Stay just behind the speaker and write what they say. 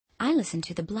I listen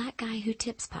to the Black Guy Who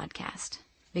Tips podcast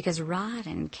because Rod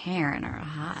and Karen are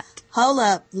hot. Hold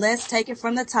up, let's take it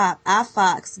from the top. I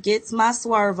Fox gets my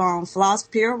swerve on, floss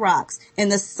pure rocks. In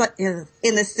the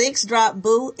 6 drop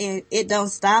boo, and it don't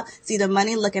stop. See the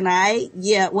money looking alright?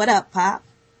 Yeah, what up, Pop?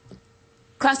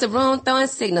 Across the room throwing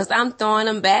signals, I'm throwing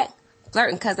them back.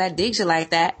 Flirting cause I dig you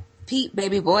like that. Pete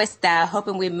baby boy style,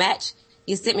 hoping we match.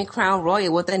 You sent me Crown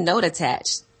Royal with a note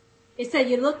attached. They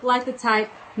said you look like the type,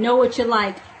 know what you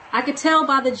like. I could tell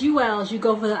by the jewels you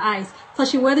go for the ice.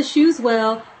 Plus you wear the shoes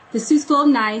well, the suits flow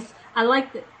nice. I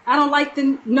don't like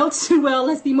the notes too well,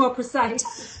 let's be more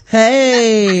precise.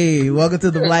 Hey, welcome to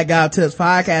the Black Guy Who Tips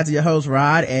podcast. Your host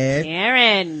Rod and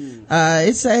Karen.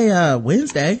 It's a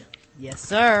Wednesday. Yes,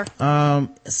 sir.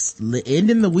 It's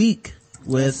ending the week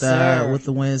with yes, with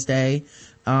the Wednesday,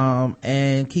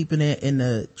 and keeping it in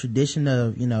the tradition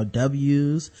of,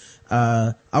 W's,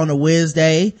 on a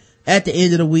Wednesday at the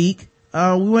end of the week. We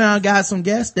went out and got some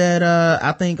guests that,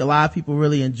 I think a lot of people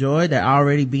really enjoyed that are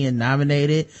already being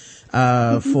nominated, for,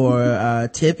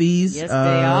 Tippies. Yes,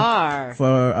 they are.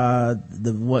 For,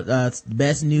 the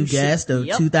best new guest of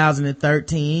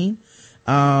 2013.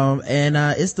 And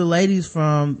it's the ladies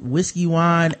from Whiskey,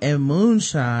 Wine, and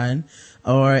Moonshine.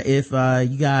 Or if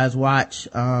you guys watch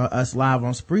us live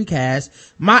on Spreecast,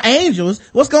 my angels.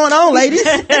 What's going on, ladies?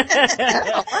 All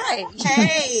right.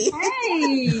 Hey.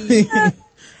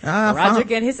 Roger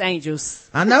getting his angels.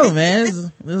 I know,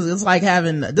 man. It's like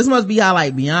having, this must be how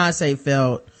like Beyonce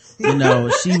felt,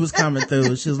 she was coming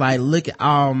through. She was like, look at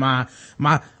all my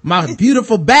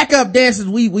beautiful backup dancers.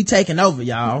 We taking over,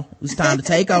 y'all. It's time to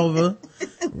take over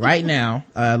right now.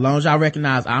 As long as y'all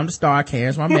recognize I'm the star,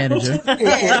 Karen's my manager.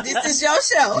 Yeah, this is your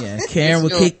show. Yeah, Karen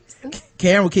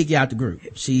will kick you out the group.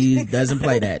 She doesn't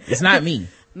play that. It's not me.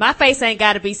 My face ain't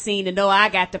gotta be seen to know I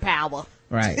got the power.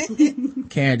 Right.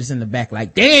 Karen just in the back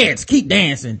like, dance, keep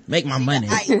dancing, make my money.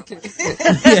 She's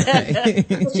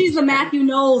the Matthew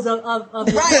Knowles of the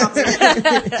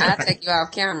I'll take you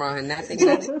off camera and not think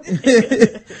about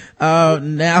it.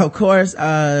 Now of course,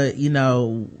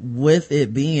 with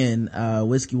it being,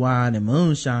 Whiskey, Wine, and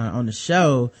Moonshine on the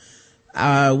show,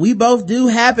 we both do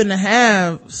happen to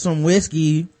have some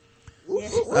whiskey,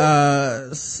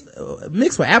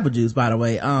 mixed with apple juice, by the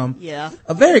way. Yeah.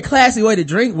 A very classy way to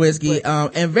drink whiskey,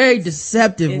 and very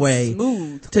deceptive way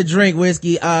to drink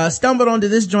whiskey. Stumbled onto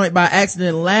this joint by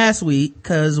accident last week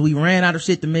cause we ran out of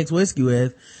shit to mix whiskey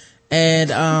with. And,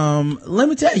 let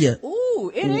me tell you.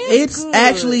 Ooh, it's good.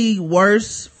 actually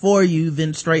worse for you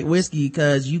than straight whiskey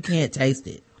cause you can't taste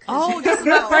it. Oh, this is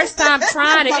my first time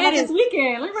trying it. It this is.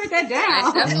 weekend. Let me write that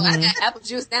down. I got apple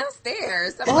juice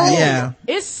downstairs. Oh, yeah.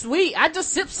 It's sweet. I just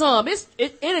sipped some.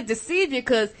 It'll deceive you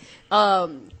because,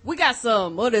 we got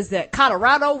some, what is that?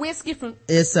 Colorado whiskey from.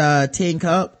 It's, Tin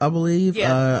Cup, I believe.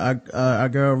 Yeah. Our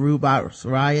girl Rhubarb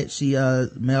Riot, she,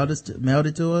 mailed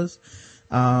it to us,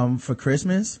 for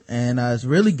Christmas. And, it's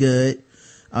really good.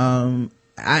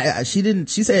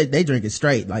 She said they drink it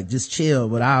straight, like just chill,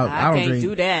 but I don't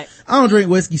do that. I don't drink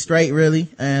whiskey straight really.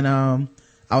 And, I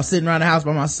was sitting around the house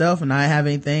by myself and I didn't have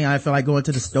anything. I felt like going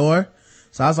to the store.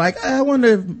 So I was like, I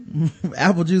wonder if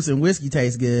apple juice and whiskey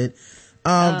taste good. The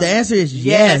answer is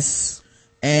yes.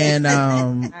 And,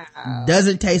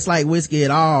 doesn't taste like whiskey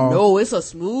at all. No, it's a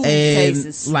smooth taste.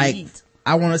 It's sweet. Like,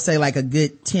 I want to say like a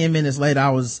good 10 minutes later, I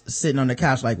was sitting on the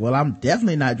couch like, well, I'm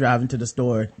definitely not driving to the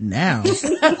store now.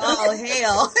 Oh,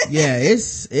 hell. Yeah, it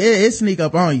sneak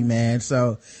up on you, man.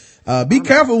 So, be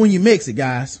careful when you mix it,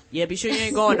 guys. Yeah, be sure you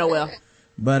ain't going nowhere.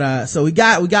 But, so we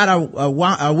got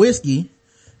our whiskey.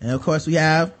 And of course we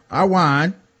have our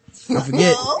wine. I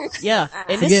forget. Yeah.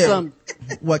 And it's some.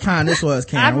 What kind this was,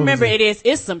 Karen. I remember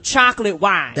it's some chocolate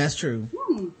wine. That's true.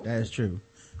 That is true.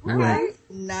 All right.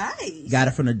 Nice. Got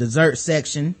it from the dessert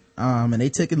section. And they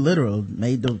took it literal,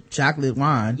 made the chocolate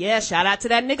wine. Yeah, shout out to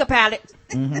that nigga palate.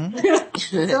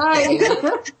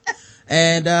 Right.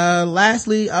 And,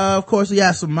 lastly, of course we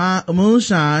have some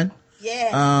moonshine.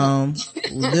 Yeah.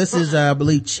 This is, I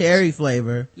believe, cherry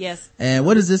flavor. Yes. And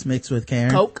what is this mixed with,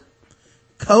 Karen?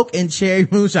 Coke and cherry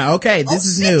moonshine. Okay, this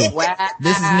is new. Wow.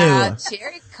 This is new.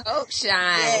 Cherry Coke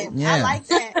shine. Yeah. I like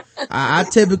that. I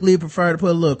typically prefer to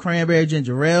put a little cranberry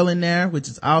ginger ale in there, which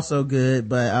is also good,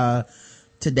 but,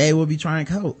 today we'll be trying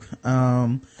Coke,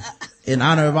 in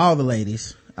honor of all the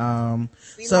ladies.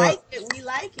 We like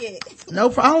it. No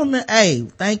problem. Hey,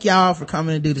 thank y'all for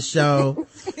coming to do the show.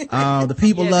 The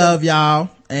people love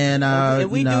y'all. And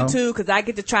we do too, cause I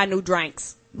get to try new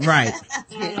drinks. Right.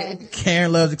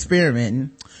 Karen loves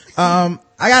experimenting. I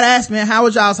gotta ask, man, how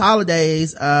was y'all's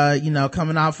holidays?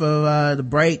 Coming off of, the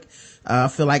break. I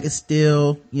feel like it's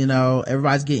still,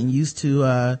 everybody's getting used to,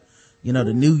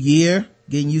 the new year,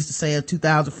 getting used to saying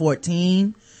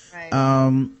 2014.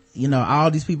 Right. You know, all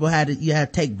these people you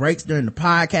had to take breaks during the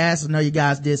podcast. I know you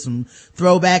guys did some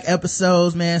throwback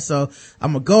episodes, man. So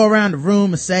I'm gonna go around the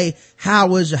room and say, how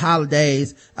was your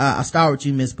holidays? I'll start with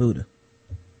you, Miss Buddha.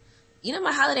 You know,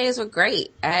 my holidays were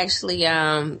great. I actually,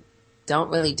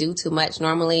 don't really do too much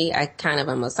normally. I kind of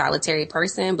am a solitary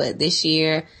person, but this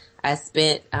year I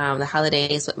spent, the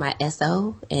holidays with my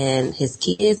SO and his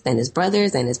kids and his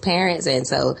brothers and his parents. And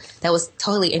so that was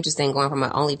totally interesting, going from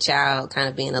my only child kind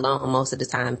of being alone most of the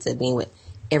time to being with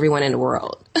everyone in the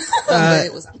world. But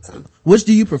it was awesome. Which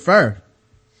do you prefer?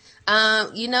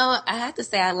 You know, I have to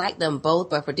say I like them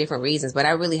both, but for different reasons, but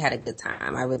I really had a good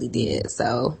time. I really did.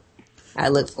 So I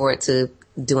look forward to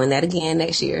doing that again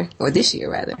next year, or this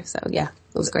year rather. So yeah,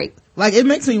 it was great. Like, it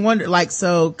makes me wonder, like,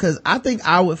 so, cause I think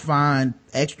I would find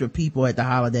extra people at the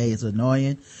holidays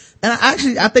annoying. And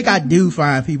I think I do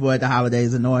find people at the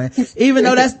holidays annoying, even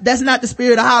though that's not the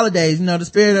spirit of holidays. You know, the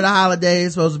spirit of the holidays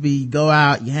is supposed to be, you go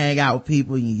out, you hang out with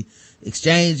people, you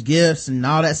exchange gifts and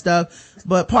all that stuff.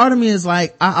 But part of me is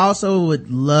like, I also would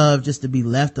love just to be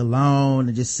left alone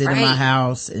and just sit in my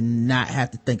house and not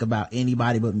have to think about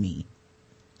anybody but me.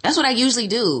 That's what I usually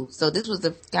do. So this was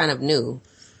the kind of new,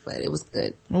 but it was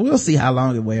good. Well, we'll see how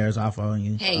long it wears off on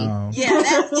you. Hey. Yeah.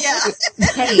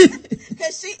 Hey.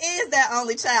 Cause she is that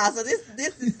only child. So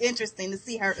this is interesting to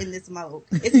see her in this mode.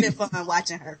 It's been fun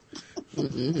watching her.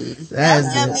 Mm-hmm.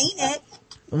 I mean it.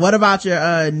 What about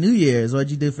your, New Year's?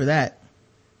 What'd you do for that?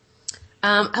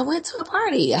 I went to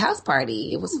a house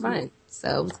party. It was fun.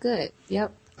 So it was good.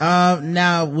 Yep.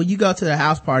 Now, when you go to the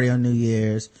house party on New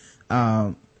Year's,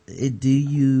 do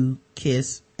you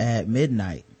kiss at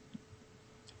midnight?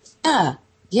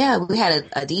 Yeah, we had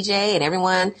a DJ and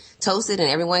everyone toasted and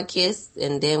everyone kissed,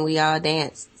 and then we all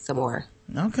danced some more.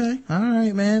 Okay. All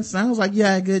right, man. Sounds like you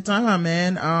had a good time,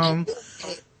 man.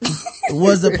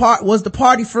 Was the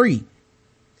party free?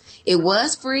 It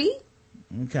was free.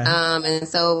 Okay. And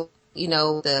so, you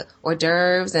know, the hors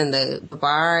d'oeuvres and the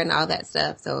bar and all that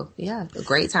stuff. So yeah, a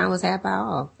great time was had by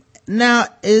all. Now,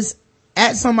 is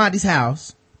at somebody's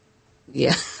house.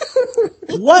 Yeah.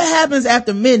 What happens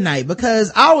after midnight?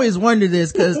 Because I always wonder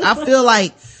this, because I feel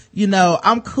like, you know,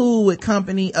 I'm cool with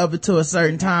company up until a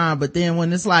certain time, but then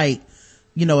when it's like,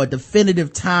 you know, a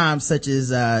definitive time such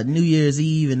as New Year's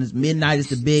Eve and it's midnight is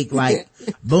the big like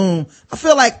boom, I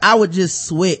feel like I would just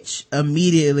switch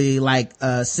immediately like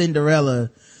Cinderella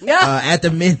at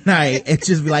the midnight and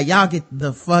just be like, y'all get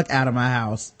the fuck out of my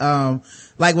house.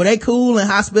 Like, were they cool and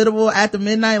hospitable at the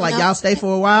midnight? Like, y'all stay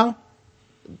for a while?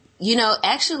 You know,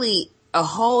 actually, a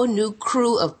whole new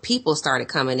crew of people started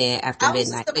coming in after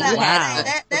midnight. Just You about had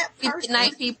that person.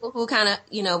 midnight people who kind of,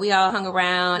 you know, we all hung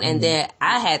around, and then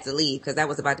I had to leave because that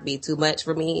was about to be too much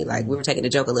for me. Like, we were taking the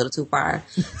joke a little too far.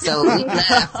 So we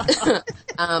left.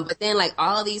 But then, like,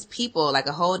 all of these people, like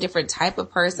a whole different type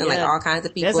of person, like all kinds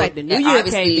of people That's like the New that Year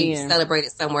obviously came in.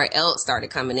 celebrated somewhere else started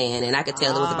coming in, and I could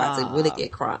tell it was about to really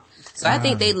get crunk. So I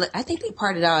think they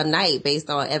partied all night based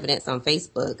on evidence on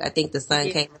Facebook. I think the sun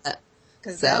came up.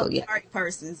 Cause So, that was yeah. a party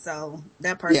person, so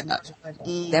that person.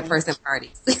 That person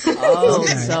parties. Oh,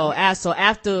 so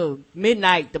after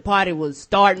midnight, the party was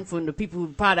starting from the people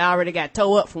who probably already got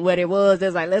towed up from where they was.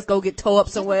 They're like, let's go get towed up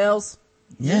somewhere else.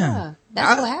 Yeah.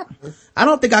 That's what happened. I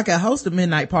don't think I could host a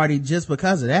midnight party just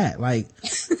because of that. Like,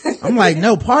 I'm like,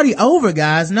 no, party over,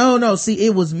 guys. No. See,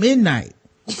 it was midnight.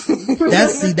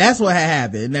 That's what had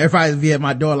happened. Everybody's be at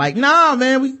my door like, nah,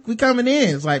 man, we coming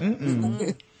in. It's like,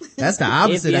 That's the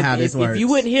opposite of how this works. If you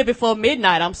wasn't here before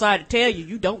midnight, I'm sorry to tell you,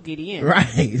 you don't get in.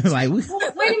 Right. Like, Wait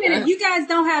a minute. You guys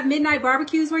don't have midnight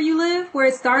barbecues where you live, where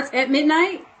it starts at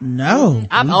midnight? no.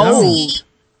 I'm we old. don't.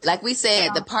 Like we said,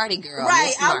 the party girl. Right.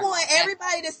 Miss I Mark. want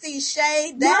everybody to see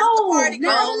Shay. That's the party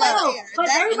girl right there. But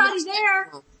That's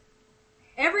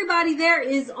everybody there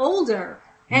is older.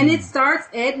 And it starts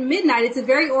at midnight. It's a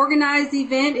very organized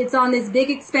event. It's on this big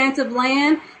expansive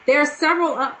land. There are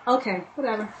several, okay,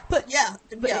 whatever.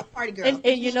 yeah, party girl.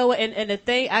 And you know what, and the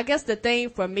thing, I guess the thing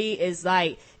for me is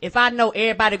like, if I know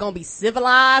everybody gonna be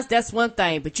civilized, that's one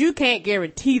thing, but you can't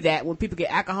guarantee that when people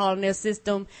get alcohol in their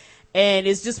system. And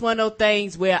it's just one of those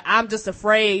things where I'm just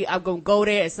afraid I'm gonna go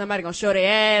there and somebody gonna show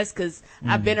their ass, cause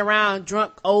I've been around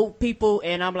drunk old people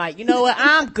and I'm like, you know what,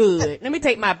 I'm good. Let me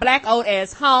take my black old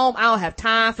ass home. I don't have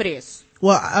time for this.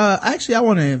 Well, actually, I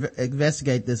want to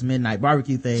investigate this midnight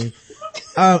barbecue thing.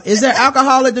 Is there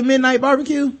alcohol at the midnight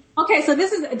barbecue? Okay, so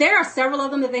there are several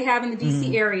of them that they have in the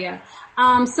DC area.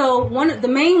 So the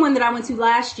main one that I went to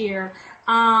last year,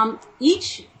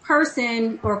 each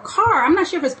person or car, I'm not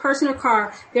sure if it's person or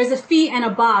car, there's a fee and a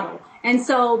bottle. And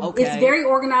so it's very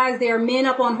organized. There are men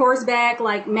up on horseback,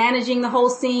 like managing the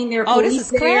whole scene. There are police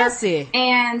this is classy. there.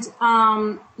 And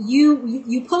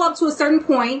you pull up to a certain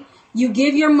point. You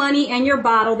give your money and your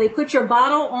bottle. They put your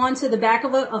bottle onto the back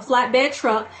of a flatbed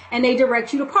truck, and they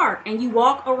direct you to park. And you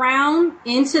walk around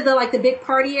into the big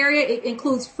party area. It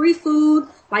includes free food,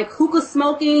 like hookah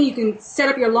smoking. You can set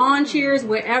up your lawn chairs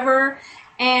wherever.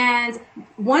 And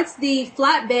once the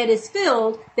flatbed is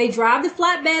filled, they drive the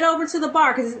flatbed over to the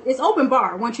bar, because it's open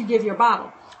bar once you give your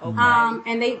bottle. Okay.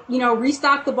 And they,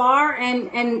 restock the bar,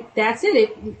 and that's it.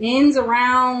 It ends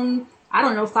around,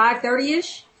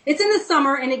 5:30ish. It's in the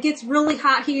summer, and it gets really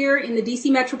hot here in the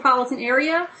DC metropolitan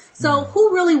area. So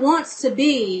who really wants to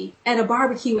be at a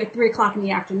barbecue at 3:00 in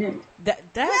the afternoon?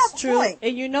 That's true. Point.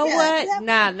 And you know what?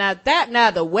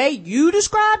 Now the way you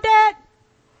describe that,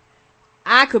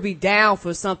 I could be down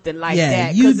for something like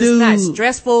that, because it's not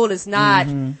stressful. It's not,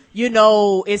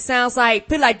 it sounds like,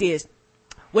 put it like this.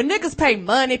 When niggas pay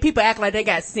money, people act like they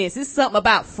got sense. It's something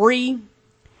about free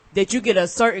that you get a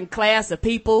certain class of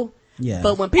people. Yeah.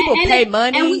 But when people pay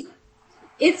money,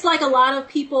 it's like a lot of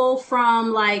people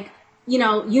from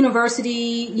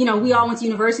university, we all went to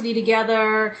university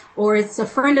together, or it's a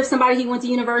friend of somebody who went to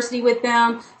university with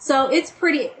them. So it's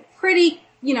pretty,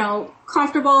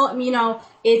 comfortable.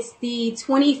 It's the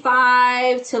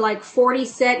 25 to 40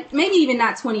 set, maybe even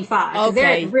not 25. Okay. They're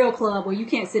at the real club where you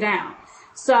can't sit down.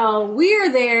 So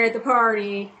we're there at the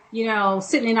party,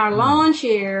 sitting in our lawn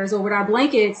chairs or with our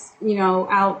blankets,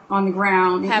 out on the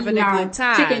ground. Having a good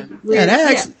time.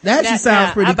 That actually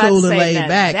sounds pretty cool and laid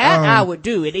back. That I would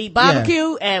do it. Eat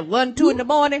barbecue at 1, 2 in the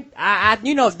morning.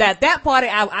 That party,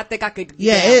 I think I could.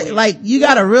 Yeah, you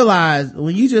gotta realize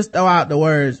when you just throw out the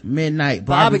words midnight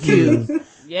barbecue.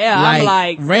 Yeah, I'm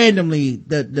like randomly,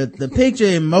 the picture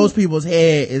in most people's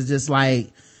head is just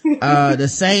the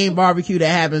same barbecue that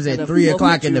happens at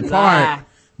 3:00 in the park,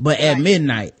 but at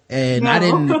midnight. And I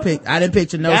didn't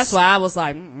picture no. That's why I was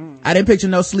like, I didn't picture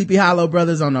no Sleepy Hollow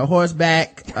brothers on the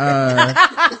horseback.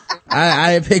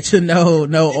 I didn't picture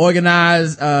no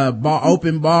organized,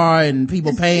 open bar and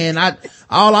people paying.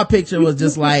 All I pictured was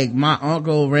just my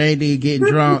Uncle Randy getting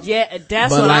drunk. Yeah,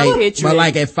 that's what I pictured.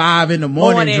 But at 5 in the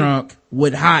morning drunk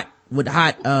with hot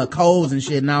coals and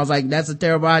shit. And I was like, that's a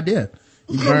terrible idea.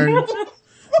 You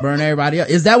burn everybody up.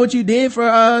 Is that what you did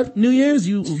for New Year's?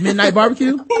 You midnight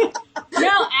barbecue?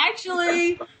 No,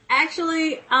 actually,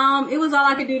 it was all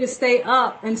I could do to stay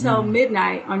up until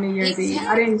midnight on New Year's Eve.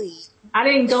 I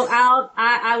didn't go out.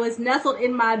 I was nestled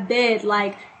in my bed,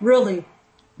 really.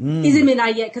 Is it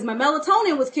midnight yet? Because my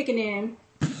melatonin was kicking in,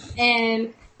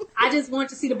 and I just wanted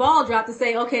to see the ball drop to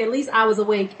say, okay, at least I was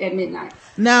awake at midnight.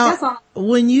 Now,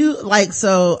 when you is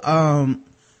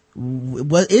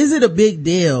it a big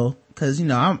deal? Cause,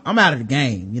 I'm out of the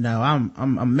game,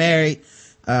 I'm married.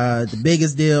 The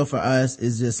biggest deal for us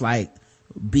is just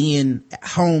being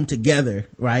home together,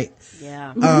 right?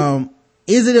 Yeah.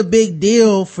 Is it a big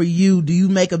deal for you? Do you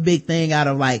make a big thing out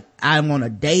of I'm on a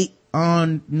date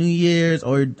on New Year's,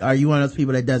 or are you one of those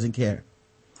people that doesn't care?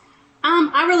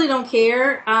 I really don't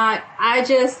care. I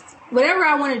just, whatever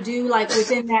I want to do,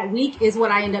 within that week is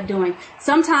what I end up doing.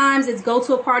 Sometimes it's go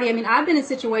to a party. I mean, I've been in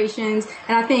situations,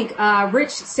 and I think,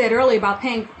 Rich said earlier about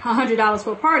paying $100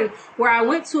 for a party, where I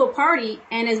went to a party,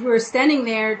 and as we were standing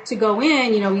there to go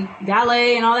in, we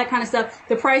valet and all that kind of stuff,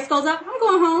 the price goes up. I'm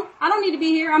going home. I don't need to be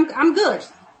here. I'm good.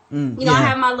 I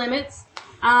have my limits.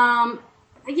 I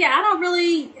don't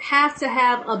really have to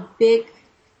have a big,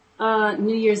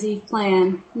 New Year's Eve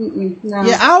plan. No.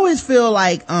 Yeah, I always feel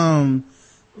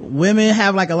women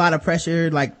have a lot of pressure,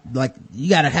 you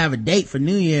gotta have a date for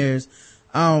New Year's,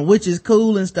 which is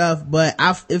cool and stuff, but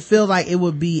it feels like it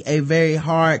would be a very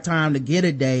hard time to get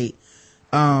a date,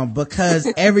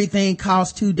 because everything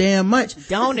costs too damn much.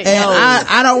 Don't it? And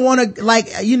I don't want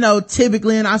to,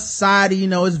 typically in our society,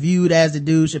 it's viewed as the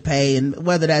dude should pay, and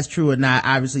whether that's true or not,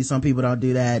 obviously some people don't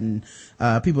do that, and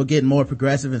people getting more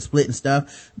progressive and splitting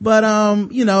stuff. But,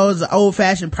 as an old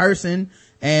fashioned person,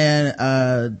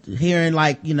 and hearing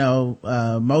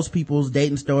most people's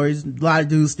dating stories, a lot of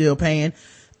dudes still paying.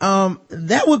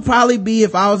 That would probably be,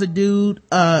 if I was a dude,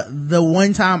 the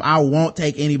one time I won't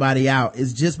take anybody out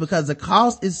is just because the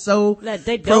cost is so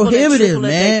prohibitive,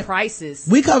 man. Prices.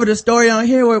 We covered a story on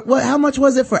here where, how much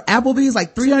was it for Applebee's?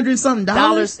 $300 something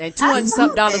dollars and $200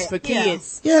 something for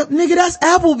kids. Yeah, nigga, that's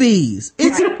Applebee's.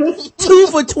 It's 2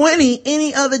 for $20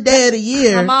 any other day of the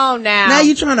year. Come on now. Now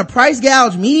you trying to price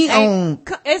gouge me on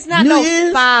it's not New no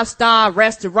Year's? 5-star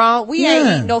restaurant. We ain't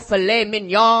eating no filet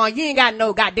mignon. You ain't got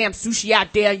no goddamn sushi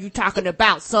out there. there you talking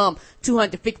about some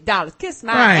 $250. Kiss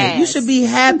my ass. You should be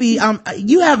happy.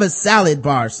 You have a salad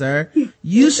bar, sir.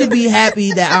 You should be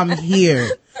happy that I'm here.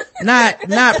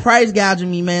 Not price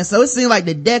gouging me, man. So it seemed like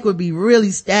the deck would be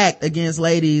really stacked against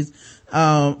ladies,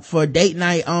 for date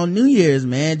night on New Year's,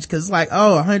 man. Cause it's like,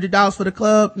 oh, $100 for the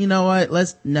club. You know what?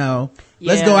 Let's go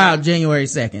out January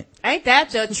 2nd. Ain't that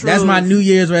the truth? That's my New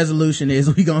Year's resolution,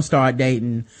 is we gonna start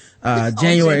dating,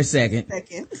 January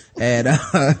 2nd. And,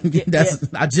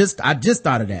 I just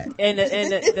thought of that. And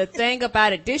the thing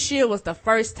about it, this year was the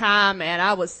first time, and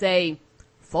I would say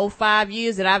 4-5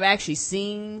 years that I've actually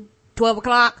seen 12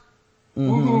 o'clock.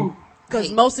 Mm-hmm. Cause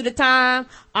most of the time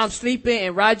I'm sleeping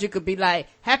and Roger could be like,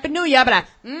 Happy New Year. I'll be like,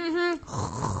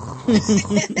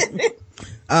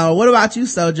 what about you,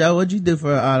 Sojo? What'd you do for,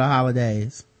 the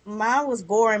holidays? Mine was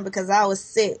boring because I was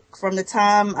sick from the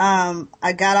time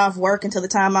I got off work until the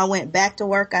time I went back to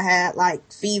work. I had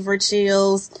like fever,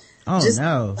 chills,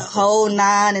 the whole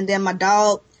nine. And then my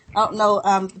dog, I don't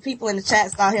know, people in the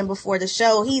chat saw him before the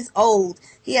show. He's old.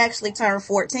 He actually turned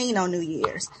 14 on New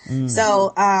Year's.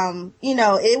 So,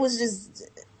 it was just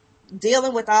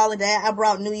dealing with all of that. I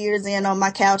brought New Year's in on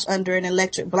my couch under an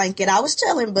electric blanket. I was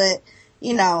chilling, but,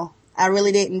 I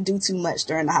really didn't do too much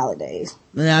during the holidays.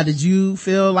 Now, did you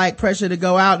feel like pressure to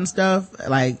go out and stuff?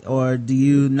 Or do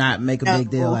you not make a big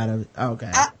deal out of it?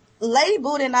 Okay. Lady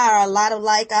Boot and I are a lot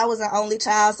alike. I was an only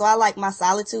child, so I like my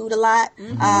solitude a lot.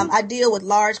 I deal with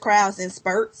large crowds in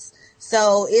spurts.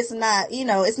 So it's not,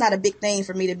 it's not a big thing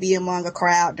for me to be among a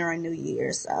crowd during New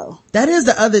Year's. So that is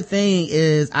the other thing,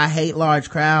 is I hate large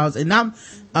crowds, and I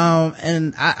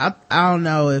don't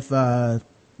know if,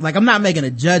 I'm not making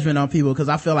a judgment on people, because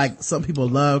I feel like some people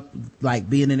love like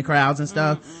being in the crowds and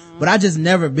stuff, but I just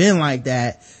never been like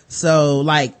that. So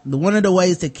one of the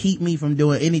ways to keep me from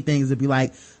doing anything is to be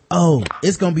like, oh,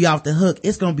 it's gonna be off the hook.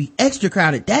 It's gonna be extra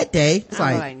crowded that day. It's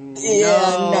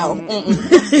no.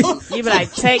 You be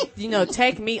like,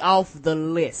 take me off the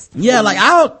list. Yeah,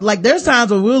 there's times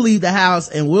where we'll leave the house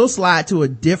and we'll slide to a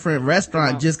different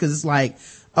restaurant just cause it's like,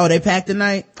 oh, they packed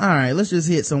tonight? All right, let's just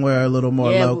hit somewhere a little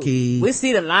more low key. We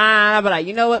see the line. I'll be like,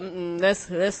 you know what? Let's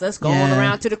go on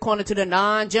around to the corner to the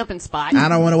non-jumping spot. I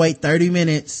don't want to wait 30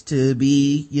 minutes to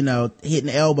be, hitting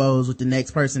elbows with the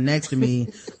next person next to me,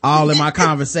 all in my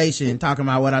conversation, talking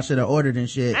about what I should have ordered and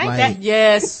shit.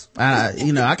 Yes.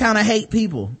 I kind of hate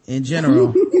people in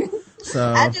general.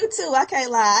 So I do too. I can't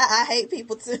lie. I hate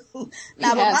people too.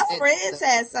 Now, but my friends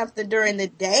had something during the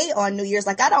day on New Year's.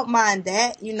 I don't mind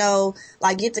that,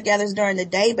 get-togethers during the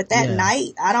day. But that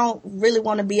night, I don't really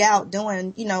want to be out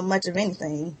doing, much of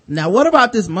anything. Now, what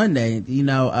about this Monday?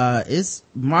 It's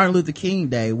Martin Luther King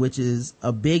Day, which is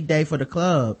a big day for the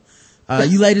club.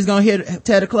 You ladies gonna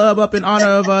tear the club up in honor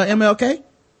of MLK?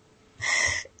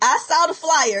 I saw the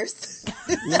flyers.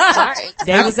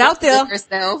 They was out there.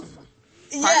 Herself.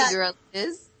 Yeah. Girl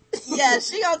is. Yeah,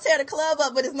 she gonna tear the club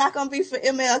up, but it's not gonna be for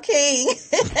ML King.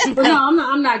 But no,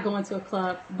 I'm not going to a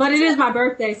club. But it is my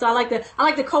birthday, so I like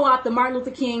to co-opt the Martin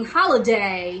Luther King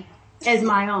holiday as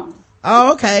my own.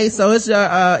 Oh, okay. So it's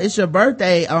your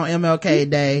birthday on MLK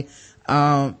Day.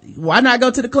 Why not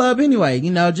go to the club anyway?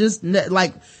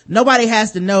 Nobody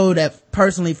has to know that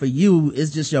personally for you,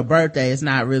 it's just your birthday. It's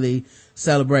not really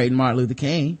celebrating Martin Luther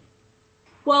King.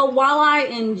 Well, while I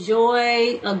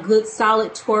enjoy a good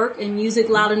solid twerk and music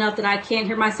loud enough that I can't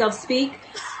hear myself speak,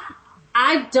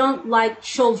 I don't like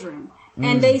children.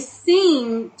 And they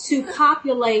seem to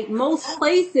populate most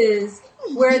places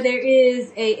where there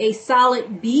is a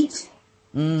solid beat.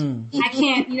 I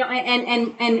can't,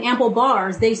 and ample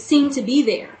bars. They seem to be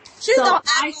there. She didn't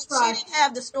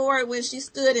have the story when she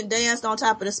stood and danced on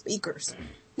top of the speakers.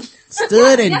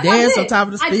 Stood and danced on top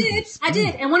of the speakers. I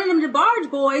did. And one of them DeBarge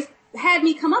boys had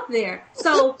me come up there.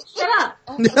 So shut up.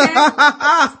 Okay?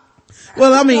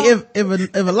 Well, I mean,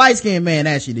 if a light skinned man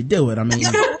asks you to do it, I mean,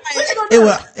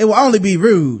 it will only be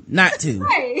rude not to.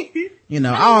 Right.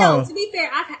 No, to be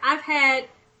fair, I've had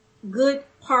good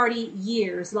party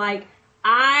years. I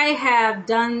have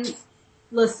done.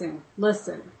 Listen.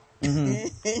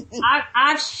 Mm-hmm.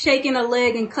 I've shaken a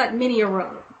leg and cut many a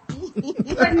rug.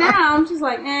 But now I'm just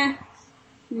like, yeah.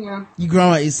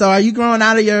 So are you growing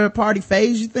out of your party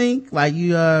phase, you think?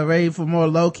 You ready for more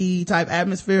low-key type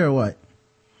atmosphere or what?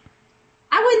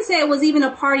 I wouldn't say it was even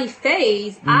a party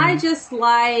phase. I just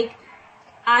I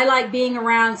like being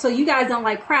around. So you guys don't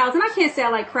like crowds, and I can't say I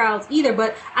like crowds either,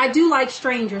 but I do like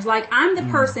strangers. I'm the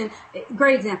person,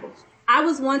 great example. I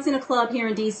was once in a club here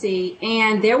in DC,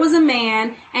 and there was a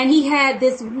man, and he had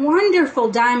this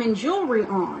wonderful diamond jewelry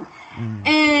on.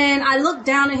 And I looked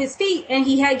down at his feet and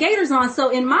he had gaiters on. So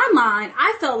in my mind,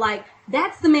 I felt like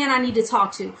that's the man I need to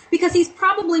talk to, because he's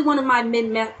probably one of my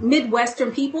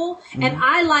Midwestern people. And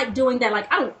I like doing that.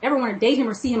 Like, I don't ever want to date him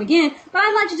or see him again, but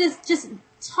I like to just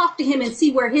talk to him and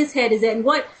see where his head is at and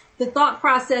what the thought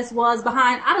process was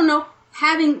behind, I don't know,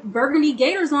 having burgundy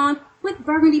gaiters on with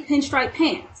burgundy pinstripe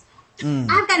pants.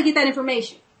 I've got to get that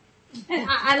information. And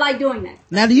I like doing that.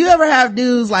 Now, do you ever have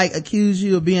dudes like accuse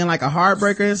you of being like a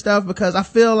heartbreaker and stuff? Because I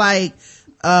feel like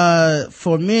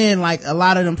for men, like a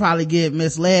lot of them probably get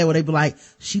misled where they be like,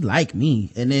 she like me,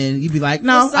 and then you be like,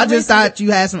 no, I just thought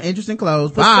you had some interesting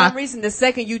clothes. For some reason, the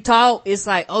second you talk, it's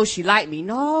like, oh, she like me.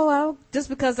 No, just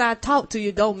because I talk to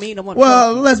you don't mean I want to.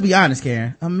 Well, let's be honest,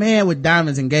 Karen. A man with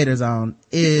diamonds and gaiters on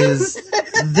is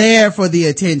there for the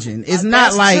attention. It's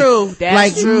not like true.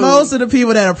 That's true. Most of the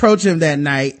people that approach him that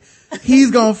night,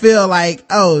 he's gonna feel like,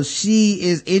 oh, she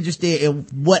is interested in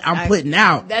what I'm putting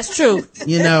out. That's true.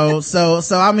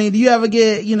 So I mean, do you ever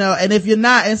get, and if you're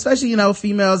not, especially,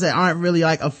 females that aren't really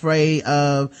like afraid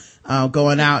of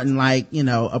going out and like,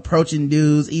 approaching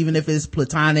dudes, even if it's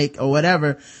platonic or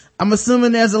whatever, I'm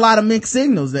assuming there's a lot of mixed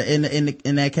signals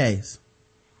in that case.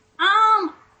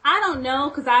 I don't know,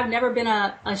 because I've never been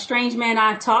a strange man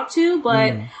I've talked to,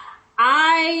 but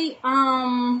I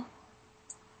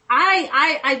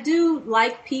do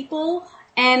like people,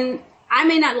 and I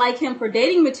may not like him for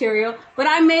dating material, but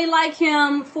I may like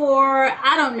him for,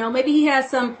 I don't know, maybe he has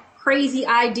some crazy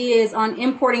ideas on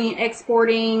importing and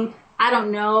exporting, I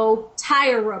don't know,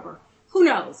 tire rubber. Who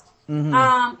knows?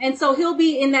 And so he'll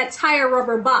be in that tire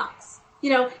rubber box.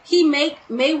 He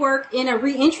may work in a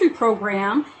reentry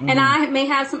program, and I may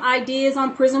have some ideas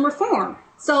on prison reform.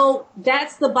 So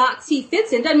that's the box he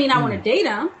fits in. Doesn't mean I want to date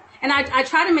him. And I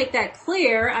try to make that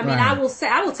clear. I mean, I will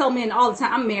tell men all the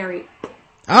time, I'm married.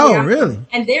 Oh, really?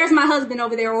 And there's my husband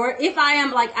over there. Or if I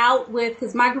am like out with,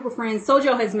 because my group of friends,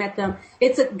 Sojo has met them.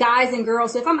 It's guys and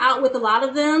girls. So if I'm out with a lot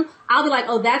of them, I'll be like,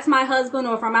 oh, that's my husband.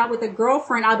 Or if I'm out with a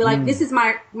girlfriend, I'll be like, this is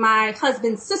my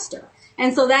husband's sister.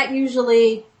 And so that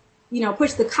usually,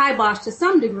 puts the kibosh to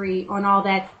some degree on all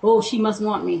that. Oh, she must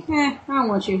want me. I don't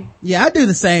want you. Yeah, I do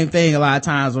the same thing a lot of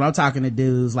times when I'm talking to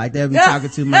dudes. Like, they'll be talking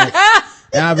too much.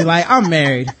 And I'll be like, I'm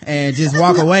married, and just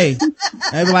walk away.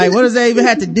 They'll be like, what does that even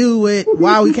have to do with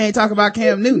why we can't talk about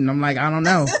Cam Newton? I'm like, I don't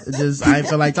know. I ain't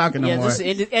feel like talking no more. I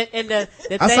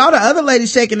saw the other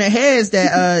ladies shaking their heads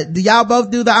that, do y'all both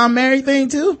do the I'm married thing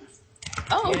too?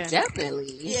 Oh, yeah.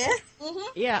 Definitely. Yeah.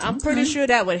 Yeah, I'm pretty sure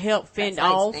that would help fend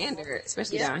off. Standard,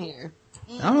 especially down here.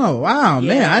 Oh, wow,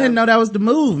 man. I didn't know that was the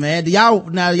move, man. Do y'all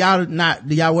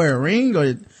wear a ring,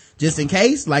 or just in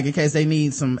case they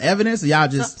need some evidence, or y'all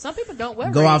just some people don't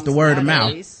wear go rings off the word of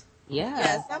mouth?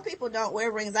 Yeah, some people don't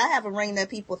wear rings. I have a ring that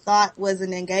people thought was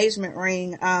an engagement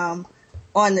ring on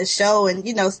the show,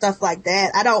 and stuff like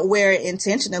that. I don't wear it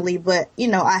intentionally, but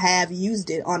I have used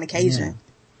it on occasion.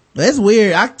 But it's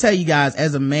weird. I can tell you guys,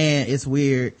 as a man, it's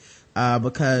weird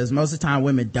because most of the time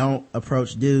women don't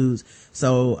approach dudes,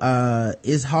 so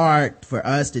it's hard for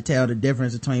us to tell the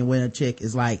difference between when a chick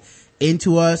is like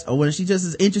into us or when she just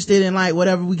is interested in like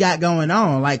whatever we got going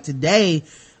on. Like today,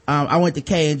 I went to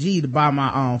K&G to buy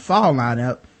my fall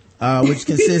lineup, which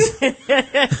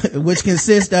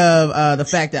consists of the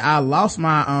fact that I lost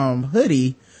my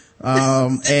hoodie,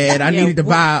 and I needed to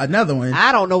buy another one.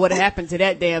 I don't know what happened to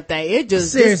that damn thing. It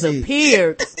just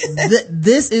disappeared.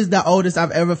 This is the oldest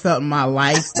I've ever felt in my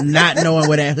life, not knowing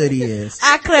where that hoodie is.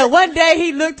 One day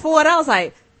he looked for it. I was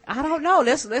like, I don't know.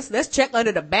 Let's check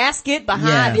under the basket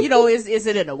behind. Is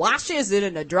it in the washer? Is it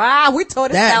in the dryer? We tore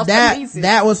this house to pieces.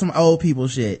 That was some old people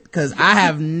shit. Cause I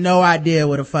have no idea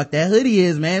what the fuck that hoodie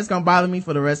is, man. It's gonna bother me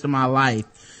for the rest of my life.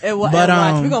 But we're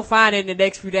gonna find it in the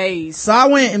next few days. So I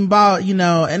went and bought,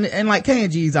 and like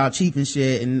K&G's all cheap and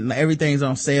shit, and everything's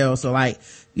on sale. So like,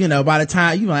 by the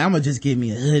time I'm gonna just get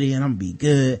me a hoodie and I'm gonna be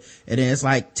good. And then it's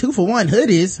like 2-for-1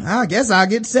 hoodies. I guess I'll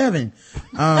get 7.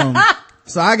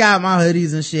 So I got my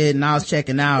hoodies and shit, and I was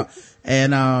checking out,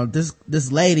 and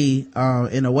this lady,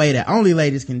 in a way that only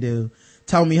ladies can do,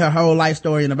 told me her whole life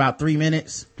story in about 3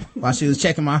 minutes while she was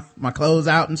checking my clothes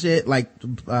out and shit, like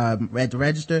at the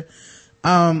register.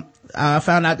 I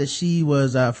found out that she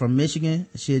was from Michigan.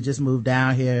 She had just moved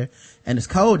down here, and it's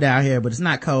cold down here, but it's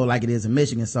not cold like it is in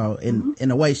Michigan. So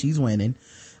in a way, she's winning.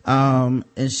 And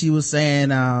she was saying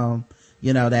that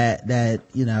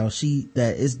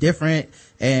it's different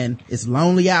and it's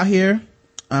lonely out here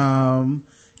in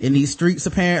these streets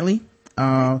apparently.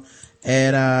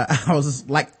 And I was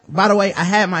like, by the way, I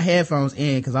had my headphones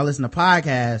in because I listen to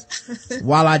podcasts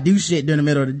while I do shit during the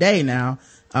middle of the day now.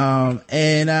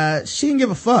 And she didn't give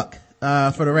a fuck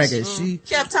for the record. She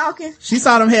kept talking. She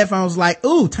saw them headphones like,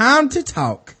 ooh, time to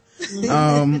talk.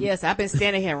 Yes, I've been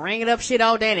standing here ringing up shit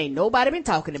all day and ain't nobody been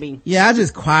talking to me. Yeah, I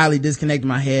just quietly disconnected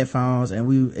my headphones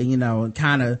and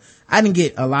I didn't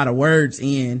get a lot of words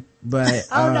in, but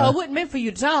oh no, it wasn't meant for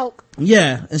you to talk.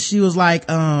 Yeah, and she was like,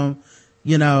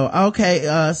 okay,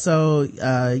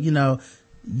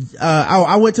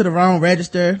 I went to the wrong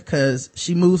register because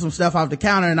she moved some stuff off the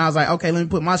counter, and I was like, okay, let me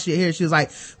put my shit here. She was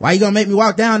like, why you gonna make me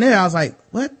walk down there? I was like,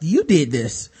 what? You did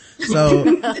this. So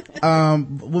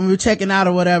when we were checking out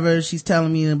or whatever, she's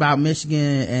telling me about Michigan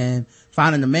and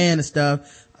finding the man and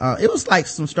stuff. It was like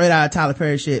some straight out of Tyler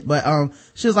Perry shit, but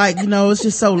she was like, it's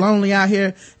just so lonely out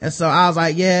here. And so I was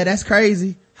like, yeah, that's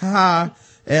crazy, haha.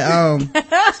 And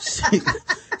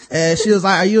and she was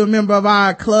like, are you a member of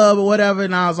our club or whatever?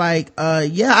 And I was like,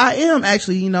 yeah, I am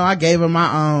actually. I gave her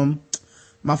my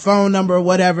my phone number or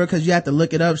whatever, because you have to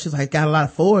look it up. She's like, got a lot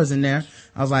of fours in there.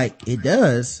 I was like, it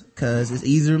does, because it's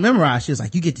easy to memorize. She was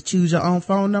like, you get to choose your own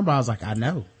phone number? I was like, I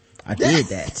know, I did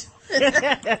that.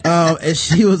 And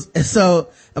so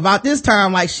about this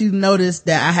time, like, she noticed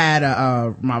that I had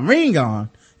my ring on.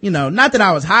 Not that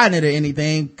I was hiding it or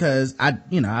anything, because I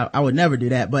would never do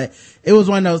that, but it was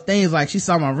one of those things, like, she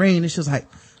saw my ring and she was like,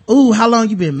 ooh, how long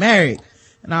you been married?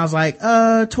 And I was like,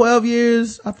 12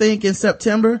 years, I think, in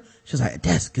September. She was like,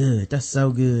 that's good. That's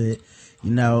so good. I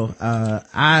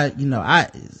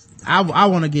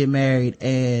want to get married,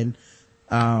 and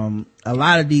a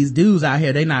lot of these dudes out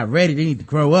here, they not ready. They need to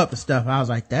grow up and stuff. I was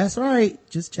like, that's right.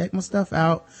 Just check my stuff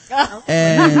out.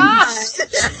 And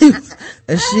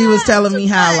she was telling me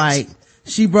how, like,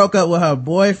 she broke up with her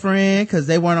boyfriend because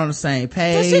they weren't on the same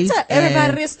page. Did she tell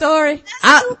everybody this story?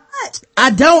 I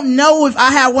don't know if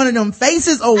I had one of them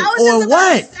faces or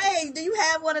what. Say, do you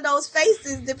have one of those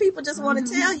faces that people just want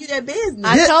to tell you their business?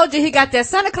 I told you he got that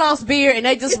Santa Claus beard and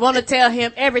they just want to tell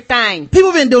him everything.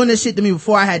 People been doing this shit to me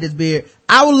before I had this beard.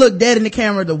 I would look dead in the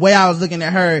camera the way I was looking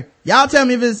at her. Y'all tell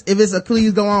me if it's a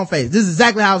please go on face. This is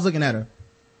exactly how I was looking at her.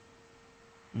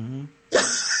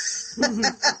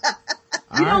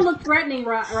 You don't look threatening,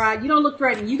 Rod. You don't look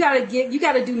threatening. You gotta do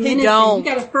menacing. You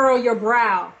gotta furrow your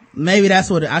brow. Maybe that's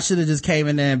what I should have just came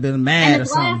in there and been mad and or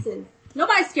something.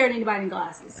 Nobody's scared of anybody in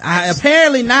glasses.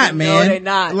 Apparently not, man. No, they're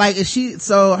not. Like,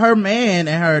 so her man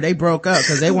and her, they broke up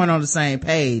because they weren't on the same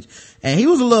page. And he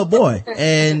was a little boy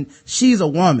and she's a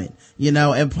woman,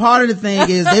 and part of the thing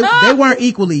is they weren't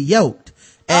equally yoked.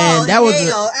 And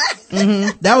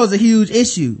that was a huge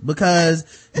issue, because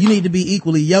you need to be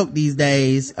equally yoked these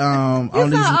days. You found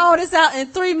all this out in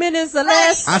 3 minutes or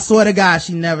less. I swear to God,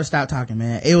 she never stopped talking,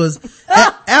 man. It was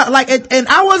and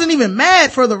I wasn't even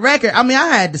mad, for the record. I mean, I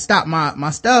had to stop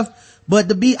my stuff, but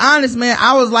to be honest, man,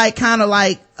 I was like, kind of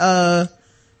like I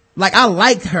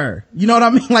liked her. You know what I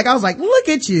mean? Like, I was like, look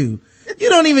at you. You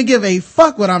don't even give a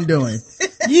fuck what I'm doing.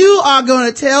 You are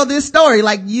going to tell this story.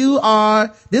 Like,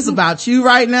 this is about you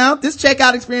right now. This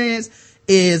checkout experience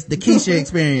is the Keisha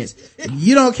experience.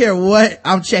 You don't care what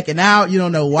I'm checking out. You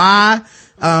don't know why.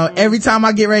 Every time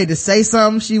I get ready to say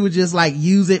something, she would just like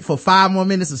use it for 5 more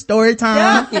minutes of story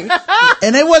time.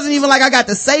 And it wasn't even like I got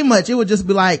to say much. It would just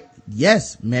be like,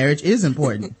 yes, marriage is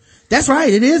important. That's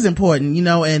right. It is important,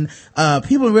 and,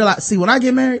 people realize, see, when I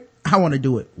get married, I want to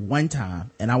do it one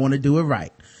time and I want to do it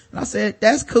right. And I said,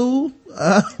 that's cool.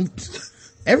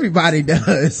 Everybody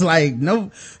does. Like,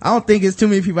 no, I don't think it's too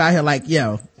many people out here like,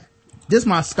 yo, this is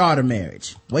my starter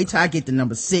marriage. Wait till I get to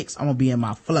number 6. I'm going to be in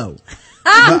my flow.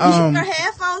 But, you took your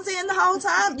headphones in the whole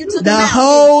time? You took the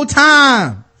whole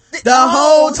time. The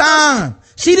whole time.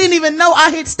 She didn't even know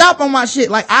I hit stop on my shit.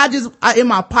 Like, in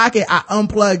my pocket, I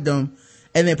unplugged them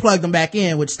and then plugged them back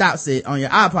in, which stops it on your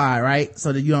iPod, right?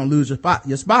 So that you don't lose your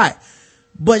spot.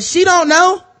 But she don't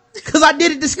know, cause I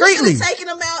did it discreetly. You should have taken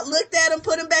them out, looked at them,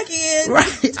 put them back in.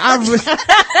 Right.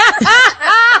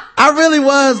 I really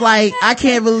was like, I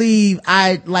can't believe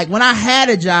when I had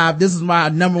a job, this is my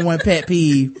number one pet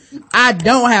peeve. I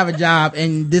don't have a job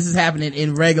and this is happening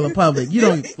in regular public. You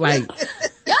don't like.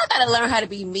 Y'all gotta learn how to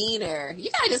be meaner.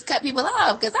 You gotta just cut people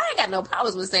off, because I ain't got no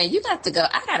problems with saying, you got to go.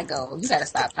 I gotta go. You gotta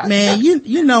stop talking. Man,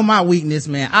 you know my weakness,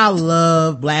 man. I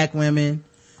love black women.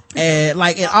 And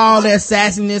like, in all their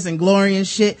sassiness and glory and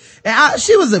shit. And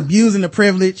she was abusing the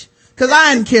privilege, cause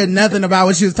I didn't care nothing about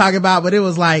what she was talking about, but it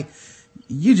was like,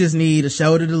 you just need a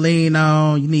shoulder to lean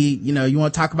on. You need, you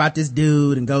want to talk about this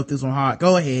dude and go through some hard,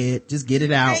 go ahead, just get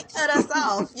it out. You can't cut us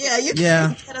off. Yeah, you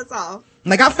can't cut us off.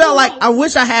 Like, I felt like, I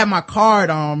wish I had my card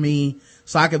on me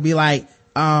so I could be like,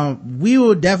 we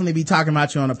will definitely be talking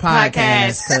about you on the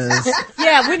podcast, cause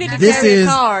yeah, we need to this carry is a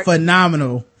card.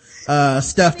 Phenomenal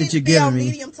stuff that you're giving me.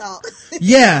 Medium talk.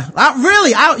 Yeah,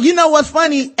 you know what's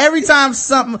funny? Every time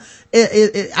something,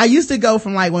 I used to go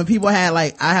from like, when people had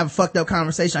like, I have a fucked up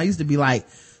conversation, I used to be like,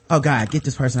 oh God, get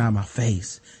this person out of my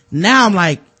face. Now I'm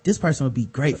like, this person would be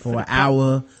great for an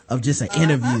hour of just an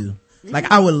interview.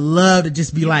 Like, I would love to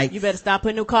just be like, you better stop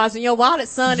putting them cards in your wallet,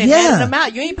 son, and handing them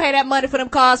out. You ain't pay that money for them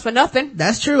cards for nothing.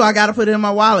 That's true. I gotta put it in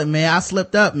my wallet, man. I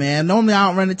slipped up, man. Normally I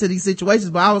don't run into these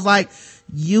situations, but I was like,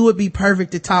 you would be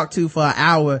perfect to talk to for an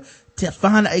hour to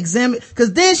find an examine.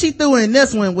 Cause then she threw in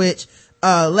this one, which,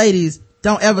 ladies,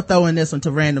 don't ever throw in this one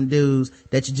to random dudes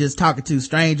that you're just talking to,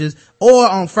 strangers, or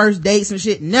on first dates and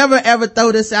shit. Never ever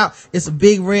throw this out. It's a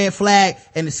big red flag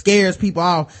and it scares people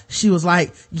off. She was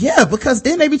like, yeah, because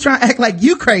then they be trying to act like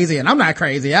you crazy, and I'm not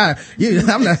crazy. I'm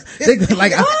not,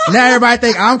 now everybody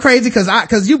think I'm crazy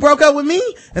cause you broke up with me.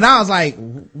 And I was like,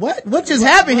 what just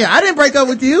happened here? I didn't break up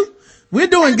with you. We're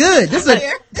doing good. This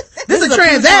is a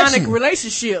transaction.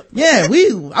 Relationship. Yeah,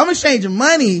 I'm exchanging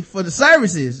money for the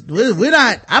services. We're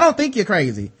not, I don't think you're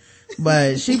crazy.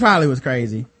 But she probably was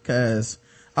crazy, cause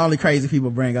only crazy people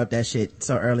bring up that shit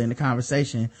so early in the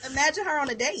conversation. Imagine her on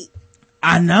a date.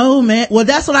 I know, man. Well,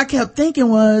 that's what I kept thinking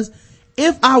was,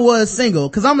 if I was single,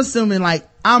 cause I'm assuming like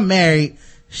I'm married,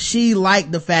 she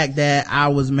liked the fact that I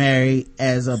was married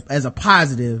as a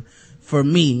positive for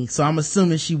me. So I'm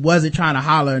assuming she wasn't trying to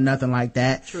holler or nothing like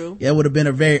that. True. It would have been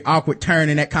a very awkward turn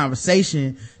in that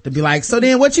conversation to be like, so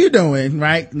then what you doing?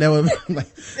 Right? That would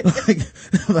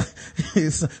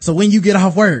so when you get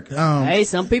off work. Hey,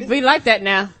 some people be like that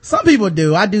now. Some people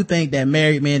do. I do think that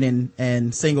married men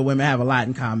and single women have a lot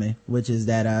in common, which is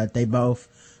that, they both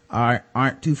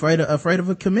aren't too afraid of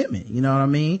a commitment. You know what I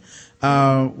mean?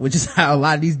 Which is how a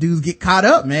lot of these dudes get caught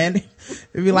up, man.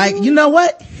 They'd be like, you know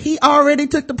what? He already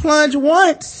took the plunge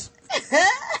once.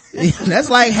 That's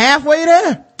like halfway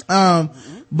there.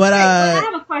 But I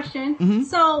have a question.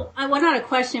 So, well, not a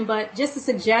question, but just a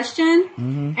suggestion.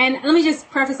 And let me just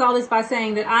preface all this by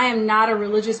saying that I am not a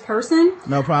religious person.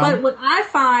 No problem. But what I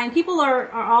find, people are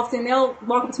often, they'll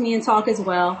walk up to me and talk as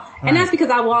well. And that's because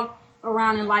I walk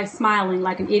around in life smiling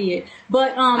like an idiot.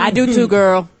 But, I do too,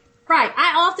 girl. Right.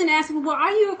 I often ask people, well,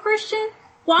 are you a Christian?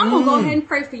 Well, I'm going to go ahead and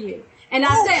pray for you. And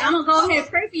I say, I'm going to go ahead and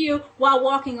pray for you while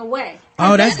walking away.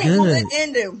 Oh, that's good.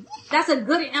 That's a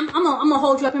good, I'm going to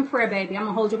hold you up in prayer, baby. I'm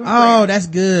going to hold you up in prayer. Oh, that's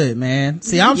good, man.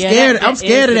 See, I'm scared of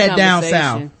that down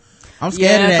south. I'm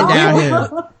scared of that down here.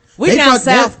 We down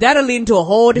south, that'll lead into a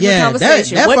whole different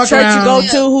conversation. What church you go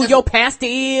to, who your pastor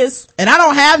is. And I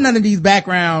don't have none of these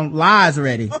background lies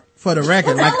already, for the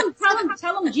record.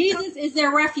 Tell them Jesus is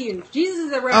their refuge. Jesus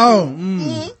is their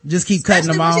refuge. Just keep cutting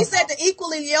them off. When she said the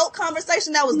equally yoked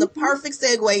conversation, that was the perfect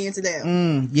segue into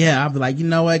that. Yeah, I'll be like, you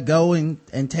know what, go and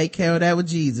take care of that with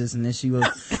Jesus. And then she will.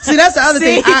 See, that's the other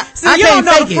thing. I you can't don't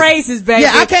know fake the it. phrases, baby.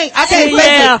 Yeah, I can't fake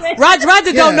it.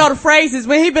 Roger don't know the phrases.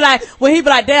 When he be like,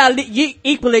 they're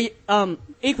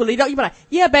equally, don't you be like,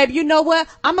 yeah, baby, you know what?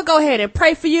 I'm gonna go ahead and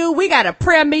pray for you. We got a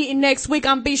prayer meeting next week.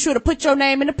 I'm gonna be sure to put your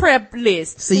name in the prayer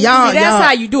list. See, that's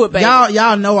how you do it, baby.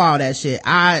 Y'all know all that shit.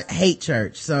 I hate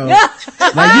church. So,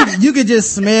 like, you could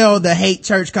just smell the hate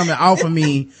church coming off of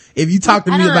me if you talk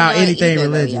to me about anything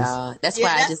religious. Y'all. That's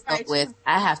why I just went with,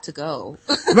 I have to go.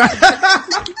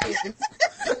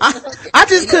 I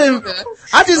just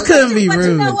couldn't be But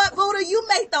rude. you know what, Buddha? You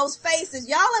make those faces.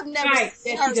 Y'all have never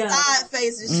seen her side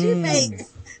faces. She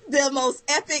makes the most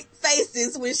epic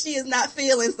faces when she is not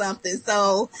feeling something.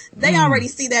 So they already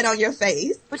see that on your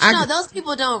face. But those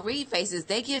people don't read faces.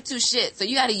 They give two shits. So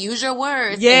you got to use your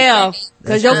words. Yeah.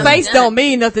 Cause your face don't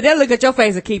mean nothing. They look at your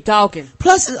face and keep talking.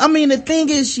 Plus, I mean, the thing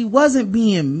is, she wasn't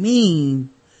being mean.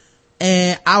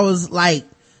 And I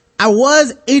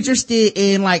was interested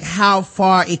in like how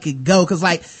far it could go. Cause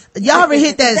like, y'all ever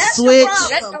hit that switch?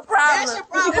 That's your problem. That's your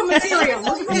problem. Material.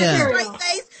 When you have a straight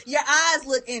face, your eyes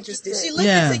look interested. She looked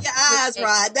into your eyes,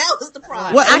 Rod. That was the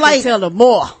problem. Well, I can tell them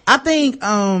more. I think,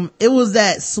 it was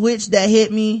that switch that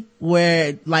hit me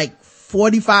where like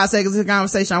 45 seconds of the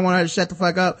conversation, I wanted her to shut the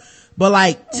fuck up. But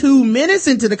like 2 minutes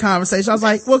into the conversation, I was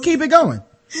like, well, keep it going.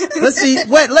 Let's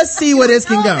see where this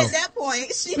can go. At that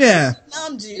point, she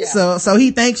numbed you. So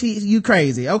he thinks you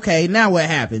crazy. Okay, now what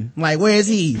happened? Like, where is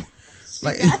he?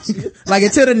 Like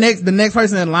until the next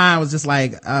person in line was just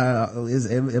like,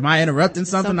 am I interrupting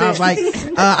something? I was like,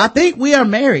 I think we are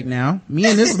married now. Me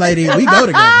and this lady, we go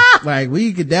together. Like,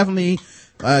 we could definitely,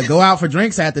 go out for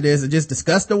drinks after this and just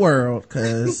discuss the world,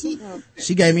 cause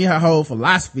she gave me her whole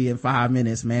philosophy in 5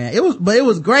 minutes, man. It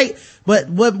was great. But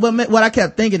what I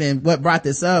kept thinking and what brought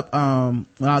this up, when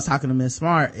I was talking to Miss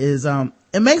Smart is,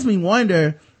 it makes me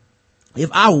wonder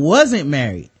if I wasn't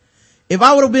married, if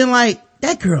I would have been like,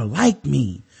 that girl liked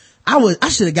me. I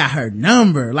should have got her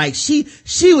number. Like she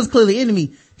was clearly into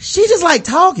me. she just like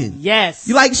talking. Yes.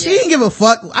 You like, she didn't give a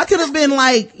fuck. I could have been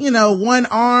like, one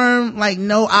arm, like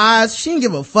no eyes. She didn't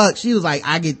give a fuck. She was like,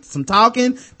 I get some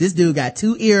talking. This dude got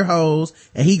 2 ear holes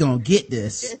and he gonna get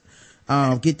this.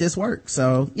 Get this work.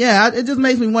 So yeah, it just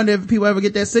makes me wonder if people ever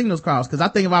get their signals crossed. Cause I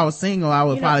think if I was single, I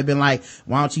would probably been like,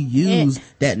 why don't you use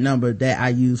that number that I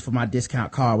use for my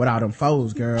discount card without them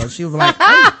foes, girl? She was like,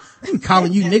 hey, I'm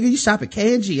calling you nigga. You shop at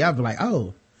K&G. I'd be like,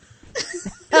 oh.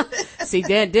 See,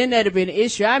 then that'd have been an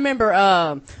issue. I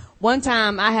remember, one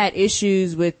time I had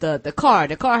issues with the car.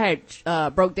 The car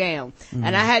had broke down,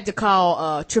 and I had to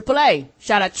call AAA.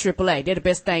 Shout out to AAA. They're the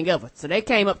best thing ever. So they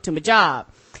came up to my job,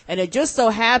 and it just so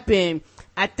happened,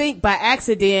 I think by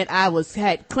accident, I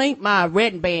had cleaned my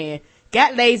wedding band,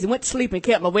 got lazy, went to sleep, and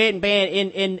kept my wedding band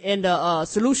in the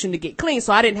solution to get clean.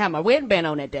 So I didn't have my wedding band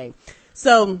on that day.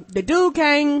 So the dude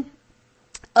came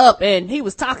up and he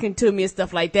was talking to me and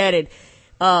stuff like that, and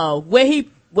where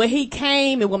he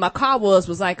came and where my car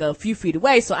was like a few feet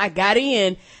away. So I got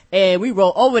in and we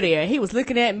rolled over there. He was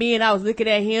looking at me and I was looking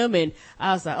at him, and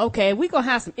I was like, okay, we gonna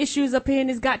have some issues up here in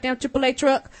this goddamn AAA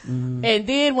truck. And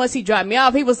then once he dropped me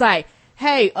off, he was like,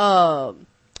 hey,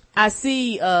 I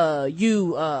see,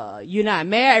 you're not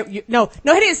married. No,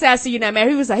 he didn't say I see you're not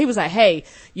married. He was like, hey,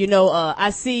 I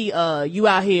see, you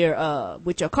out here,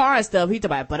 with your car and stuff. He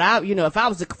talking about, but if I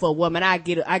was looking for a woman, I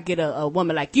get a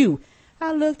woman like you.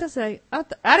 I looked, I said,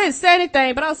 I didn't say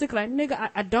anything, but I was thinking like,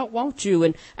 nigga, I don't want you.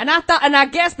 And I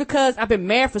guess because I've been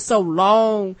married for so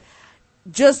long,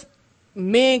 just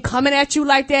men coming at you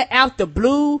like that out the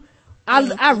blue,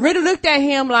 I really looked at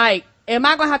him like, am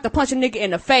I gonna have to punch a nigga in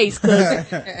the face? Cause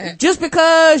just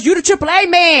because you the AAA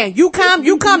man, you come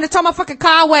to tow my fucking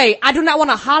car away, I do not want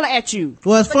to holler at you.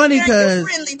 Well, it's funny cause you're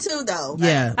friendly too, though.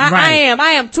 Yeah, right.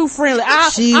 I am too friendly.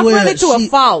 I'm friendly to a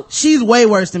fault. She's way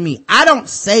worse than me. I don't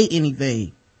say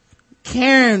anything.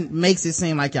 Karen makes it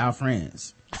seem like y'all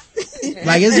friends.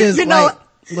 Like it's just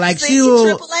like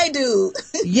she'll AAA dude.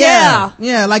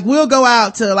 Yeah. Like we'll go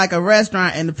out to like a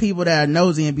restaurant and the people that are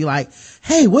nosy and be like,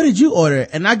 hey, what did you order?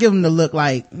 And I give them the look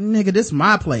like, nigga, this is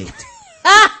my plate.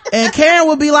 And Karen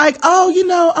will be like, oh,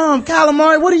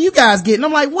 calamari, what are you guys getting?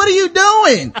 I'm like, what are you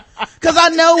doing? Cause I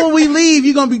know when we leave,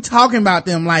 you're gonna be talking about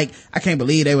them like, I can't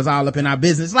believe they was all up in our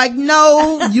business. Like,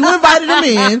 no, you invited them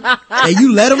in and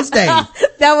you let them stay.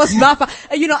 That was my fault.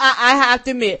 I have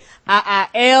to admit, I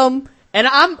am, and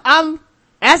I'm,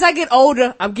 as I get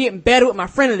older, I'm getting better with my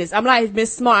friendliness. I'm like,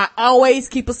 Miss Smart. I always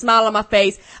keep a smile on my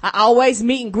face. I always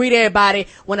meet and greet everybody.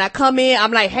 When I come in,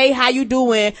 I'm like, hey, how you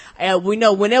doing? We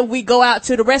know whenever we go out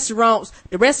to the restaurants,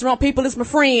 the restaurant people is my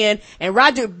friend. And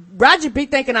Roger be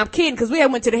thinking I'm kidding, because we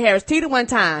had went to the Harris Teeter one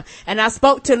time and I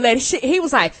spoke to the lady. He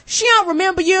was like, she don't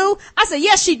remember you? I said,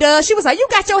 yes, she does. She was like, you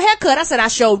got your hair cut? I said, I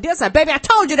showed this. I said, baby, I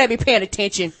told you they'd be paying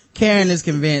attention. Karen is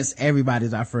convinced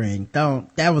everybody's our friend.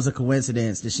 That was a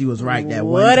coincidence that she was right that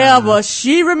one Whatever. time.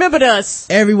 She remembered us.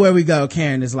 Everywhere we go,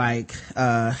 Karen is like,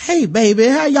 hey baby,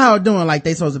 how y'all doing? Like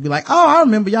they supposed to be like, oh, I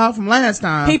remember y'all from last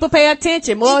time. People pay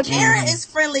attention more. And Karen is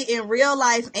friendly in real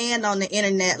life and on the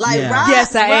internet. Like Rod,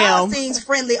 yes, I am. seems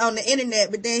friendly on the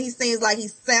internet, but then he sounds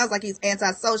like he's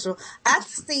antisocial. I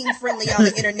seem friendly on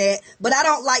the internet, but I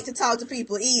don't like to talk to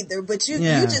people either. But you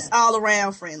just all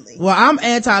around friendly. Well, I'm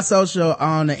antisocial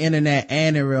on the internet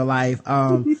and in real life.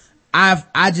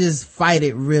 I just fight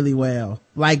it really well.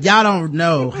 Like y'all don't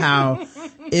know how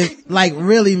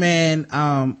really, man,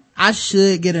 I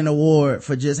should get an award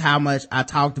for just how much I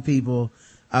talk to people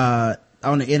on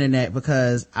the internet,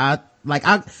 because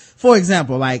for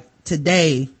example, like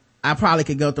today I probably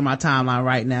could go through my timeline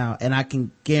right now and I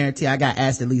can guarantee I got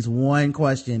asked at least one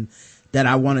question that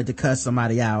I wanted to cuss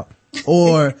somebody out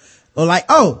or like,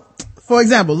 oh, for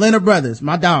example, Leonard Brothers,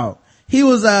 my dog. He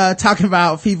was talking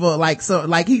about people he's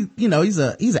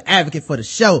an advocate for the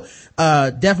show.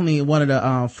 Definitely one of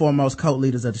the foremost cult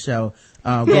leaders of the show.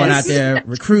 Going out there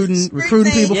recruiting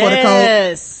people for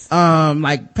the cult.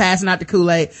 Like passing out the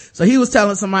Kool-Aid. So he was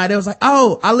telling somebody, they was like,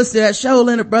 oh, I listened to that show,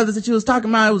 Leonard Brothers, that you was talking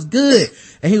about. It was good.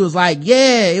 And he was like,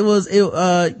 yeah,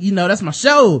 that's my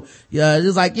show. Yeah. He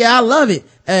was like, yeah, I love it.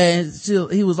 And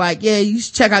he was like, yeah, you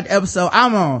should check out the episode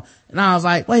I'm on. And I was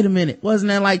like, wait a minute, wasn't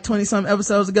that like 20 some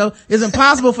episodes ago? It's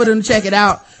impossible for them to check it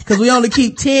out because we only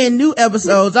keep 10 new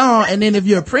episodes on. And then if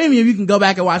you're a premium, you can go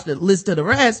back and listen to the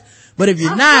rest. But if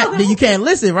you're not, then you can't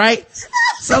listen, right?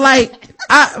 So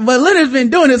but Leonard's been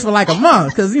doing this for like a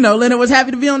month because, Leonard was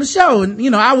happy to be on the show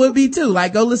and, I would be too.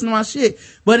 Like, go listen to my shit.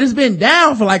 But it's been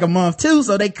down for like a month too,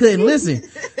 so they couldn't listen.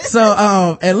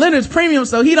 So, and Leonard's premium,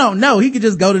 so he don't know. He could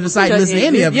just go to the site and listen to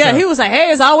any episode. Yeah, he was like,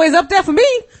 hey, it's always up there for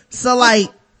me. So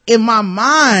in my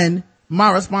mind, my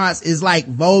response is like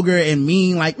vulgar and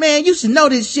mean, like, man, you should know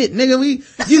this shit, nigga. You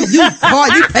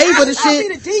pay for the shit. I'll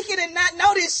be the deacon and not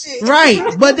know this shit.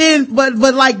 Right.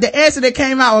 But like the answer that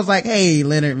came out was like, hey,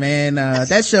 Leonard, man,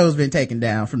 that show's been taken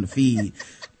down from the feed.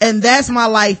 And that's my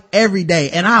life every day.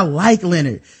 And I like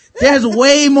Leonard. There's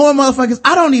way more motherfuckers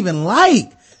I don't even like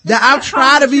that I'll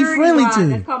try to be friendly to.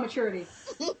 That's called maturity.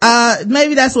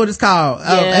 Maybe that's what it's called.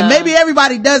 And maybe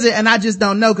everybody does it and I just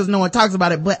don't know because no one talks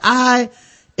about it. But I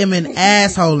am an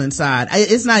asshole inside.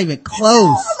 It's not even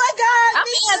close. Oh my God. I'm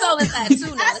an asshole inside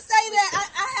too now. I say that.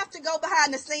 I have to go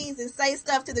behind the scenes and say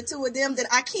stuff to the two of them that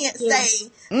I can't say,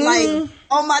 like,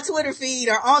 on my Twitter feed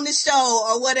or on the show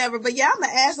or whatever. But yeah, I'm an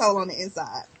asshole on the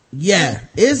inside. Yeah,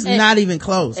 it's not even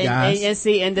close, guys. And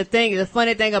see, and the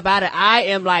funny thing about it, I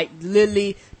am like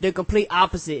literally the complete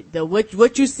opposite.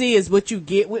 What you see is what you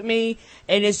get with me,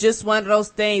 and it's just one of those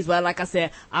things where, like I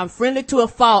said, I'm friendly to a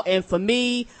fault, and for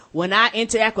me, when I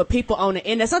interact with people on the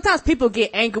internet, sometimes people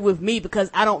get angry with me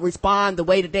because I don't respond the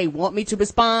way that they want me to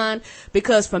respond,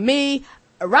 because for me,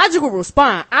 Roger will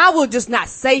respond. I will just not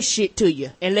say shit to you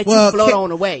and let you float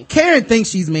on away. Karen thinks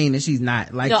she's mean and she's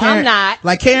not. Like, no, Karen, I'm not.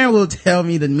 Like, Karen will tell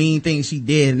me the mean things she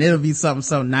did and it'll be something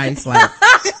so nice. Like,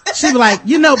 she'll be like,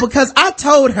 because I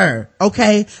told her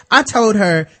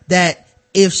that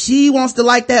if she wants to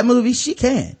like that movie, she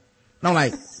can. And I'm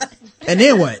like, and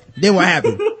then what? Then what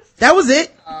happened? That was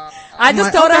it. I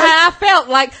just told her how I felt.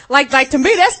 Like to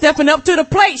me, that's stepping up to the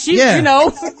plate.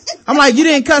 I'm like, you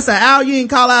didn't cuss her out. You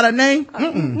didn't call out her name. I'm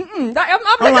looking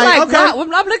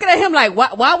I'm looking at him like,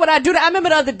 why would I do that? I remember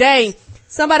the other day,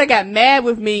 somebody got mad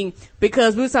with me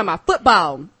because we were talking about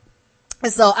football.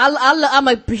 And so I'm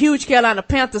a huge Carolina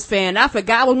Panthers fan. I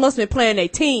forgot I must have been playing their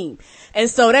team. And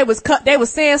so they was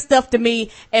saying stuff to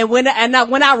me. And when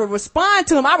I would respond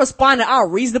to them, I responded all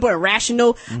reasonable and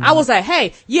rational. Mm-hmm. I was like,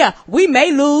 hey, yeah, we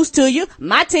may lose to you.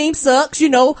 My team sucks.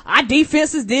 Our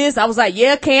defense is this. I was like,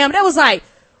 yeah, Cam. They was like,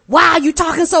 wow, you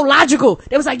talking so logical.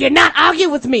 They was like, you're not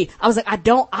arguing with me. I was like, I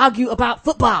don't argue about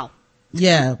football.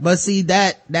 Yeah, but see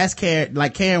that's Karen.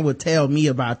 Like, Karen would tell me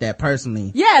about that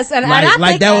personally. Yes, and I think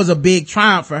like that was a big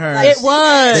triumph for her. It was.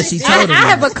 That she told I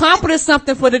have accomplished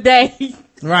something for the day.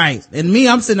 Right. And me,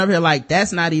 I'm sitting up here like,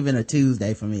 that's not even a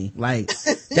Tuesday for me. Like,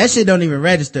 that shit don't even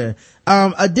register.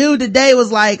 A dude today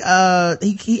was like,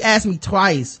 he asked me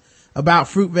twice about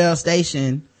Fruitvale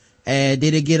Station and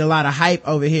did it get a lot of hype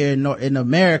over here in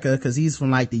America, cause he's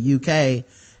from like the UK.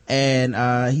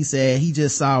 And, he said he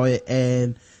just saw it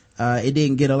and, it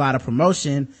didn't get a lot of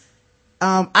promotion.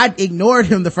 I ignored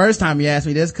him the first time he asked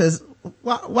me this, cause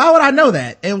why would I know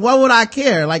that? And what would I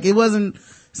care? Like,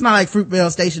 it's not like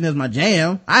Fruitvale Station is my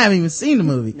jam. I haven't even seen the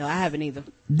movie. No, I haven't either.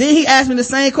 Then he asked me the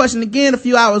same question again a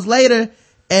few hours later,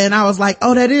 and I was like,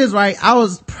 oh, that is right. I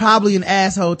was probably an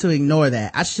asshole to ignore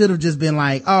that. I should have just been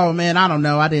like, oh man, I don't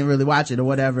know. I didn't really watch it or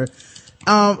whatever.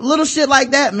 Little shit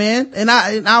like that, man. And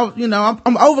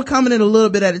I'm overcoming it a little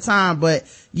bit at a time, but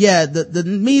yeah, the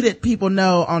me that people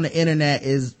know on the internet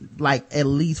is like at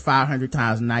least 500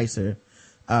 times nicer,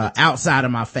 outside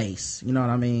of my face. You know what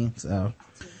I mean? So.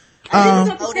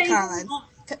 Isn't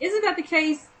that the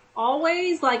case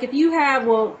always? Like, if you have,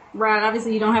 right,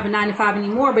 obviously you don't have a 9-to-5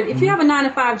 anymore, but if you have a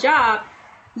 9-to-5 job,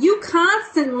 you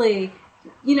constantly,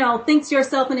 think to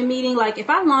yourself in a meeting, like, if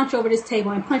I launch over this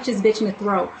table and punch this bitch in the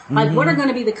throat, like, what are going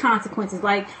to be the consequences?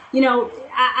 Like,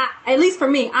 I at least for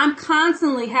me, I'm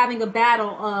constantly having a battle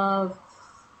of,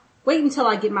 wait until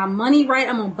I get my money right,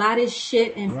 I'm going to buy this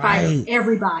shit and fight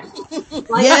everybody.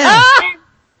 Like, yeah.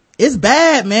 It's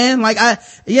bad, man. Like I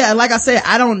said,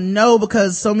 I don't know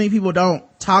because so many people don't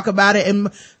talk about it. And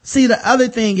see, the other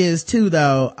thing is too,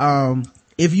 though,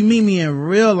 if you meet me in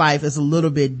real life, it's a little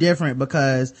bit different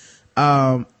because,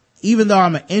 even though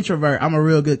I'm an introvert, I'm a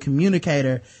real good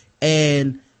communicator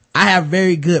and I have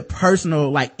very good personal,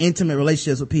 like, intimate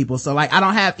relationships with people. So like, I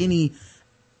don't have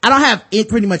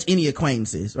pretty much any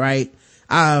acquaintances, right?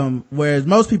 Whereas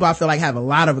most people I feel like have a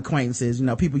lot of acquaintances,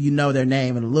 people their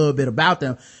name and a little bit about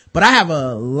them. But I have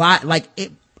a lot,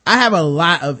 I have a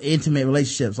lot of intimate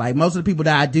relationships. Like, most of the people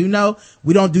that I do know,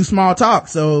 we don't do small talk.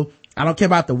 So I don't care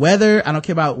about the weather. I don't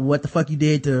care about what the fuck you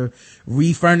did to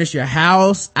refurnish your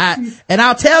house. And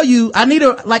I'll tell you, I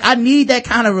need that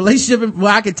kind of relationship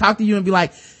where I can talk to you and be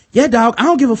like, yeah, dog, I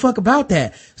don't give a fuck about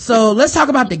that. So let's talk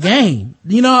about the game.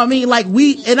 You know what I mean? Like,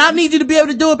 and I need you to be able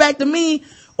to do it back to me,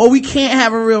 or we can't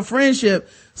have a real friendship.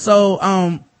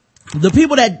 So, the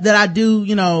people that I do,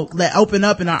 that open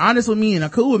up and are honest with me and are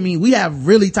cool with me, we have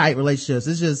really tight relationships.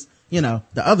 It's just, the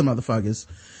other motherfuckers.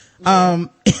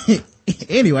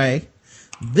 Anyway,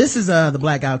 This is the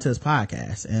Blackout Tips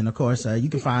podcast, and of course you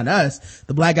can find us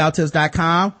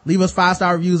theblackouttips.com. Leave us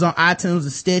 5-star reviews on iTunes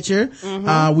and Stitcher.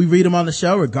 We read them on the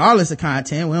show regardless of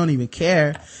content. We don't even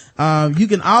care. You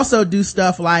can also do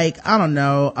stuff like, I don't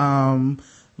know,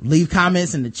 leave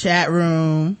comments in the chat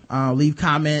room, leave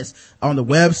comments on the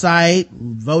website,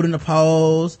 vote in the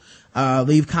polls,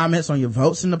 leave comments on your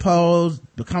votes in the polls,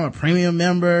 become a premium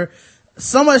member.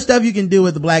 So much stuff you can do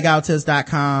with the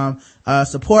blackouttips.com.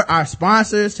 Support our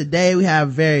sponsors. Today we have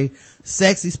a very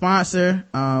sexy sponsor.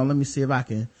 Let me see if I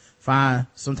can find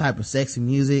some type of sexy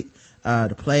music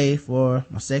to play for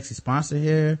my sexy sponsor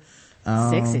here.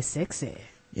 Sexy.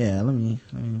 Yeah, let me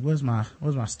where's my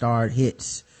starred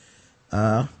hits?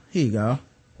 Here you go.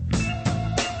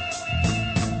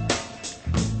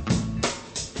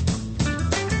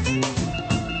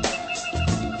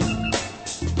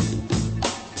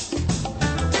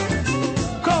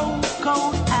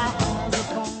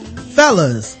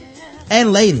 Fellas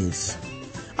and ladies,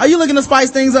 are you looking to spice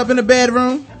things up in the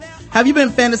bedroom? Have you been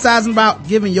fantasizing about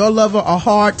giving your lover a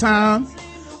hard time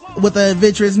with an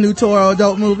adventurous new Toro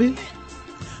adult movie?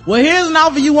 Well, here's an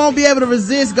offer you won't be able to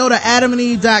resist. Go to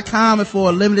adamandeve.com, and for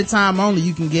a limited time only,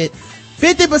 you can get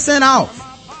 50%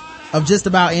 off of just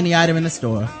about any item in the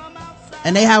store.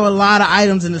 And they have a lot of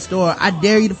items in the store. I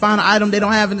dare you to find an item they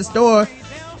don't have in the store,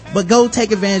 but go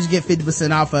take advantage and get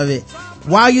 50% off of it.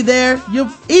 While you're there,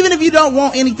 even if you don't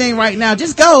want anything right now,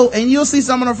 just go and you'll see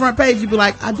some on the front page. You'll be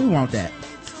like, I do want that.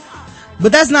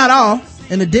 But that's not all.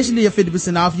 In addition to your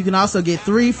 50% off, you can also get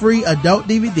 3 free adult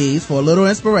DVDs for a little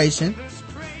inspiration,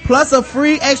 plus a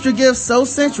free extra gift so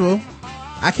sensual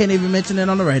I can't even mention it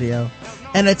on the radio.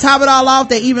 And to top it all off,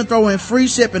 they even throw in free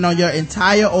shipping on your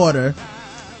entire order.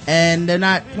 And they're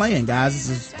not playing, guys. This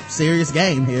is a serious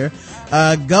game here.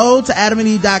 Go to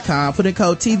adamandeve.com, put in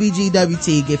code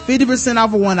TBGWT, get 50%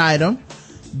 off of one item,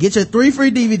 get your 3 free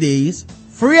DVDs,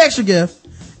 free extra gift,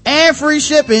 and free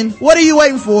shipping. What are you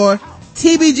waiting for?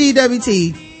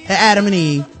 TBGWT at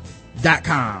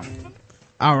adamandeve.com.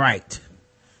 All right.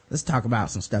 Let's talk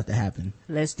about some stuff that happened.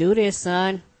 Let's do this,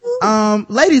 son.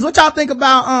 Ladies, what y'all think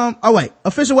about,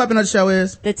 official weapon of the show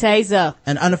is? The taser.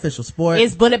 An unofficial sport.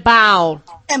 It's bullet ball.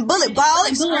 And bullet ball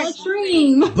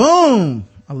Extreme. Boom.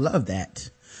 I love that.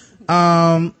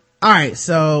 All right.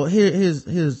 So here's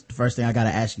the first thing I gotta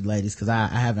ask you ladies, cause I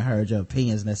haven't heard your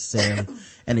opinions necessarily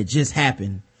and it just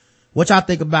happened. What y'all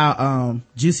think about,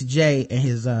 Juicy J and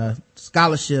his,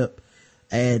 scholarship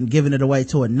and giving it away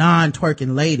to a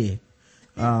non-twerking lady?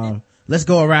 Let's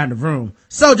go around the room.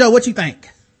 So Joe, what you think?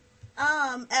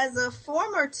 As a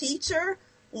former teacher,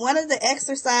 one of the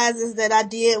exercises that I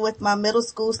did with my middle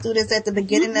school students at the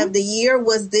beginning of the year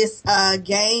was this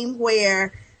game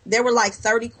where there were like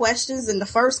 30 questions, and the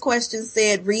first question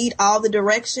said read all the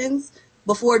directions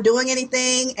before doing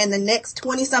anything, and the next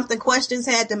 20 something questions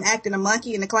had them acting a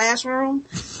monkey in the classroom.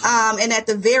 And at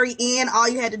the very end, all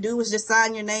you had to do was just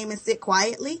sign your name and sit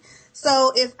quietly.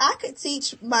 So if I could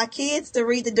teach my kids to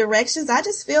read the directions, I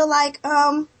just feel like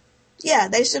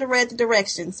they should have read the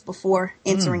directions before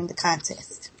entering the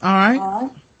contest. All right.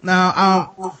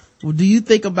 Now, what do you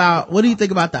think about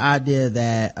the idea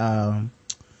that,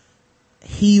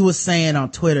 he was saying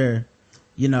on Twitter,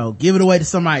 give it away to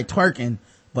somebody twerking,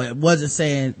 but it wasn't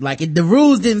saying, the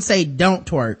rules didn't say don't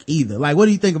twerk either. Like, what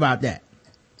do you think about that?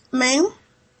 Ma'am?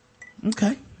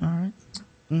 Okay. All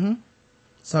right.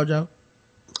 So, Joe?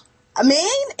 I mean,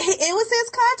 it was his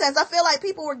contest. I feel like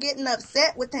people were getting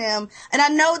upset with him. And I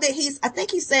know that I think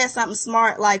he said something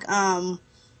smart like,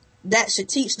 that should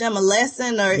teach them a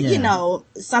lesson or,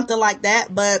 something like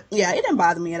that. But yeah, it didn't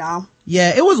bother me at all.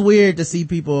 Yeah, it was weird to see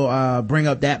people, bring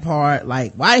up that part.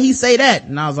 Like, why did he say that?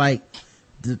 And I was like,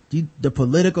 the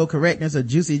political correctness of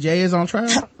Juicy J is on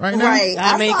trial right now. Right.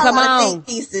 I mean, come on.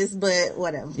 Pieces, but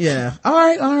whatever. Yeah. All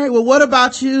right. Well, what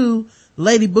about you,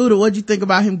 Lady Buddha? What'd you think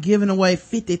about him giving away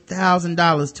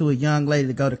 $50,000 to a young lady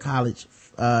to go to college,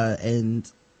 and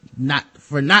not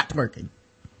twerking?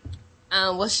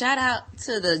 Well, shout out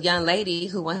to the young lady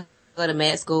who went to go to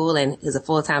med school and is a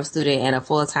full-time student and a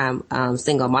full-time,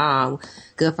 single mom.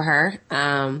 Good for her.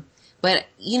 But,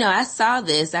 I saw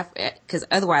this because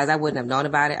otherwise I wouldn't have known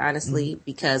about it, honestly,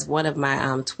 because one of my,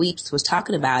 tweets was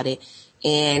talking about it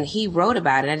and he wrote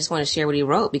about it. I just want to share what he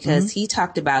wrote because he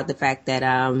talked about the fact that,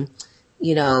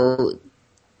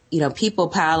 people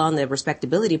pile on the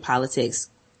respectability politics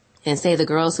and say the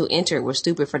girls who entered were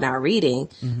stupid for not reading.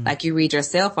 Like you read your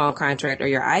cell phone contract or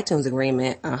your iTunes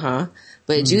agreement.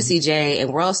 But Juicy J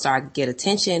and World Star get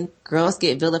attention. Girls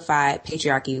get vilified.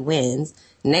 Patriarchy wins.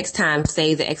 Next time,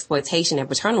 save the exploitation and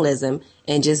paternalism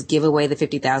and just give away the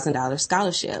 $50,000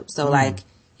 scholarship. So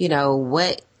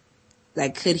what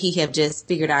like, could he have just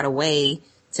figured out a way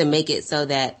to make it so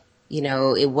that, you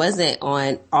know, it wasn't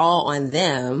all on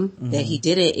them, that he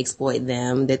didn't exploit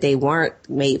them, that they weren't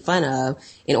made fun of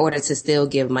in order to still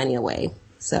give money away.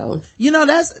 So, you know,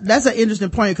 that's an interesting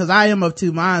point, because I am of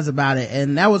two minds about it,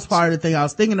 and that was part of the thing I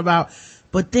was thinking about.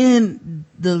 But then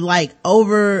the like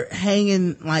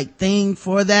overhanging like thing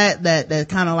for that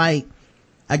kind of like,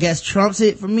 I guess, trumps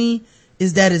it for me,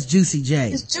 is that it's Juicy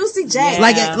J. It's Juicy J.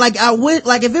 Yeah. Like I would,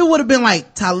 like if it would have been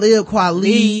like Talib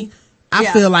Kweli, I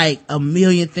feel like a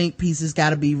million think pieces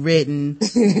gotta be written.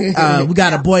 We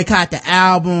gotta boycott the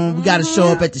album. We gotta show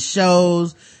up at the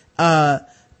shows. But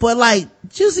like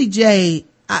Juicy J,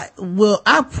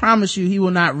 I promise you he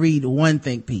will not read one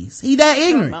think piece. He that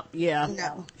ignorant. Yeah.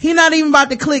 No. He not even about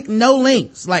to click no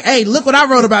links. Like, hey, look what I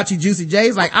wrote about you, Juicy J.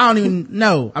 It's like, I don't even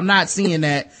know. I'm not seeing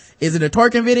that. Is it a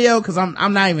twerking video? Cause I'm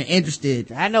not even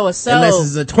interested. I know it's so.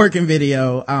 Unless it's a twerking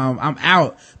video, I'm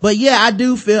out. But yeah, I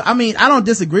do feel, I mean, I don't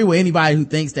disagree with anybody who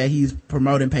thinks that he's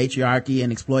promoting patriarchy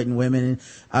and exploiting women.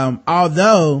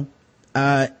 Although,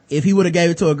 if he would have gave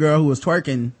it to a girl who was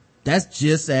twerking, that's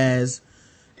just as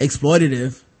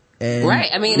exploitative. And, right.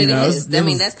 I mean, it is. I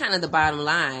mean, that's kind of the bottom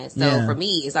line. So for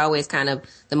me, it's always kind of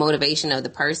the motivation of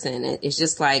the person. It's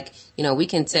just like, you know, we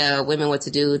can tell women what to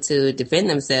do to defend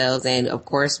themselves. And of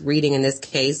course, reading in this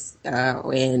case,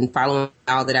 and following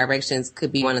all the directions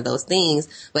could be one of those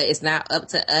things, but it's not up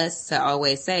to us to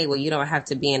always say, well, you don't have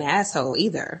to be an asshole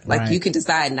either. Like you can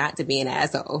decide not to be an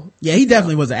asshole. Yeah, he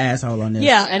definitely was an asshole on this.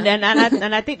 Yeah.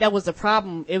 And I think that was the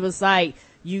problem. It was like,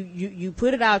 you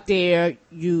put it out there,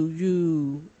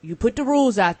 you put the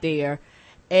rules out there,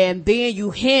 and then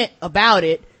you hint about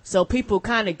it, so people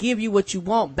kind of give you what you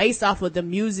want based off of the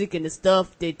music and the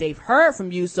stuff that they've heard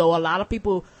from you. So a lot of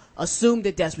people assume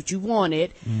that that's what you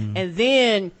wanted. And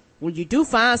then when you do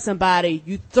find somebody,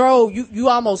 you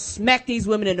almost smack these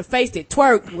women in the face that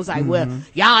twerk. It was like, well,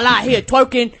 y'all out here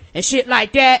twerking and shit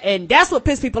like that. And that's what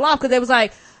pissed people off, because they was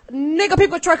like, nigga,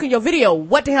 people twerking your video.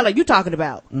 What the hell are you talking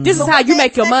about? This is how you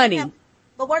make your money.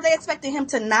 But were they expecting him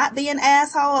to not be an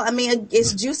asshole? I mean,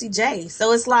 it's Juicy J.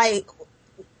 So it's like,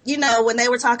 you know, when they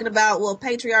were talking about, well,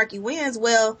 patriarchy wins,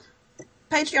 well,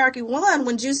 patriarchy won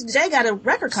when Juicy J got a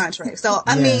record contract. So,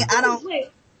 I mean, I don't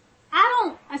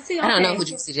know who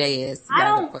Juicy J is.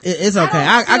 It's okay.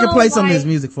 I can play some of his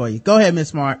music for you. Go ahead, Miss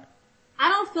Smart. I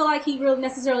don't feel like he really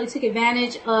necessarily took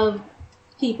advantage of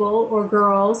people or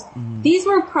girls. These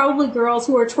were probably girls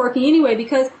who were twerking anyway,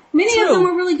 because many of them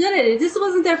were really good at it. This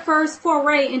wasn't their first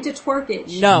foray into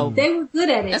twerkage. No. They were good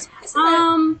at it.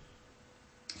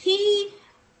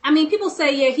 People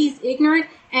say, yeah, he's ignorant.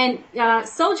 And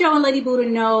Sojo and Lady Buddha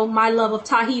know my love of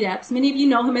Tahid Epps. Many of you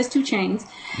know him as 2 Chainz.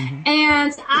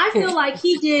 And I feel like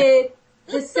he did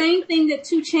the same thing that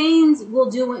 2 Chainz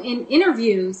will do in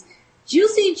interviews.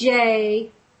 Juicy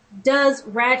J does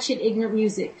ratchet, ignorant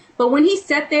music. But when he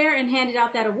sat there and handed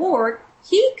out that award,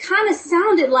 he kind of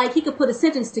sounded like he could put a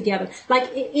sentence together.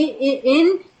 Like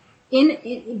in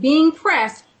being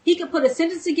pressed, he could put a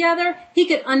sentence together. He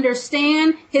could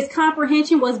understand. His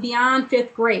comprehension was beyond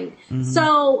 5th grade.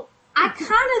 So I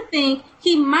kind of think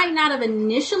he might not have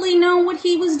initially known what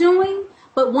he was doing,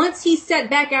 but once he sat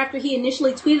back after he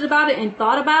initially tweeted about it and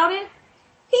thought about it,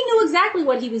 he knew exactly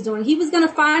what he was doing. He was going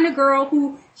to find a girl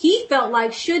who he felt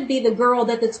like should be the girl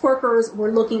that the twerkers were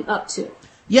looking up to.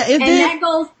 Yeah,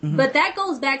 but that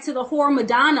goes back to the whore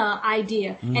Madonna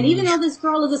idea. And even though this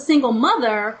girl is a single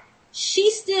mother, she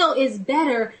still is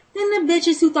better than the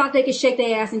bitches who thought they could shake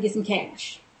their ass and get some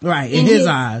cash. Right, in his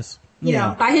eyes. You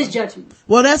know, by his judgment.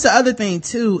 Well, that's the other thing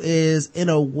too, is in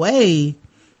a way,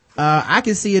 I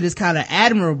can see it as kind of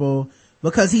admirable,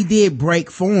 because he did break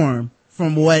form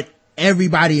from what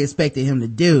everybody expected him to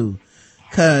do.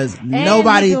 Cause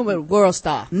nobody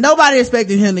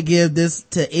expected him to give this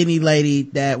to any lady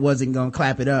that wasn't gonna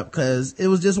clap it up, cause it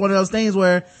was just one of those things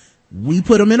where we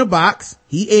put him in a box.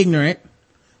 He ignorant.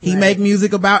 He make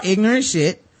music about ignorant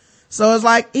shit. So it's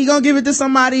like, he gonna give it to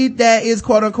somebody that is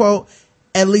quote unquote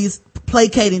at least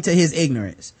placating to his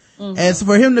ignorance. As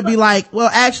for him to be like, well,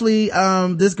 actually,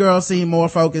 this girl seemed more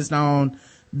focused on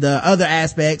the other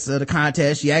aspects of the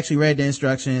contest. She actually read the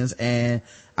instructions, and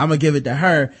I'm gonna give it to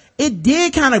her. It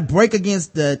did kind of break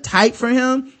against the type for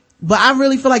him, but I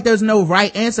really feel like there's no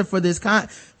right answer for this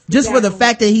for the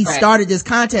fact that he started this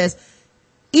contest.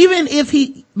 Even if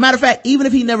he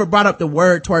never brought up the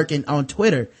word twerking on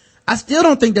Twitter, I still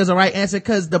don't think there's a right answer,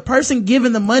 because the person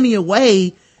giving the money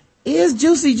away is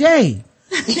Juicy J.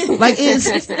 Like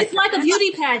it's like a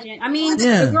beauty pageant. I mean,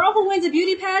 the girl who wins a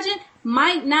beauty pageant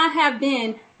might not have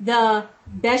been the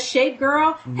best shaped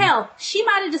girl. Hell, she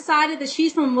might have decided that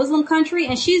she's from a Muslim country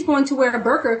and she's going to wear a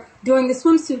burqa during the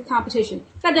swimsuit competition.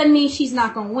 That doesn't mean she's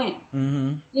not going to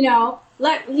win.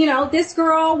 This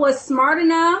girl was smart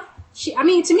enough. To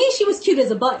me, she was cute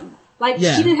as a button. She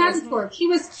didn't have to twerk. She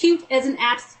was cute as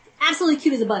absolutely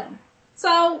cute as a button.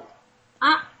 So,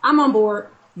 I'm on board.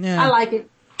 Yeah. I like it.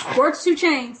 Works 2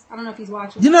 Chainz. I don't know if he's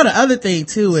watching. The other thing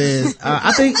too is,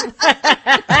 I think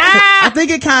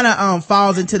it kind of,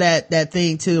 falls into that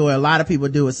thing too, where a lot of people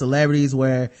do with celebrities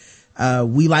where,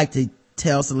 we like to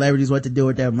tell celebrities what to do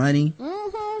with their money.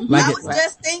 I was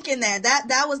just thinking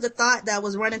that was the thought that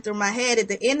was running through my head. At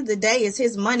the end of the day, it's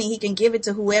his money. He can give it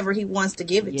to whoever he wants to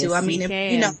give it to. I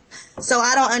mean, so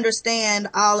I don't understand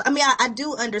I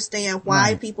do understand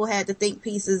why people had to think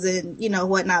pieces and,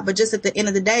 whatnot. But just at the end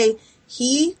of the day,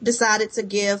 he decided to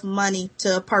give money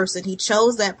to a person. He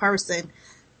chose that person.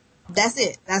 That's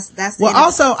it. That's well,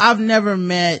 also, I've never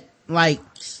met,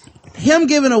 him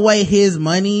giving away his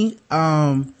money,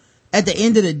 at the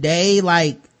end of the day,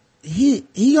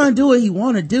 he gonna do what he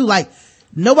want to do.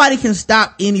 Nobody can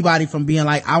stop anybody from being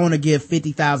I want to give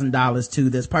 $50,000 to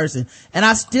this person. And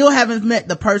I still haven't met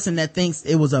the person that thinks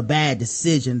it was a bad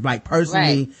decision,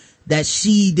 personally, that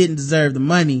she didn't deserve the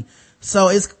money. So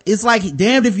it's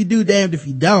damned if you do, damned if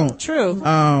you don't. True.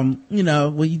 When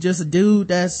you just a dude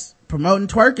that's promoting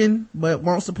twerking, but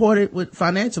won't support it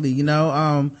financially,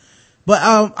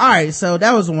 all right, so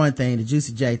that was one thing, the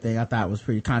Juicy J thing I thought was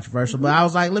pretty controversial, but I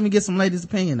was like, let me get some ladies'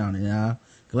 opinion on it.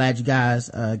 Glad you guys,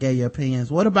 gave your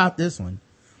opinions. What about this one?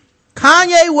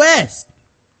 Kanye West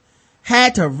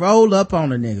had to roll up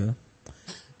on a nigga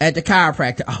at the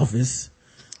chiropractor office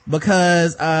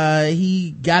because,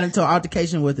 he got into an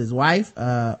altercation with his wife,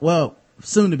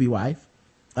 soon to be wife,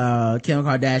 Kim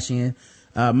Kardashian,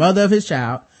 mother of his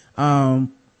child.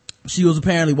 She was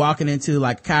apparently walking into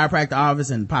a chiropractor office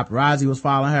and paparazzi was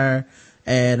following her,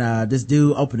 and this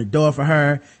dude opened the door for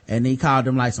her and he called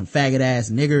them some faggot ass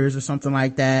niggers or something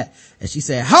like that, and she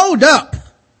said, hold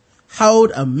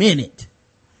a minute,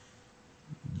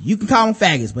 you can call them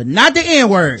faggots but not the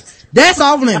N-word, that's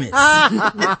off limits.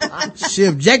 She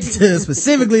objected to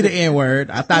specifically the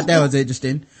N-word. I thought that was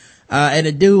interesting. And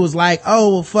the dude was like, oh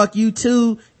well, fuck you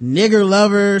too, nigger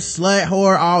lover, slut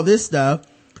whore, all this stuff.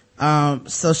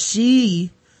 So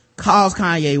she calls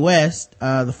Kanye West,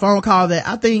 the phone call that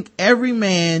I think every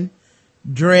man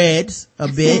dreads a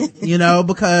bit,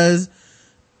 because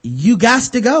you got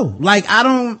to go.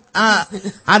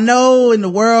 I know in the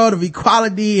world of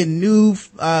equality and new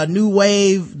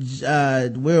wave,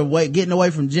 we're getting away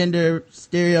from gender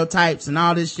stereotypes and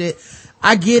all this shit.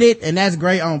 I get it. And that's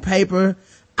great on paper.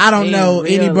 I don't know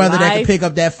any brother that can pick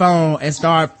up that phone and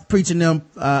start preaching them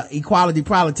equality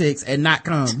politics and not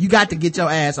come. You got to get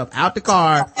your ass up out the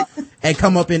car and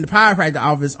come up in the chiropractor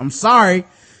office. I'm sorry.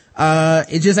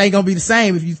 It just ain't gonna be the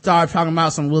same if you start talking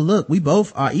about well, look, we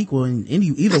both are equal and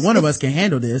either one of us can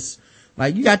handle this.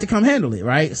 You got to come handle it,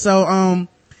 right? So,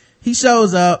 he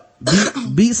shows up,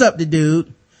 beats up the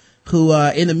dude who,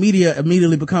 in the media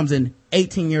immediately becomes an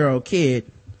 18-year-old kid.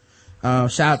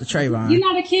 Shout out to Trayvon. You're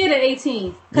not a kid at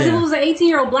 18. Because if it was an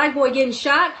 18-year-old black boy getting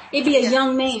shot, it'd be a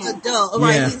young man. He's an adult.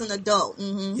 Right, he's an adult.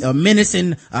 Mm-hmm. A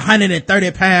menacing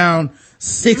 130-pound,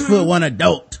 6'1"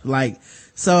 adult.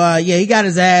 He got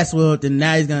his ass whooped and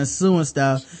now he's gonna sue and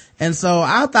stuff. And so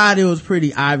I thought it was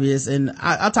pretty obvious, and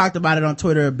I talked about it on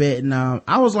Twitter a bit, and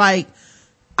I was like,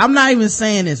 I'm not even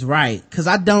saying it's right, because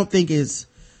I don't think it's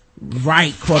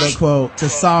right, quote unquote, to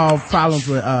solve problems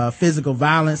with physical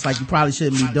violence. You probably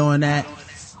shouldn't be doing that.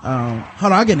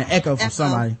 Hold on, I'm getting an echo from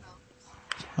somebody.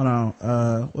 Hold on.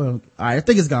 All right, I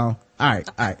think it's gone. All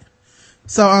right.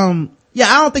 So I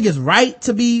don't think it's right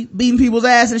to be beating people's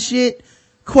ass and shit,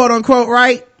 quote unquote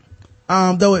right,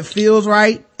 though it feels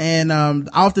right, and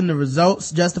often the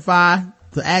results justify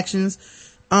the actions.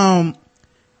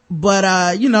 But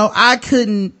I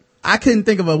couldn't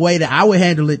think of a way that I would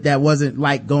handle it that wasn't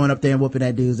going up there and whooping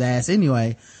that dude's ass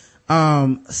anyway.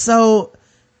 So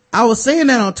I was saying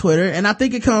that on Twitter, and I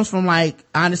think it comes from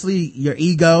honestly, your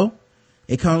ego.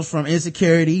 It comes from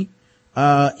insecurity.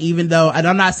 Even though, and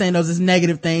I'm not saying those is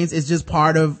negative things, it's just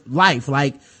part of life.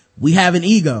 We have an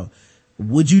ego.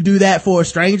 Would you do that for a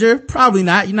stranger? Probably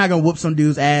not. You're not gonna whoop some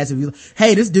dude's ass if you,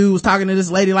 hey, this dude was talking to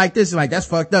this lady like this. You're that's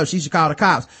fucked up. She should call the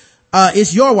cops.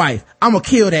 It's your wife. I'm gonna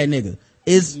kill that nigga.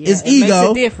 It's ego.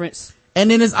 Makes a difference. And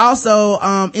then it's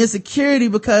also, insecurity,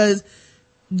 because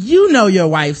your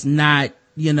wife's not,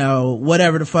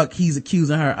 whatever the fuck he's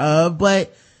accusing her of,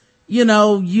 but,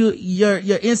 your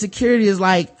insecurity is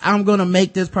I'm gonna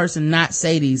make this person not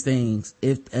say these things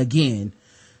again.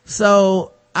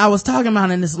 So, I was talking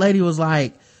about, and this lady was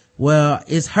like, well,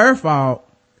 it's her fault,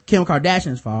 Kim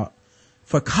Kardashian's fault,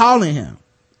 for calling him.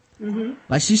 Mm-hmm.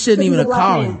 Like, she shouldn't even have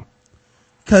called him.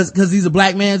 Cause he's a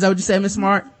black man, is that what you said, Miss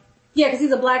Smart? Yeah, cause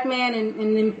he's a black man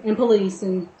in police,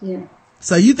 and yeah.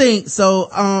 So you think,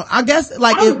 I guess,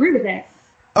 like, I don't agree with that.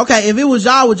 Okay, if it was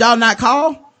y'all, would y'all not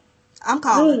call? I'm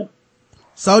calling.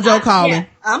 Sojo calling. Yeah,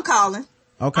 I'm calling.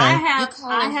 Okay. I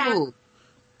have who?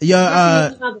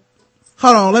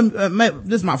 Hold on,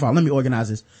 this is my fault. Let me organize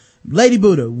this. Lady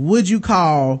Buddha, would you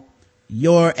call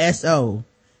your SO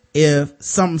if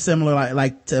something similar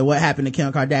like to what happened to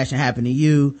Kim Kardashian happened to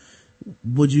you?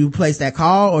 Would you place that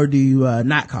call, or do you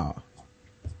not call?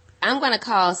 I'm going to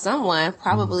call someone,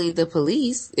 probably the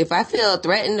police. If I feel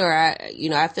threatened or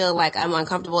I feel like I'm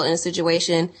uncomfortable in a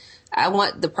situation, I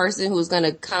want the person who's going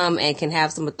to come and can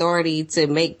have some authority to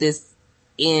make this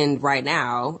end right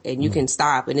now, and you can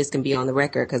stop, and this can be on the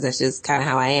record, because that's just kind of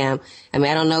how I am. I mean,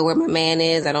 I don't know where my man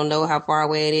is. I don't know how far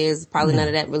away it is. Probably none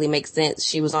of that really makes sense.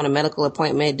 She was on a medical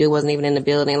appointment. Dude wasn't even in the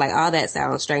building. Like, all that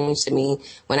sounds strange to me,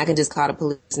 when I can just call the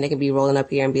police and they can be rolling up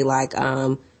here and be like,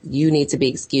 you need to be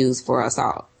excused for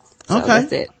assault. So okay.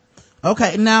 That's it.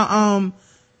 Okay. Now,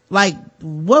 like,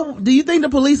 what do you think the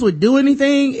police would do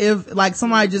anything if, like,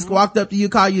 somebody just walked up to you,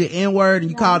 called you the N-word, and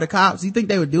you called the cops? Do you think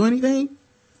they would do anything?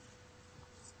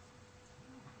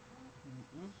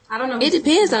 I don't know. It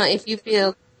depends on if you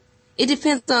feel, it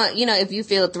depends on, if you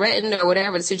feel threatened or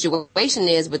whatever the situation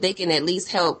is, but they can at least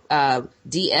help,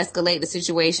 de-escalate the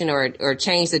situation or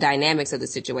change the dynamics of the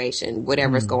situation,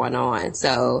 whatever's going on.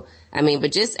 So, I mean,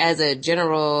 but just as a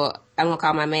general, I'm gonna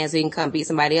call my man so he can come beat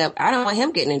somebody up. I don't want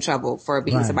him getting in trouble for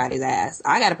beating somebody's ass.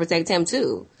 I gotta protect him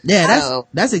too. Yeah,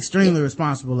 that's extremely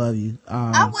responsible of you.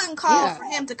 I wouldn't call for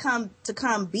him to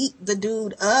come beat the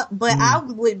dude up, but I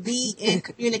would be in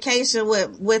communication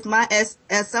with my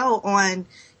SO on,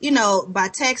 by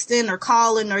texting or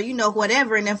calling or,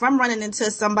 whatever. And if I'm running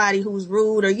into somebody who's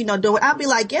rude or, doing, I'll be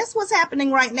like, guess what's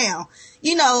happening right now?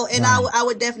 And I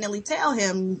would definitely tell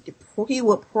him. He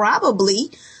would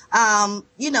probably, come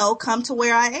to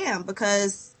where I am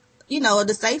because,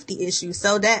 the safety issue.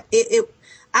 So that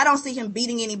I don't see him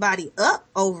beating anybody up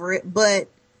over it, but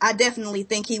I definitely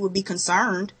think he would be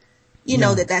concerned,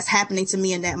 that that's happening to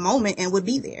me in that moment and would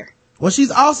be there. Well,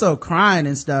 she's also crying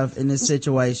and stuff in this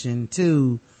situation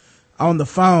too, on the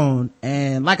phone.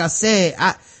 And like I said,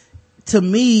 to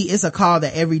me, it's a call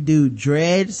that every dude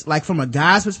dreads. Like, from a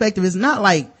guy's perspective, it's not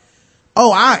like,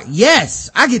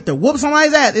 I get to whoop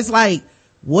somebody's ass. It's like,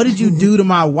 what did you do to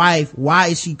my wife? Why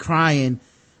is she crying?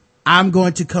 I'm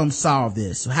going to come solve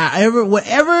this.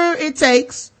 Whatever it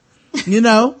takes, I'm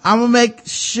gonna make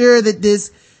sure that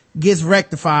this gets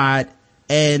rectified.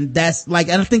 And that's like,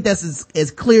 I don't think that's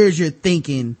as clear as you're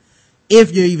thinking,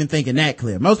 if you're even thinking that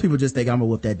clear. Most people just think, I'm gonna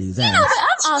whoop that dude's ass.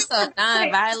 I'm also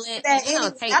nonviolent. I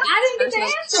didn't get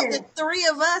the answer. The three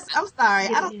of us, I'm sorry.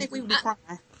 I don't think we would be crying.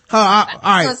 All right.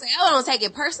 I don't take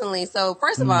it personally. So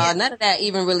first of all, none of that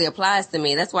even really applies to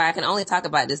me. That's why I can only talk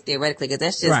about this theoretically, because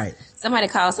that's just somebody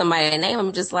calls somebody a name.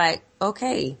 I'm just like,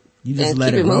 okay, you just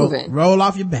let it roll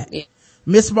off your back. Yeah.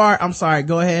 Miss Smart, I'm sorry.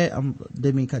 Go ahead.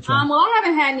 Didn't mean to cut you off. Well, I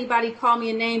haven't had anybody call me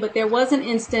a name, but there was an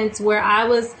instance where I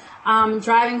was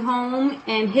driving home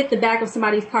and hit the back of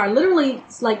somebody's car. Literally,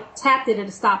 like, tapped it at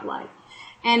a stoplight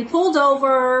and pulled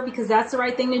over because that's the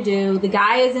right thing to do. The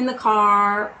guy is in the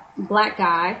car. Black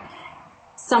guy.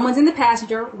 Someone's in the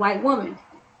passenger, white woman.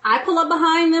 I pull up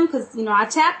behind them because, I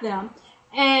tapped them.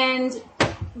 And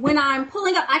when I'm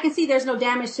pulling up, I can see there's no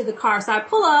damage to the car. So I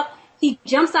pull up. He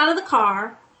jumps out of the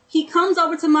car. He comes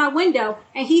over to my window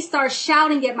and he starts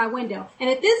shouting at my window. And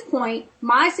at this point,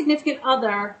 my significant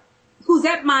other, who's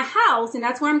at my house, and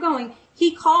that's where I'm going,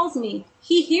 he calls me.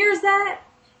 He hears that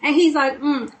and he's like,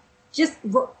 just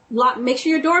make sure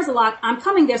your doors are locked. I'm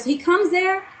coming there. So he comes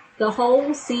there. The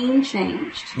whole scene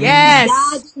changed.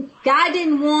 Yes. Guy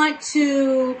didn't want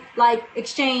to,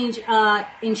 exchange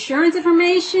insurance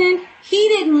information. He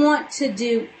didn't want to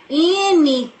do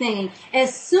anything.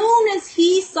 As soon as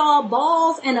he saw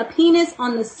balls and a penis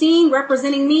on the scene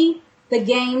representing me, the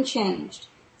game changed.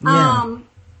 Yeah.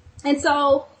 And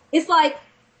so it's like,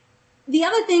 the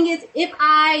other thing is,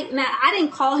 I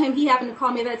didn't call him, he happened to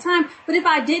call me at that time, but if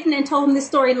I didn't and told him this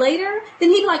story later,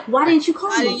 then he'd be like, why didn't you call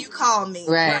me? Why didn't you call me?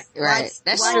 Right.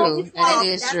 That's true. That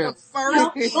is true.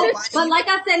 But like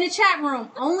I said in the chat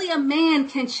room, only a man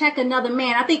can check another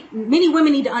man. I think many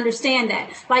women need to understand that.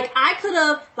 Like, I could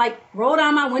have, rolled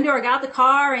down my window or got out the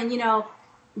car and,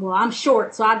 well, I'm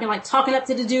short, so I've been talking up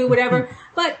to the dude, whatever.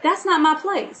 But that's not my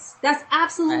place. That's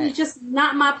absolutely just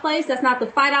not my place. That's not the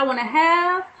fight I want to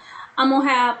have. I'm gonna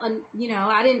have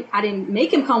I didn't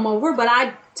make him come over, but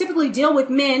I typically deal with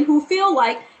men who feel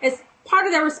like as part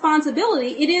of their responsibility,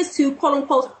 it is to quote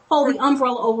unquote hold the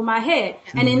umbrella over my head.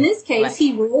 And in this case,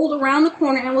 he rolled around the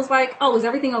corner and was like, "Oh, is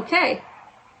everything okay?"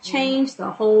 Changed the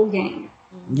whole game.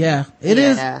 Yeah, it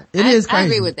is. It is crazy. I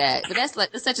agree with that, but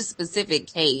that's such a specific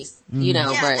case,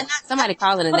 but somebody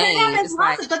calling a name.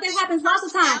 But that happens lots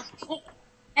of times.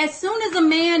 As soon as a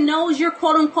man knows you're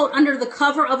quote unquote under the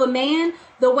cover of a man,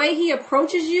 the way he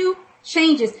approaches you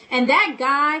changes. And that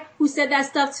guy who said that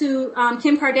stuff to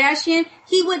Kim Kardashian,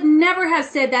 he would never have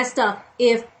said that stuff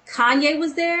if Kanye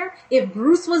was there, if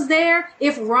Bruce was there,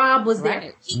 if Rob was there.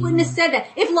 Right. He wouldn't have said that.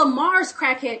 If Lamar's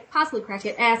possibly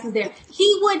crackhead ass was there,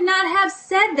 he would not have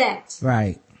said that.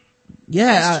 Right.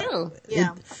 Yeah. That's true.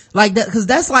 Yeah. Like that, cause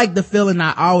that's like the feeling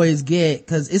I always get,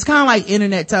 cause it's kind of like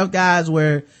internet tough guys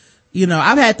where,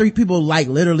 I've had 3 people like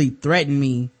literally threaten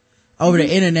me over the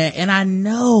internet, and I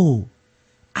know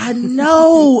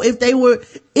if they were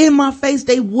in my face,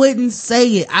 they wouldn't say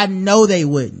it. I know they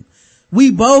wouldn't. We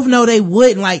both know they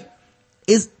wouldn't. Like,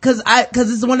 it's cause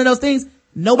it's one of those things.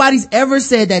 Nobody's ever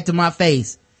said that to my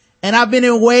face. And I've been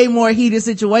in way more heated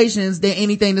situations than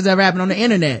anything that's ever happened on the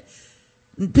internet.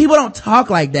 People don't talk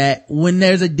like that when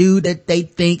there's a dude that they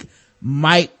think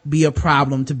might be a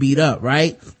problem to beat up,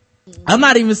 right? I'm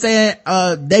not even saying,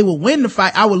 they will win the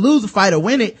fight. I would lose the fight or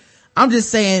win it. I'm just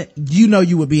saying,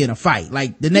 you would be in a fight.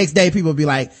 Like the next day people would be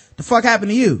like, the fuck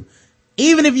happened to you?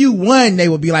 Even if you won, they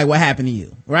would be like, what happened to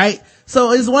you? Right?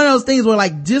 So it's one of those things where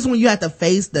like, just when you have to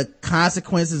face the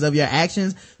consequences of your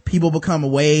actions, people become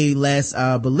way less,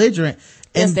 belligerent.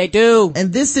 And, yes, they do.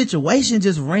 And this situation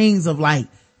just rings of like,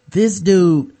 this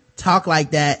dude talked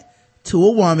like that to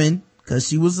a woman because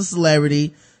she was a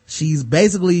celebrity. She's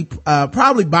basically,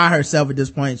 probably by herself at this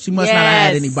point. She must not have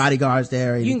had any bodyguards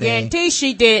there or anything. You can guarantee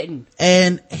she didn't.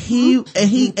 And he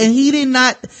did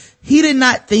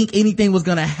not think anything was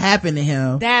gonna happen to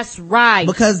him. That's right.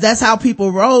 Because that's how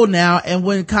people roll now. And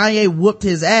when Kanye whooped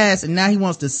his ass and now he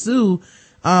wants to sue,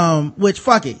 which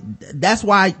fuck it. That's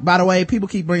why, by the way, people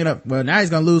keep bringing up, well, now he's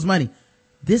gonna lose money.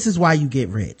 This is why you get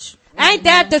rich. Ain't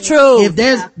that the truth?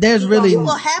 If there's really, you will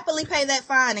happily pay that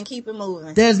fine and keep it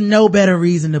moving. There's no better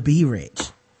reason to be rich.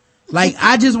 Like,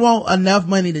 I just want enough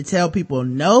money to tell people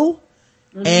no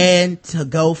and to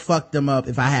go fuck them up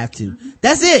if I have to.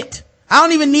 That's it. I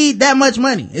don't even need that much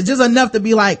money. It's just enough to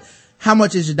be like, how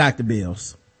much is your doctor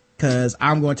bills? Cause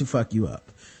I'm going to fuck you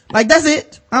up. Like, that's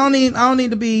it. I don't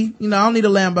need to be, I don't need a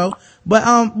Lambo.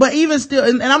 But even still,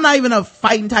 and I'm not even a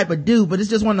fighting type of dude, but it's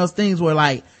just one of those things where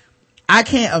like, I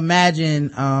can't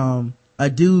imagine, a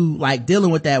dude like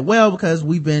dealing with that well, because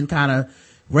we've been kind of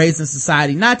raised in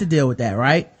society not to deal with that,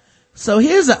 right? So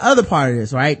here's the other part of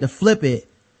this, right? To flip it.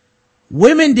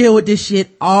 Women deal with this shit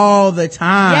all the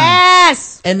time.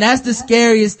 Yes! And that's the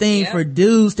scariest thing for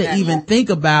dudes to even think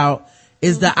about,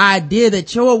 is the idea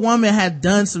that your woman has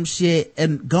done some shit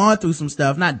and gone through some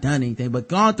stuff, not done anything, but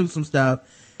gone through some stuff.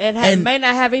 And may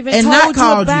not have even told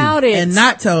you about it. And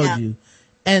not told you.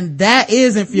 And that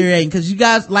is infuriating, because you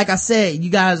guys, like I said, you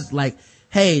guys like,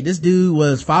 hey, this dude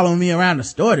was following me around the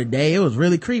store today. It was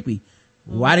really creepy.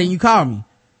 Why didn't you call me?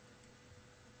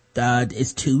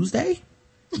 It's Tuesday.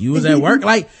 You was at work.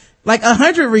 like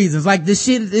 100 reasons. Like, this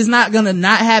shit is not gonna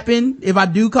not happen if I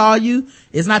do call you.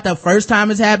 It's not the first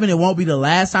time it's happened. It won't be the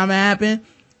last time it happened.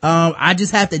 I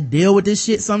just have to deal with this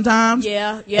shit sometimes.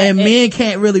 Yeah. And men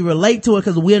can't really relate to it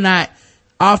because we're not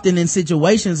often in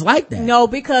situations like that. No,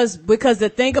 because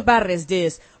the thing about it is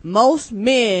this: most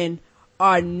men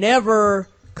are never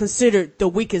considered the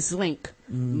weakest link.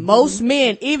 Most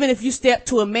men, even if you step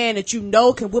to a man that you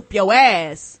know can whip your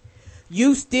ass,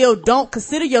 you still don't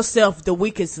consider yourself the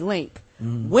weakest link.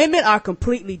 Women are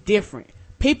completely different.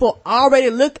 People already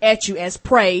look at you as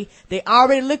prey. They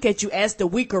already look at you as the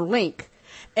weaker link.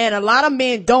 And a lot of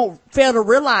men don't fail to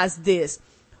realize this.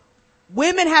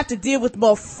 Women have to deal with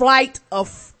more fright or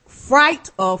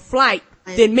flight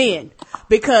than men.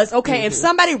 Because, okay, if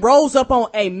somebody rolls up on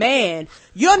a man,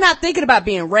 you're not thinking about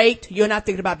being raped. You're not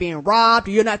thinking about being robbed.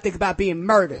 You're not thinking about being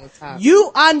murdered.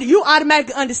 You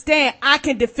automatically understand, I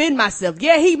can defend myself.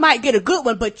 Yeah, he might get a good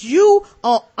one, but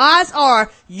odds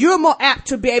are you're more apt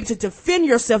to be able to defend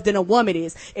yourself than a woman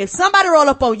is. If somebody roll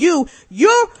up on you,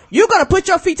 you're gonna put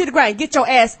your feet to the ground and get your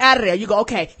ass out of there. You go,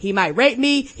 okay, he might rape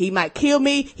me. He might kill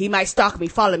me. He might stalk me,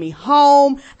 follow me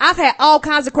home. I've had all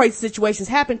kinds of crazy situations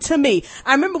happen to me.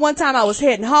 I remember one time I was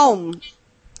heading home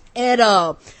and,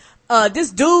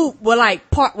 this dude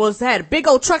had a big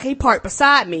old truck. He parked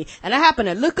beside me, and I happened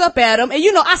to look up at him, and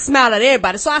I smiled at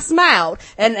everybody, so I smiled,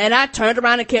 and I turned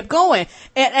around and kept going,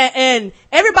 and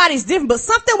everybody's different, but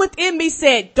something within me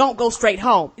said, don't go straight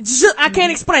home. I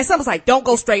can't explain. Something was like, don't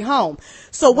go straight home.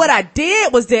 So what I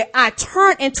did was that I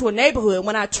turned into a neighborhood.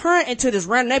 When I turned into this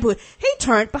random neighborhood, he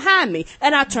turned behind me,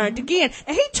 and I turned again,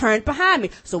 and he turned behind me.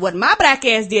 So what my black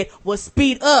ass did was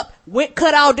speed up,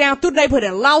 cut all down through the neighborhood,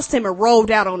 and lost him and rolled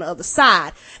out on the other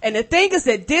side. And the thing is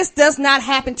that this does not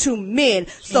happen to men.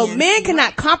 So men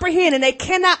cannot comprehend, and they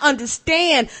cannot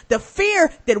understand the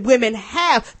fear that women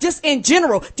have just in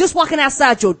general. Just walking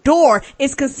outside your door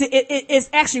is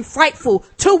actually frightful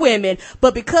to women.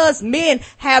 But because men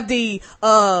have the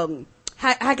how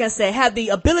can I say, have the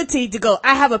ability to go,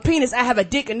 I have a penis, I have a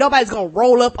dick, and nobody's gonna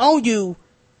roll up on you.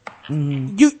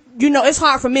 It's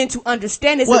hard for men to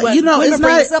understand this. Well, when women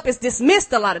bring this up, it's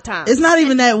dismissed a lot of times. It's not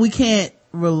even that we can't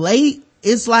relate.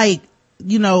 It's like,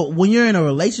 when you're in a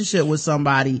relationship with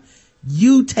somebody,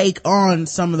 you take on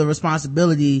some of the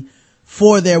responsibility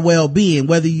for their well-being,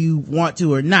 whether you want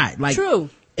to or not. Like, true.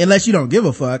 Unless you don't give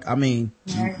a fuck. I mean,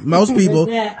 most people,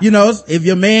 if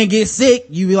your man gets sick,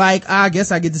 you be like, I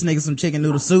guess I get this nigga some chicken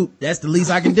noodle soup. That's the least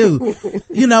I can do.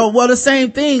 Well, the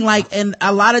same thing, and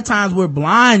a lot of times we're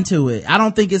blind to it. I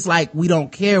don't think it's like we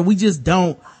don't care. We just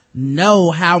don't know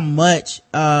how much,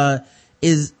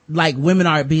 is like women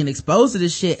are being exposed to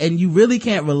this shit, and you really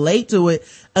can't relate to it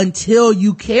until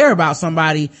you care about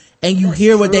somebody and you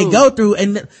hear what they go through.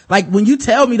 And like when you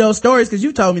tell me those stories, cause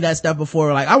you told me that stuff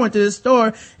before, like I went to this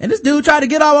store and this dude tried to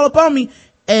get all up on me,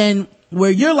 and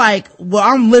where you're like, well,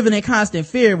 I'm living in constant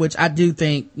fear, which I do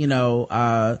think,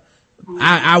 I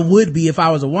would be if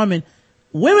I was a woman.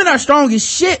 Women are strong as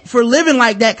shit for living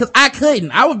like that, cause I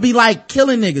couldn't. I would be like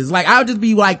killing niggas. Like I would just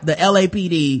be like the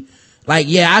LAPD. Like,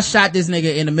 yeah, I shot this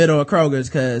nigga in the middle of Kroger's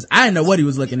cause I didn't know what he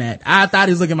was looking at. I thought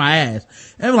he was looking at my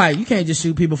ass. And I'm like, you can't just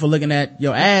shoot people for looking at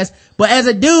your ass. But as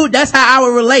a dude, that's how I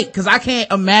would relate, cause I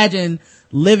can't imagine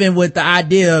living with the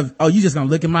idea of, oh, you just gonna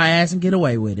look at my ass and get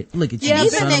away with it. Look at you. Yeah, son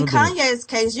even in of a bitch. Kanye's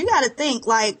case, you gotta think,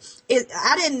 I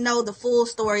didn't know the full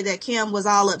story that Kim was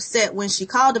all upset when she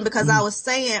called him, because I was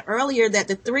saying earlier that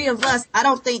the three of us, I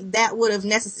don't think that would have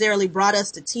necessarily brought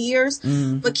us to tears.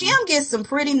 But Kim gets some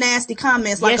pretty nasty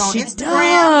comments, like on Instagram.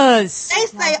 Does. They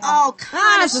say all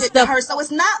kinds of shit to her. So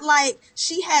it's not like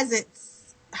she hasn't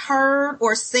heard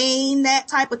or seen that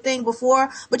type of thing before,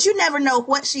 but you never know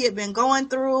what she had been going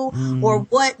through or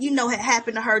what had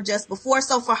happened to her just before.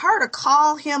 So for her to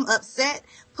call him upset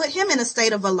put him in a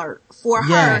state of alert for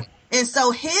her, and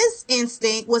so his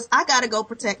instinct was, I gotta go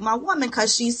protect my woman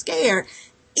because she's scared,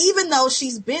 even though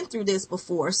she's been through this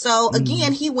before. So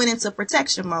again, he went into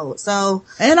protection mode. So,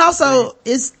 and also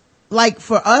it's like,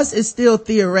 for us it's still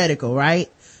theoretical, right?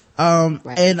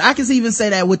 And I can even say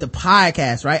that with the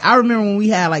podcast, right? I remember when we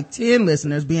had like 10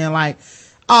 listeners being like,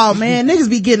 oh man, niggas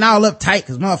be getting all uptight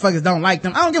cause motherfuckers don't like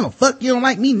them. I don't give a fuck, you don't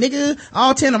like me, nigga.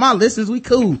 All 10 of my listeners, we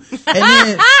cool.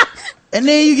 And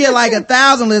then you get like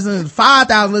 1,000 listeners,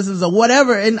 5,000 listeners or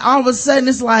whatever, and all of a sudden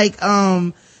it's like,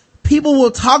 people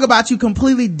will talk about you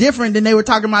completely different than they were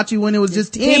talking about you when it was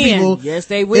just 10 people. Yes,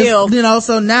 they will.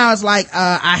 So now it's like,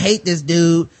 I hate this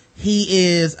dude.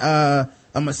 He is,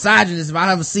 a misogynist. If I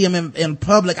ever see him in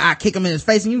public, I kick him in his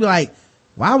face. And you be like,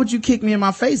 why would you kick me in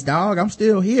my face, dog? I'm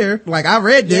still here. Like, I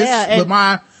read this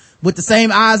with the same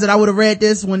eyes that I would have read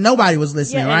this when nobody was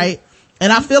listening, right?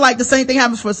 And I feel like the same thing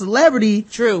happens for celebrity.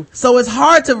 True. So it's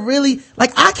hard to really,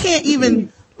 like, I can't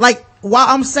even, like, while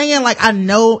I'm saying, like, I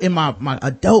know in my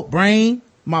adult brain,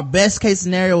 my best case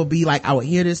scenario would be like, I would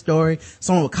hear this story,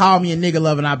 someone would call me a nigga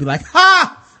lover, and I'd be like,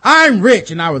 ha! I'm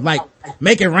rich, and I would like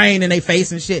make it rain in their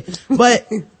face and shit.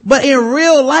 But in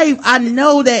real life, I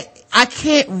know that I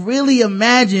can't really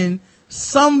imagine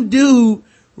some dude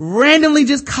randomly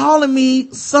just calling me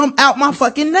out my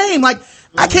fucking name. Like,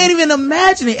 I can't even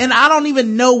imagine it, and I don't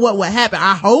even know what would happen.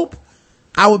 I hope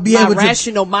I would be able to,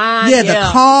 rational mind. The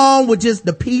calm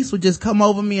the peace would just come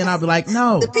over me, and I'd be like,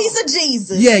 no. The peace of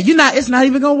Jesus. Yeah, it's not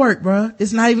even gonna work, bro.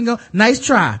 It's not even gonna, nice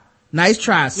try.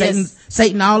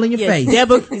 Satan all in your face.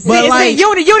 Devil, but like, you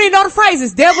don't even know the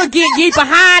phrases. Devil, get ye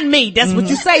behind me. That's what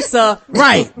you say, sir.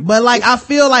 Right. But like, I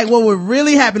feel like what would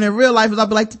really happen in real life is I'd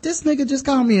be like, did this nigga just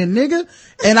call me a nigga?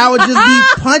 And I would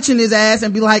just be punching his ass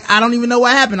and be like, I don't even know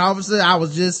what happened. All of a sudden, I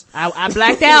was just, I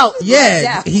blacked out.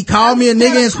 Yeah. He called me a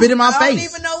nigga and spit in my face. I don't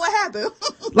even know what happened.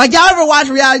 Like, y'all ever watch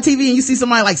reality TV and you see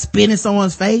somebody like spit in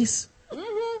someone's face?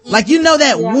 Like,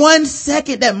 that 1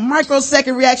 second, that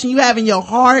microsecond reaction you have in your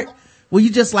heart where you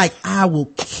just like, I will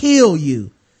kill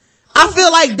you. I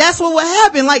feel like that's what would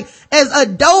happen. Like, as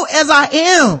adult as I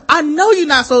am, I know you're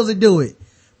not supposed to do it,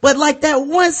 But like that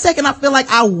 1 second, I feel like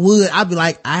I'd be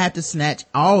like, I have to snatch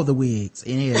all the wigs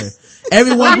in here.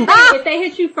 Everyone who, if they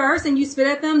hit you first and you spit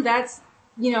at them, that's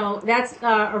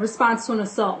a response to an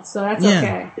assault. So that's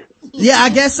okay. Yeah, I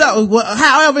guess so. Well,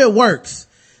 however it works.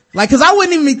 Like, cause I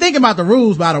wouldn't even be thinking about the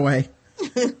rules, by the way.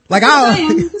 Like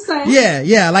just saying.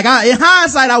 Yeah. Like in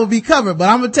hindsight, I would be covered, but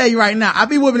I'm gonna tell you right now, I'd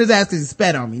be whooping his ass because he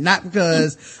spat on me, not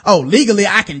because, legally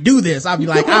I can do this. I'd be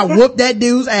like, I whooped that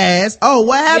dude's ass. Oh,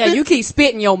 what happened? Yeah, you keep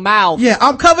spitting your mouth. Yeah,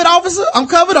 I'm covered, officer. I'm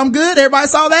covered. I'm good. Everybody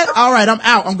saw that? All right, I'm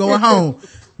out. I'm going home.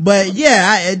 But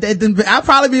yeah, I'd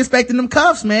probably be expecting them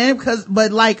cuffs, man,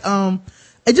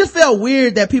 it just felt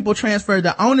weird that people transferred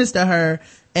the onus to her,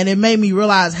 and it made me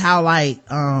realize how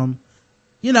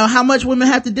how much women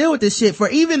have to deal with this shit. For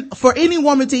any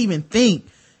woman to even think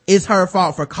it's her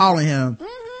fault for calling him,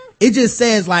 it just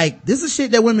says like, this is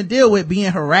shit that women deal with,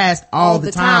 being harassed all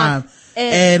the time.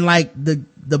 And like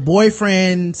the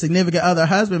boyfriend, significant other,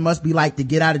 husband must be like the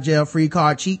get out of jail free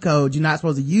card cheat code. You're not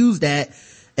supposed to use that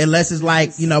unless it's like,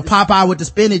 Popeye with the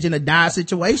spinach in a dire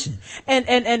situation.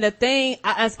 And the thing,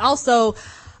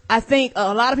 I think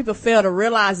a lot of people fail to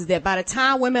realize is that by the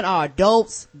time women are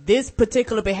adults, this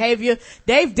particular behavior,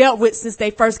 they've dealt with since they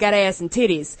first got ass and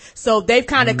titties. So they've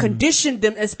kind of conditioned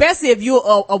them, especially if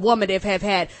you're a woman that have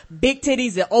had big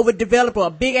titties and overdeveloped or a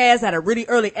big ass at a really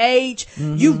early age.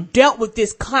 You've dealt with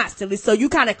this constantly. So you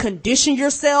kind of condition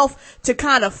yourself to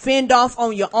kind of fend off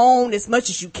on your own as much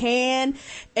as you can.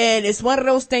 And it's one of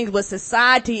those things where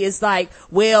society is like,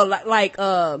 well, like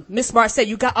Miss Smart said,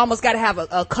 you almost got to have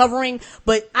a covering,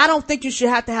 but I don't think you should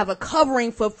have to have a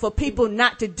covering for people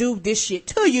not to do this shit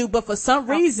to you. But for some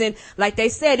reason, like they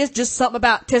said, it's just something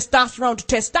about testosterone to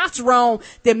testosterone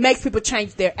that makes people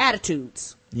change their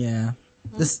attitudes. Yeah.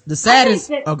 The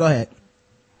saddest. Go ahead.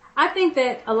 I think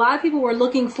that a lot of people were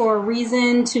looking for a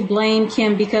reason to blame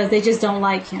Kim because they just don't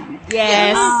like him.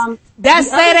 Yes.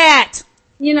 Say that.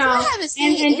 I haven't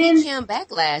seen any Kim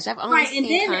backlash. I've only seen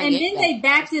Kanye. And then they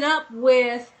backed it up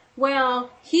with,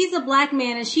 well, he's a black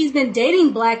man and she's been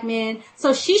dating black men,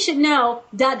 so she should know ...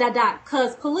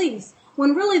 cause police.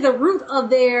 When really the root of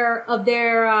their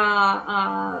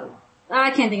I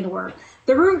can't think of the word.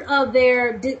 The root of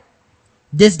their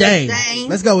disdain.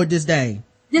 Let's go with disdain.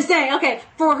 Disdain, okay,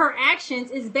 for her actions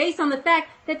is based on the fact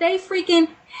that they freaking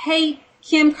hate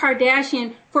Kim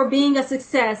Kardashian for being a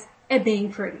success at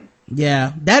being pretty.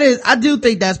 Yeah, I do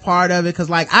think that's part of it, cause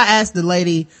like I asked the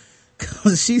lady,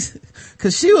 cause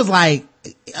she was like,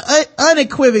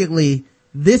 unequivocally,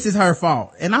 this is her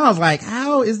fault. And I was like,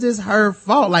 how is this her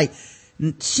fault? Like,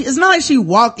 it's not like she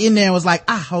walked in there and was like,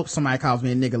 I hope somebody calls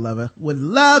me a nigga lover. Would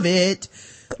love it.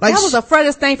 Like, that was the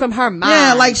furthest thing from her mind.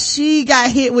 Yeah, like she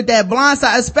got hit with that blind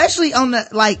side, especially on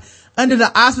under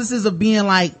the auspices of being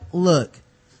like, look,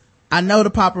 I know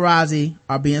the paparazzi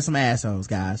are being some assholes,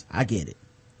 guys. I get it.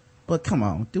 But come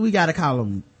on, do we gotta call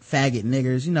them faggot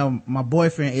niggers? My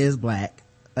boyfriend is black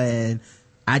and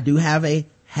I do have a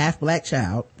half black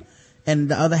child and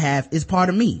the other half is part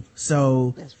of me.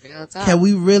 So can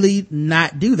we really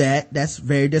not do that? That's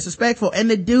very disrespectful.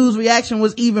 And the dude's reaction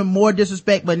was even more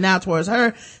disrespect, but now towards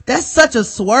her. That's such a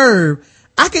swerve.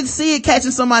 I could see it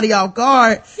catching somebody off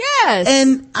guard. Yes.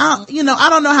 And I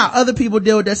don't know how other people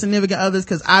deal with their significant others,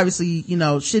 cause obviously,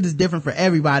 shit is different for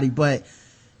everybody, but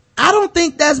I don't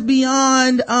think that's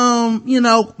beyond,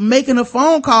 making a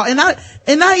phone call and not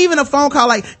even a phone call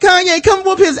like, Kanye, come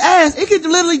whoop his ass. It could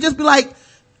literally just be like,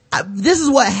 this is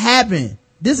what happened.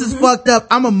 This is fucked up.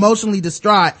 I'm emotionally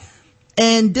distraught.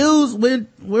 And dudes,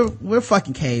 we're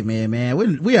fucking cavemen,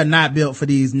 man. We are not built for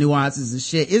these nuances and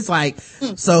shit. It's like,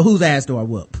 so whose ass do I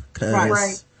whoop?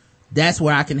 Cause that's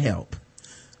where I can help.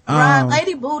 Right.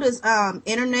 Lady Buddha's,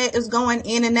 internet is going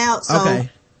in and out. So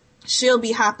she'll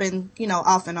be hopping,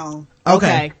 off and on.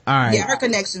 Okay. All right. Yeah, her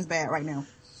connection's bad right now.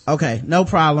 Okay. No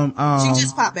problem. She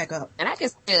just popped back up. And I can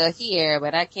still hear,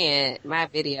 but I can't, my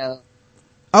video.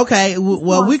 Okay.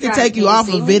 Well, we can take you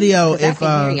off of video if,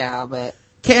 I can hear y'all, but.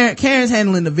 Karen's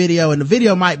handling the video, and the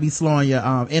video might be slowing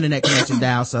your internet connection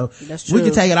down, so we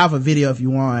can take it off of video if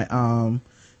you want,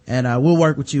 and we'll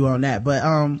work with you on that.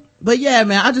 But yeah,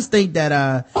 man, I just think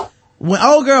that when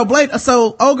old girl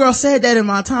said that in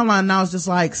my timeline, and I was just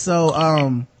like,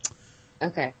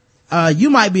 okay,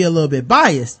 you might be a little bit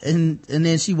biased, and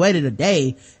then she waited a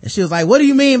day and she was like, what do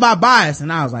you mean by bias?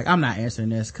 And I was like, I'm not answering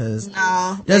this because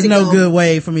there's no good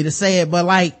way for me to say it,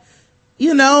 but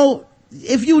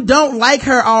if you don't like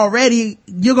her already,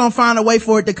 you're gonna find a way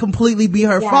for it to completely be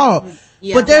her fault.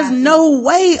 Yeah, but there's no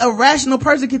way a rational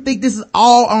person can think this is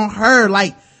all on her.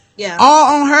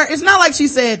 All on her. It's not like she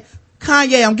said,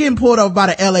 Kanye, I'm getting pulled over by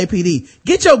the LAPD.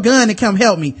 Get your gun and come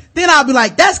help me. Then I'll be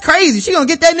like, that's crazy. She gonna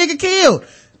get that nigga killed.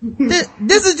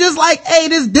 This is just like, hey,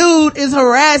 this dude is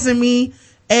harassing me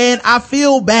and I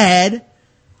feel bad.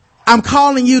 I'm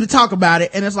calling you to talk about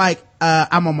it. And it's like,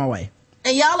 I'm on my way.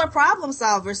 And y'all are problem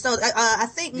solvers. So, I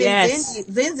think Ms.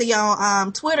 Zinzi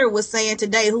on, Twitter was saying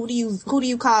today, who do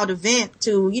you call to vent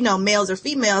to, males or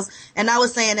females? And I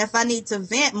was saying if I need to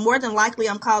vent, more than likely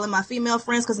I'm calling my female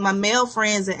friends because my male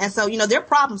friends, and so, they're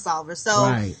problem solvers. So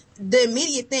right. The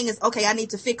immediate thing is, okay, I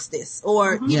need to fix this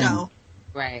or,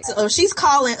 Right. So if she's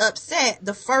calling upset,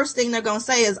 the first thing they're going to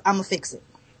say is, I'm going to fix it.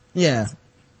 Yeah.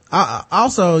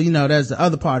 Also, there's the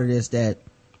other part of this that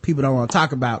people don't want to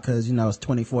talk about because, it's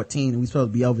 2014 and we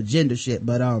supposed to be over gender shit.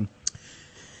 But,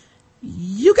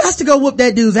 you guys to go whoop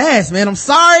that dude's ass, man. I'm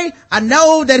sorry. I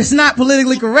know that it's not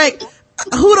politically correct.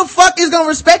 Who the fuck is gonna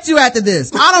respect you after this?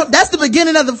 That's the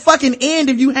beginning of the fucking end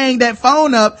if you hang that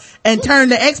phone up and turn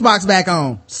the Xbox back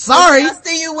on. Sorry. I'll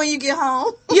see you when you get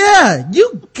home. Yeah,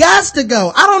 you got to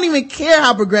go. I don't even care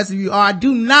how progressive you are.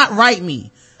 Do not write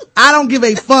me. I don't give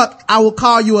a fuck. I will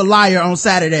call you a liar on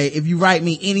Saturday if you write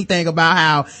me anything about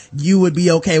how you would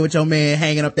be okay with your man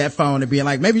hanging up that phone and being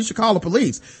like, maybe you should call the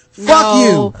police. Fuck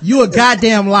you. You a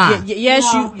goddamn lie.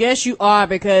 Yes, you are,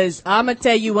 because I'm gonna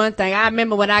tell you one thing. I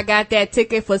remember when I got that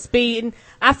ticket for speeding,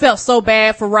 I felt so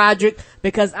bad for Roderick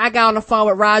because I got on the phone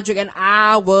with Roderick and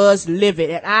I was livid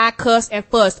and I cussed and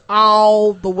fussed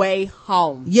all the way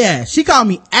home. Yeah, she called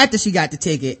me after she got the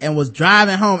ticket and was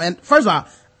driving home. And first of all,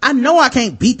 I know I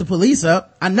can't beat the police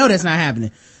up. I know that's not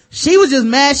happening. She was just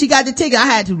mad she got the ticket. I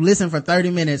had to listen for 30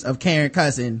 minutes of Karen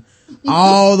cussing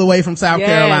all the way from South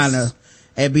Carolina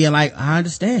and being like, I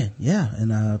understand. Yeah.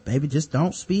 And, baby, just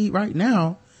don't speed right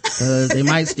now because they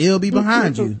might still be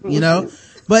behind you,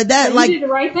 but that you did the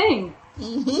right thing.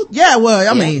 Yeah, well,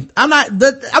 I mean, I'm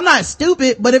not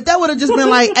stupid, but if that would have just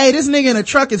been like, hey, this nigga in a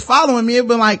truck is following me, it'd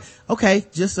been like, okay,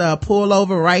 just, pull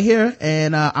over right here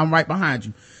and, I'm right behind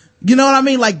you. You know what I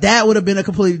mean? Like that would have been a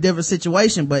completely different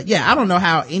situation. But yeah, I don't know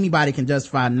how anybody can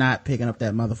justify not picking up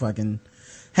that motherfucking,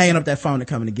 hanging up that phone and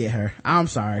coming to get her. I'm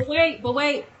sorry. But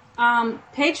wait.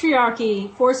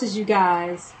 Patriarchy forces you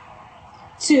guys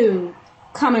to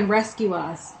come and rescue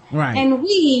us. Right. And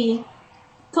we,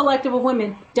 collective of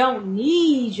women, don't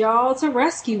need y'all to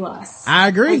rescue us. I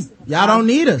agree. Y'all don't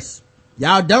need us.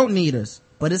 Y'all don't need us.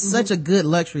 But it's such a good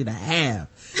luxury to have.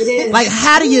 It is. Like,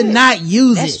 how do you not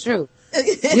use it? That's true.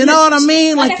 You know what I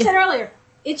mean? Like I said earlier,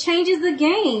 it changes the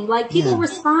game. Like people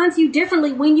respond to you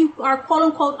differently when you are quote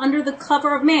unquote under the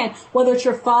cover of man, whether it's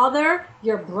your father,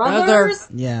 your brothers,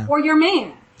 or your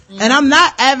man. And I'm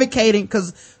not advocating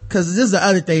cause this is the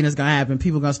other thing that's gonna happen.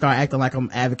 People are gonna start acting like I'm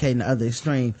advocating the other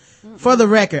extreme. For the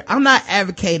record, I'm not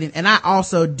advocating, and I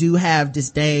also do have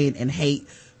disdain and hate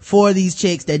for these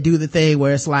chicks that do the thing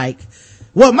where it's like,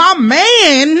 well, my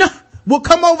man will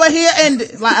come over here and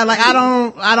like I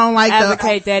don't like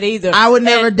advocate that either. I would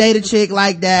never date a chick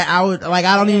like that.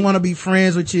 I don't even want to be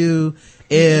friends with you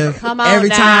if every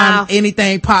time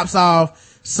anything pops off,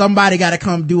 somebody got to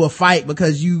come do a fight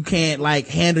because you can't like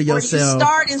handle yourself. Or you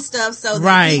starting stuff so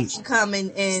that he can come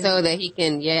and so that he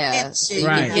can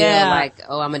right. Like,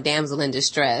 oh, I'm a damsel in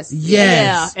distress.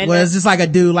 Yes. Yeah. Well, it's just like a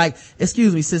dude like,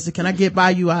 excuse me, sister, can I get by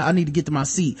you? I need to get to my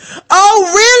seat.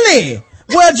 Oh, really?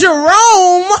 Well,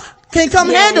 Jerome can come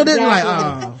handle this. Like,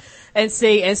 oh. And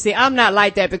see, I'm not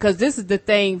like that because this is the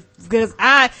thing, because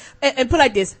and put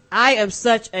like this, I am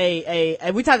such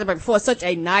and we talked about before, such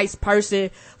a nice person.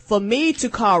 For me to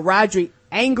call Roderick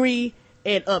angry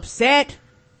and upset,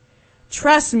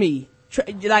 trust me,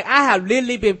 like I have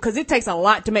literally been, because it takes a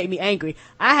lot to make me angry.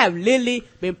 I have literally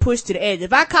been pushed to the edge.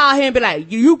 If I call him and be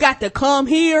like, you got to come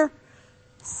here,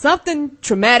 something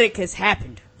traumatic has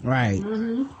happened. Right.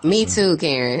 Mm-hmm. Me too,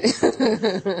 Karen.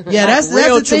 Yeah, that's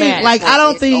the thing. Like, I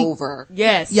don't think, over.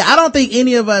 Yes. Yeah, I don't think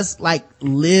any of us like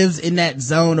lives in that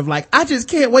zone of like, I just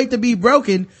can't wait to be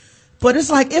broken. But it's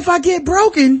like, if I get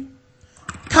broken,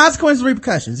 consequences,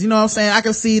 repercussions. You know what I'm saying? I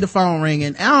can see the phone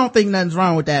ringing. I don't think nothing's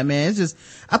wrong with that, man. It's just,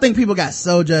 I think people got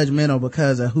so judgmental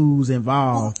because of who's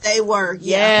involved. They were,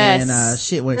 yes. And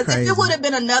shit went crazy. If it would have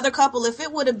been another couple, if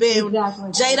it would have been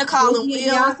Jada calling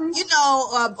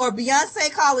Will, or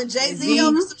Beyonce calling Jay-Z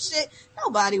over some shit,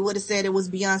 nobody would have said it was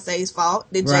Beyonce's fault.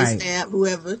 That Jay stabbed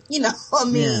whoever, I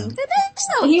mean.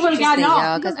 He would have gotten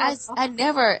off. Because I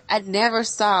never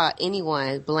saw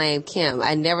anyone blame Kim.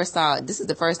 I never saw, this is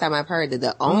the first time I've heard that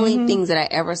the only things that I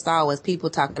ever saw was people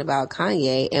talking about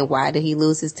Kanye and why did he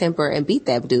lose his temper and beat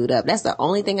that dude up. That's the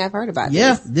only thing I've heard about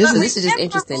this. This is just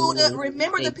interesting to me.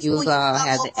 Remember the people you follow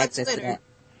have the on access Twitter. to that.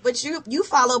 But you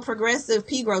follow progressive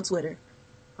Pigro Twitter.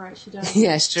 Right, she does.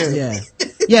 Yeah, it's true. Yeah.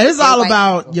 Yeah, it's all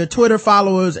about your Twitter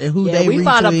followers and who they retweet. We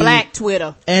found a black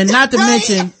Twitter. And not to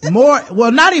mention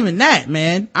not even that,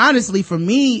 man. Honestly, for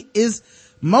me, is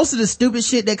most of the stupid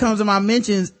shit that comes in my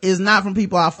mentions is not from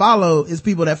people I follow, it's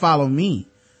people that follow me.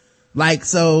 Like,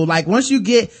 so, like, once you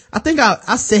get, I think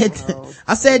I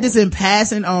said this in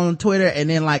passing on Twitter, and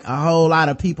then like a whole lot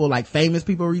of people, like famous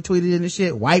people retweeted it and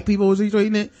shit. White people was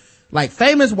retweeting it. Like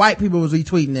famous white people was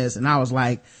retweeting this, and I was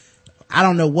like, I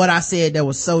don't know what I said that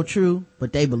was so true,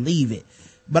 but they believe it.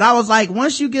 But I was like,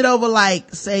 once you get over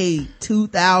like, say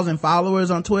 2,000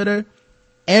 followers on Twitter,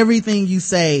 everything you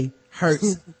say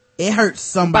hurts. It hurts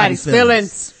somebody's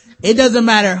feelings. It doesn't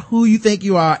matter who you think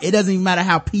you are. It doesn't even matter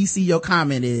how PC your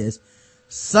comment is.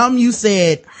 Something you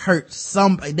said hurts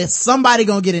somebody. There's somebody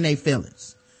gonna get in their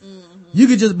feelings. Mm-hmm. You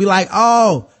could just be like,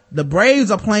 oh, the Braves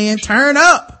are playing, turn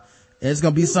up. And it's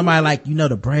gonna be somebody like,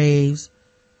 the Braves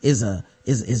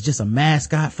is just a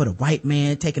mascot for the white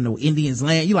man taking the Indians'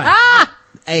 land. You like,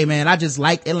 hey man, I just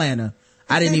liked Atlanta.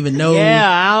 I didn't even know. Yeah,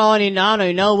 I don't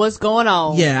even know what's going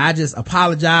on. Yeah, I just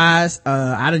apologized.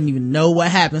 I didn't even know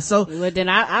what happened. So, well, then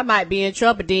I might be in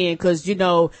trouble then, cause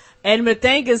and the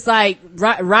thing is like,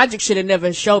 Roger should have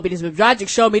never showed me this, but Roger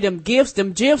showed me them gifs,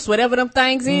 whatever them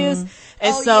things is.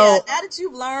 And now that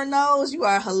you've learned those, you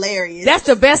are hilarious. That's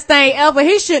the best thing ever.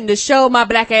 He shouldn't have showed my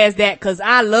black ass that, cause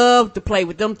I love to play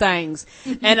with them things.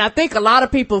 And I think a lot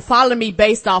of people follow me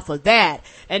based off of that.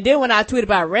 And then when I tweet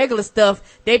about regular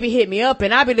stuff, they be hitting me up,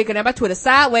 and I be looking at my Twitter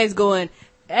sideways going,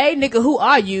 hey nigga, who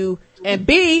are you? And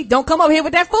B, don't come up here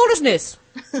with that foolishness.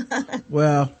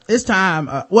 Well, it's time.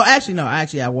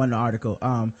 Actually, I won the article.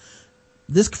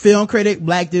 This film critic,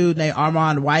 black dude named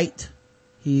Armand White,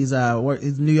 he's a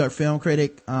New York film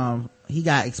critic. He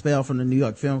got expelled from the New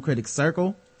York Film Critics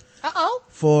Circle.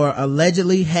 For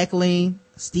allegedly heckling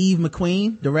Steve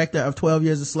McQueen, director of 12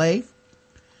 Years a Slave.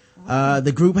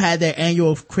 The group had their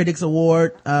annual Critics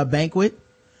Award, banquet,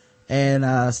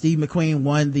 and, Steve McQueen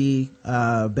won the,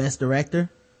 best director.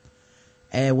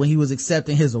 And when he was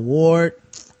accepting his award,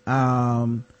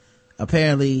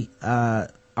 apparently,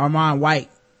 Armand White,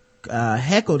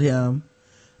 heckled him.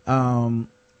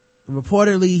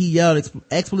 Reportedly, he yelled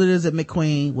expletives at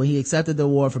McQueen when he accepted the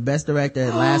award for best director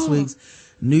at last week's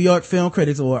New York Film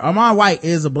Critics Award. Armand White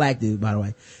is a black dude, by the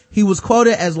way. He was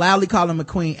quoted as loudly calling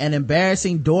McQueen an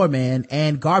embarrassing doorman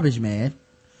and garbage man.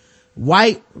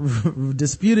 White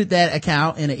disputed that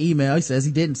account in an email. He says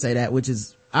he didn't say that, which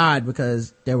is odd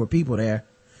because there were people there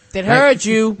that heard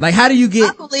you. Like, how do you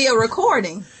get probably a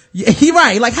recording? Yeah,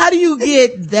 right. Like, how do you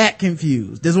get that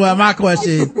confused? This is what my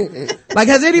question. Like,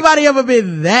 has anybody ever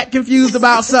been that confused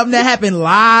about something that happened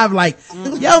live? Like,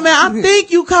 yo man, I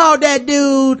think you called that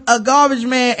dude a garbage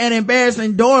man and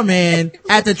embarrassing doorman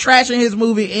after trashing his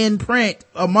movie in print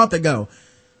a month ago.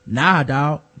 Nah,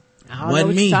 dog.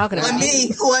 Wasn't me.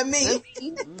 Wasn't me.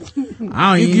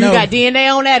 I don't even know. You got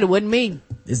DNA on that? It wasn't me.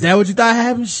 Is that what you thought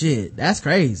happened? Shit, that's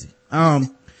crazy.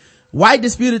 White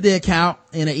disputed the account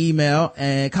in an email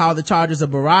and called the charges a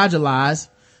barrage of lies.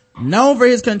 Known for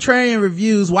his contrarian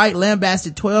reviews, White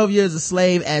lambasted 12 Years a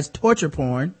Slave as torture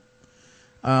porn.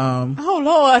 Oh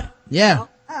Lord. Yeah.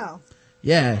 Oh.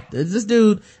 Yeah. This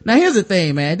dude. Now here's the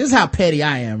thing, man. This is how petty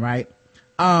I am, right?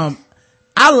 I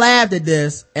laughed at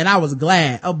this and I was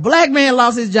glad. A black man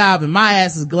lost his job and my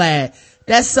ass is glad.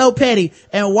 That's so petty.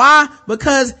 And why?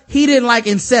 Because he didn't like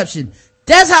Inception.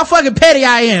 That's how fucking petty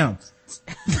I am.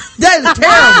 That is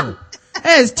terrible.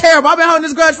 That is terrible. I've been holding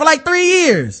this grudge for like 3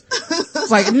 years.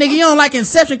 It's like, nigga, you don't like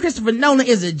Inception. Christopher Nolan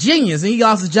is a genius and he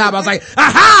lost his job. I was like,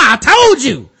 aha, I told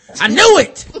you. I knew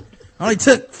it. Only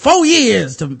took 4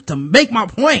 years to make my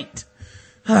point.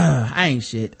 I ain't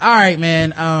shit. All right,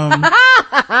 man.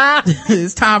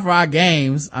 It's time for our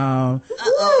games.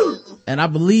 And I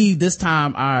believe this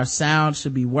time our sound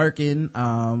should be working.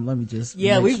 Let me just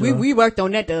we worked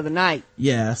on that the other night.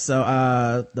 Yeah.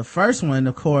 So the first one,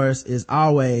 of course, is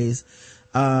always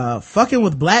fucking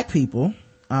with black people.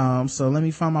 So let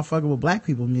me find my fucking with black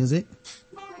people music.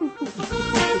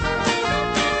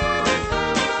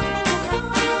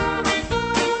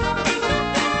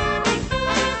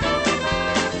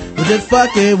 We're just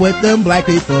fucking with them black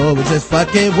people. We're just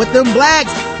fucking with them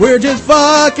blacks. We're just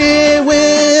fucking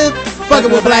with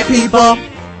black people.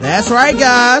 That's right,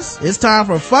 guys. It's time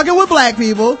for fucking with black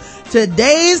people.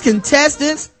 Today's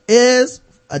contestant is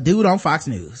a dude on Fox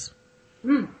News.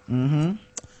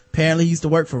 Apparently he used to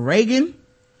work for Reagan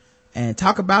and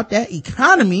talk about that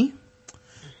economy.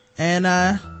 And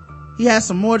he has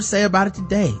some more to say about it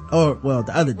today, or well,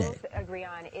 the other day. Agree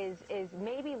on is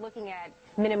maybe looking at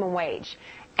minimum wage.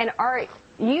 And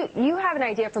you have an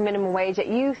idea for minimum wage that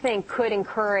you think could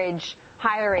encourage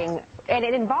hiring And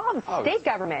it involves state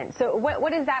government. So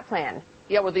what is that plan?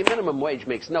 Yeah, well, the minimum wage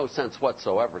makes no sense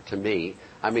whatsoever to me.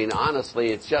 I mean,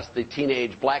 honestly, it's just the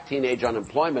Black Teenage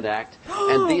Unemployment Act,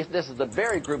 and this is the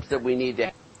very groups that we need to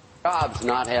have jobs,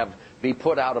 not be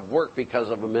put out of work because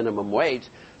of a minimum wage.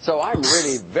 So I'm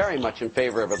really very much in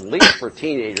favor of, at least for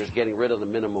teenagers, getting rid of the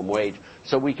minimum wage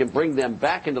so we can bring them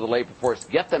back into the labor force,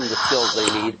 get them the skills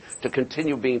they need to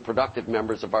continue being productive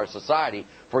members of our society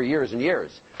for years and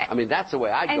years. I mean, that's the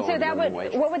way I'd go on the minimum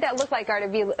wage. What would that look like, Art, to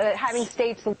be having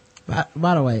states...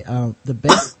 By the way,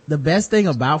 the best thing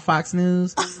about Fox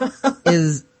News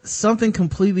is something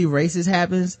completely racist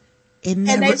happens. It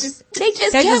never, And they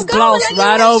just gloss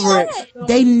right over it.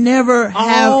 They never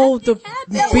have all the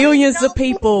billions of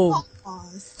people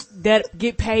that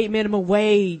get paid minimum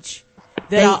wage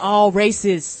that are all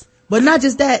racist. But not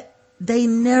just that, they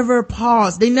never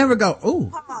pause. They never go,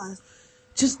 ooh.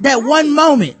 Just that one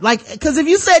moment. Like, cause if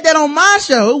you said that on my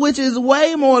show, which is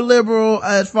way more liberal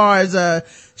as far as,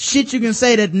 shit you can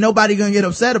say that nobody gonna get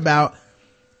upset about,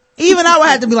 even I would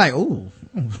have to be like, ooh.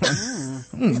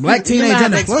 Black teenage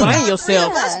unemployment. Explain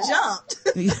yourself. Just jumped.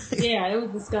 Yeah, it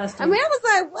was disgusting. I mean, I was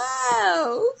like,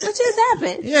 whoa, what just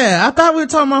happened? Yeah, I thought we were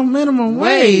talking about minimum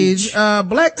wage.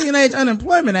 Black Teenage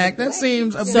Unemployment Act. That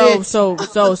seems a bit.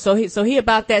 So he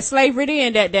about that slavery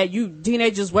then that you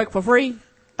teenagers work for free?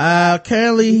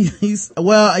 Currently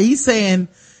he's saying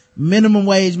minimum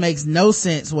wage makes no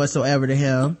sense whatsoever to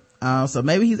him. So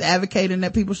maybe he's advocating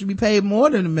that people should be paid more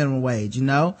than the minimum wage, you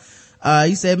know?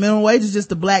 He said minimum wage is just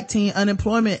the Black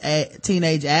Unemployment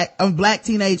Teenage Act. Black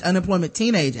Teenage Unemployment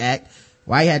Teenage Act.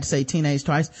 Why you had to say teenage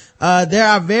twice? These are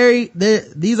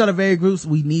the very groups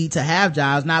we need to have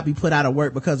jobs, not be put out of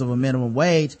work because of a minimum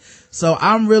wage. So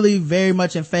I'm really very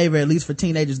much in favor, at least for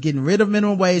teenagers, getting rid of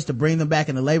minimum wage to bring them back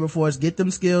in the labor force, get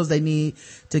them skills they need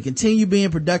to continue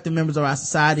being productive members of our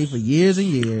society for years and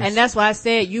years. And that's why I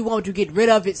said you want to get rid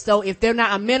of it. So if they're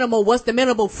not a minimal, what's the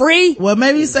minimal? Free? Well,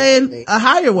 maybe he's saying a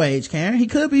higher wage, Karen. He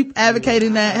could be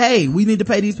advocating that, hey, we need to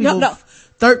pay these people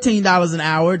 $13 an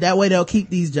hour. That way they'll keep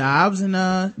these jobs and,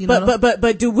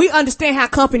 But do we understand how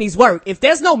companies work? If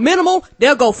there's no minimal,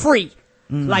 they'll go free.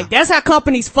 Like, that's how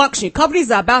companies function.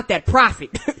 Companies are about that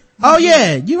profit. Oh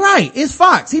yeah, you're right. It's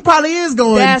Fox. He probably is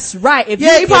going. That's right.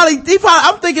 He probably,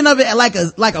 I'm thinking of it like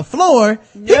a floor.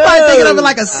 He probably thinking of it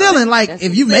like a ceiling. Like,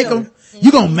 if you make them,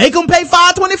 you gonna make them pay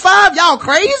 $5.25? Y'all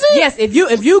crazy? Yes, if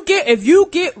you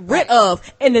get rid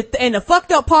of, and the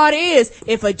fucked up part is,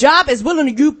 if a job is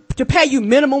willing to pay you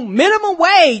minimum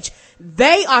wage,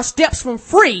 they are steps from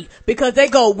free, because they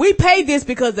go, we pay this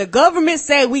because the government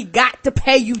said we got to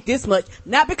pay you this much,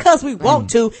 not because we want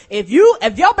to. If your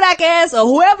black ass or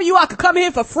whoever you are could come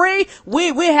here for free, we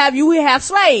have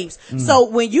slaves. So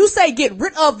when you say get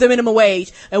rid of the minimum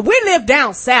wage, and we live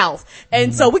down south,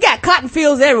 and so we got cotton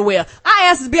fields everywhere, our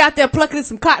asses be out there plucking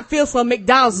some cotton fields from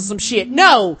McDonald's or some shit.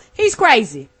 No, he's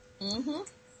crazy.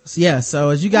 Yeah,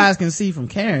 so as you guys can see from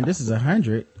Karen, this is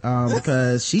 100,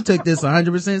 because she took this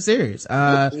 100% serious.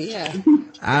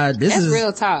 This is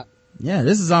real talk. Yeah,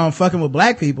 this is on fucking with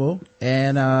black people,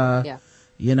 and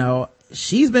you know,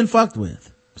 she's been fucked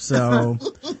with. So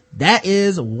that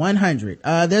is 100.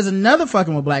 There's another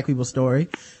fucking with black people story.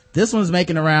 This one's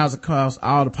making the rounds across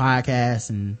all the podcasts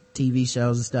and TV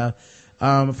shows and stuff.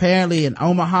 Apparently in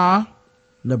Omaha,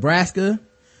 Nebraska,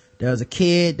 there was a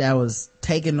kid that was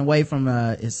taken away from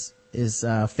his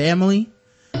family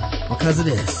because of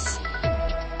this.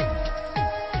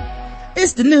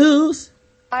 It's the news.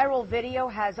 Viral video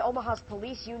has Omaha's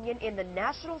police union in the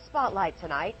national spotlight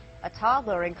tonight. A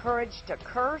toddler encouraged to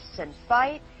curse and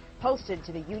fight, posted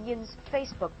to the union's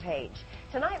Facebook page.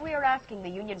 Tonight we are asking the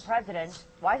union president,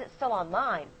 why is it still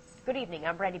online? Good evening,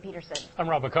 I'm Brandy Peterson. I'm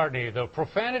Rob McCartney. The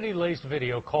profanity-laced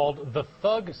video called The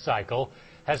Thug Cycle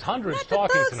has hundreds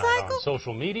talking tonight on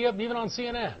social media, even on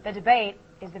CNN. The debate,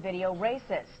 is the video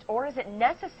racist, or is it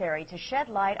necessary to shed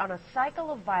light on a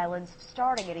cycle of violence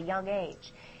starting at a young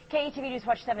age? KETV News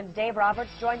Watch 7's Dave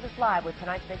Roberts joins us live with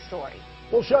tonight's big story.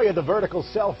 We'll show you the vertical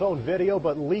cell phone video,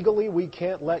 but legally we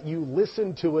can't let you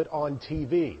listen to it on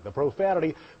TV. The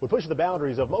profanity would push the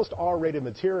boundaries of most R-rated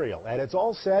material, and it's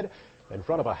all said in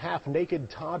front of a half-naked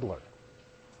toddler.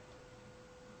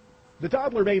 The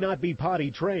toddler may not be potty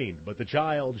trained, but the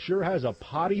child sure has a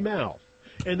potty mouth.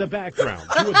 In the background,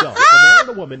 two adults, a man and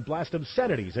a woman, blast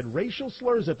obscenities and racial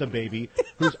slurs at the baby,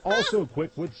 who's also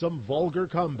quick with some vulgar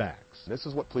comebacks. This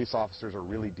is what police officers are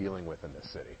really dealing with in this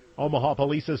city. Omaha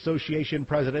Police Association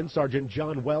President Sergeant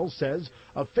John Wells says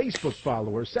a Facebook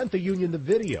follower sent the union the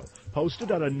video,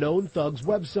 posted on a known thug's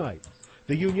website.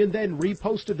 The union then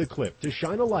reposted the clip to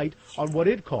shine a light on what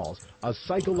it calls a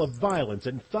cycle of violence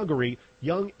and thuggery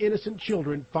young innocent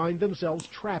children find themselves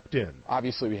trapped in.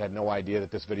 Obviously, we had no idea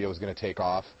that this video was going to take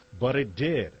off. But it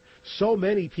did. So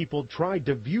many people tried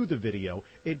to view the video,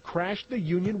 it crashed the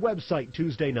union website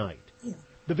Tuesday night.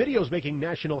 The video is making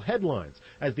national headlines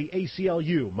as the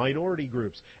ACLU, minority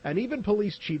groups, and even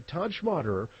Police Chief Todd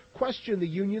Schmaderer question the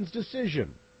union's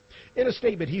decision. In a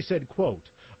statement, he said, quote,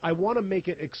 "I want to make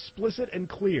it explicit and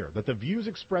clear that the views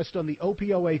expressed on the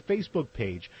OPOA Facebook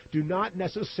page do not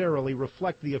necessarily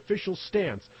reflect the official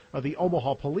stance of the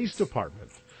Omaha Police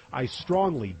Department. I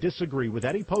strongly disagree with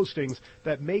any postings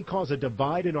that may cause a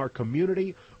divide in our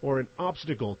community or an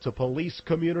obstacle to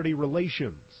police-community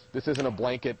relations." This isn't a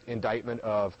blanket indictment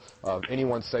of any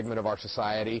one segment of our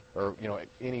society or,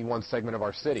 any one segment of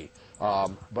our city.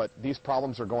 But these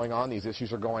problems are going on, these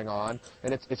issues are going on,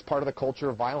 and it's part of the culture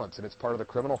of violence, and it's part of the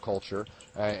criminal culture,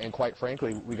 and quite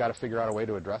frankly, we got to figure out a way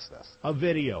to address this. A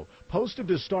video posted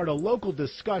to start a local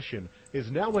discussion is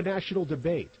now a national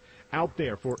debate, out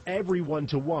there for everyone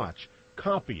to watch,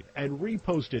 copied and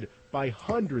reposted by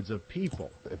hundreds of people.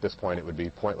 At this point, it would be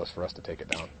pointless for us to take it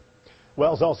down.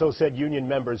 Wells also said union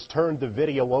members turned the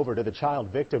video over to the Child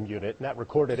Victim Unit, and that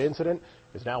recorded incident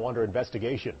is now under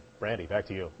investigation. Brandy, back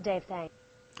to you. Dave, thanks.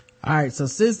 All right, so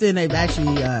since then they've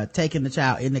actually taken the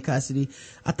child into custody.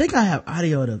 I think I have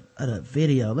audio of the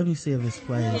video. Let me see if it's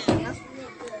playing.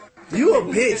 You a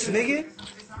bitch, nigga.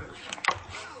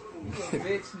 You a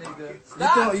bitch,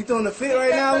 nigga. You throwing the fit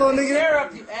right now, little nigga? Hair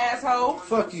up, you asshole.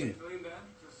 Fuck you.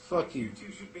 Fuck you.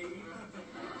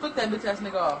 Put that bitch ass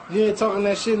nigga off. You ain't talking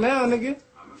that shit now, nigga.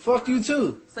 Fuck you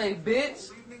too. Say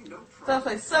bitch.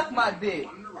 Say suck my dick.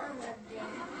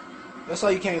 That's why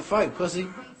you can't fight, pussy.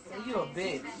 Say you a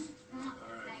bitch.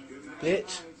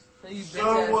 Bitch. Say you bitch.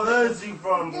 So where is he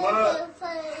from, blood?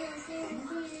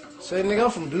 Say nigga,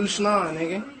 I'm from Dushnine,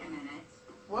 nigga.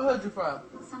 Where hood you from?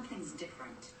 Something's different.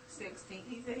 16.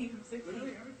 He said he's from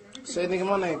 16. Say nigga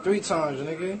my name 3 times,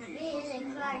 nigga.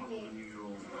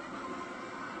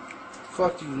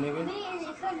 Fuck you, nigga.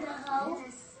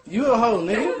 You a hoe,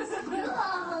 nigga.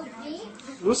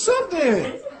 What's up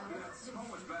then?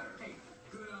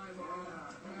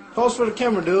 Post for the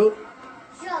camera, dude.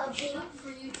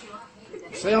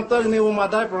 Say I'm thugging it with my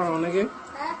diaper on, nigga.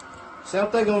 Say I'm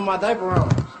thugging with my diaper on.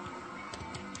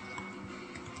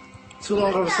 Too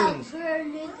long of a sentence.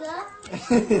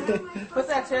 Put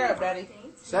that chair up, daddy.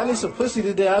 Say I need some pussy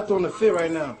today. I'm throwing a fit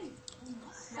right now.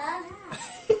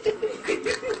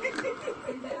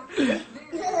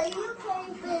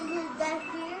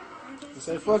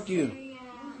 Say fuck you.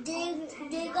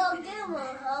 They go get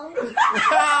one, hoe.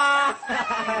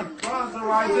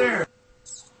 Right there.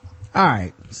 All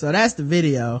right, so that's the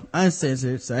video,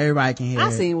 uncensored, so everybody can hear it.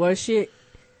 I seen worse shit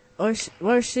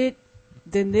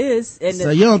than this. And so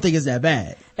you don't think it's that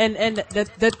bad? And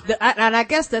I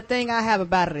guess the thing I have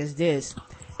about it is this.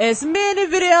 As many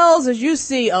videos as you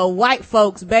see of white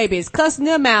folks, babies, cussing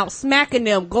them out, smacking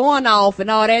them, going off and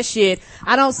all that shit,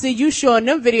 I don't see you showing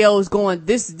them videos going,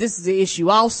 this is the issue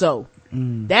also.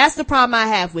 That's the problem I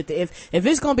have with it. If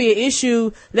it's gonna be an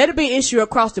issue, let it be an issue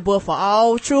across the board for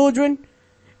all children,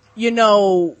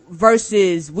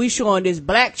 versus we showing this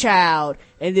black child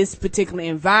in this particular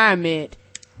environment.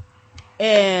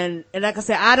 And like I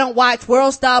said, I don't watch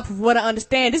World Star. From what I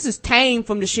understand, this is tame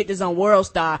from the shit that's on World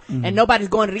Star, and nobody's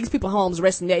going to these people's homes,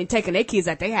 arresting them and taking their kids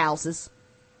out their houses.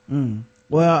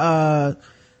 Well,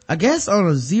 I guess on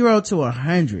a 0 to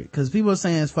 100, because people are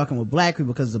saying it's fucking with black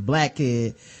people because it's a black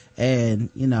kid,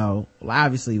 and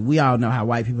obviously we all know how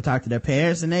white people talk to their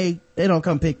parents, and they don't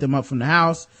come pick them up from the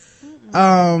house.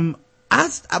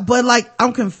 But like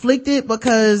I'm conflicted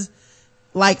because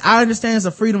like I understand it's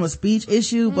a freedom of speech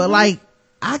issue, but like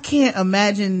I can't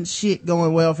imagine shit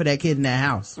going well for that kid in that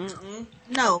house.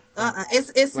 No,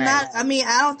 it's right. Not. I mean,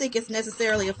 I don't think it's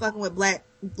necessarily a fucking with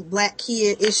black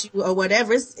kid issue or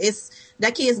whatever. It's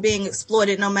that kid's being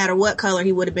exploited no matter what color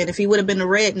he would have been. If he would have been a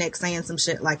redneck saying some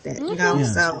shit like that, Yeah.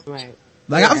 So right.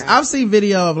 Like I've seen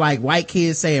video of like white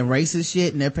kids saying racist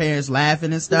shit and their parents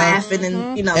laughing and stuff.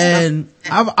 And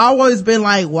I've always been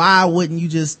like, why wouldn't you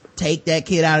just take that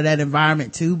kid out of that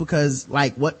environment too? Because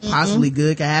like what possibly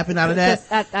good can happen out of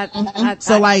that?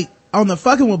 So like on the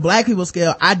fucking with black people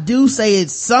scale, I do say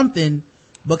it's something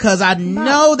because I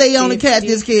know they only kept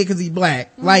this kid because he's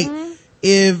black. Like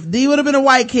if he would have been a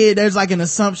white kid, there's like an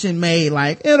assumption made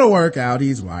like it'll work out,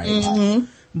 he's white.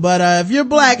 But if you're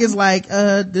black, it's like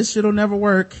this shit'll never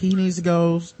work. He needs to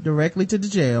go directly to the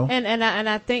jail. And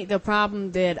I think the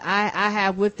problem that I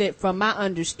have with it, from my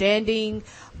understanding,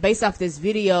 based off this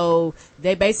video,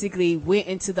 they basically went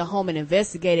into the home and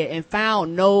investigated and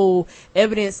found no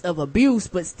evidence of abuse,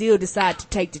 but still decided to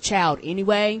take the child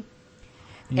anyway.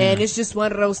 Yeah. And it's just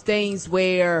one of those things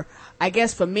where, I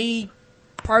guess for me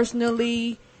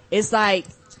personally, it's like,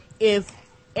 if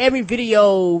every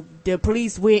video the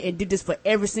police went and did this for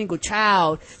every single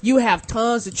child, you have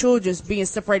tons of children being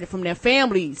separated from their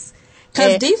families.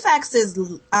 Because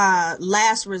DFACS's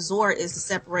last resort is to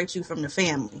separate you from the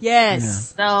family.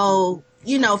 Yes. Yeah.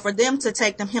 So, for them to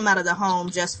take him out of the home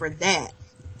just for that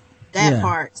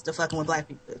part's the fucking with black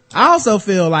people. I also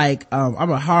feel like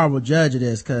I'm a horrible judge of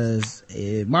this, because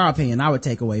in my opinion, I would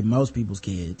take away most people's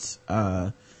kids.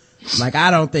 Like, I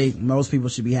don't think most people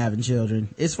should be having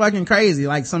children. It's fucking crazy.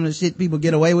 Like, some of the shit people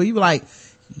get away with. You be like,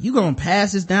 you gonna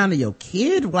pass this down to your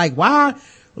kid? Like, why?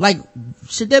 Like,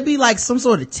 should there be like some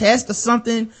sort of test or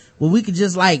something where we could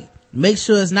just like make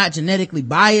sure it's not genetically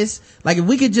biased? Like, if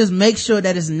we could just make sure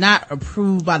that it's not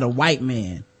approved by the white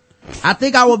man, I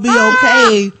think I would be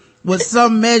okay with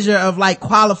some measure of like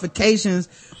qualifications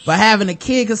for having a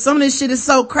kid, because some of this shit is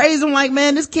so crazy. I'm like,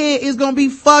 man, this kid is gonna be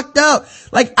fucked up.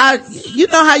 Like, you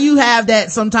know how you have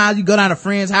that sometimes you go down to a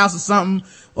friend's house or something,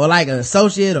 or like an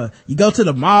associate, or you go to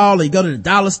the mall, or you go to the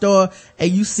dollar store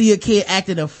and you see a kid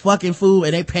acting a fucking fool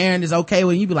and their parent is okay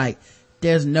with it. You be like,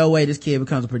 there's no way this kid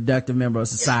becomes a productive member of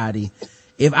society.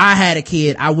 If I had a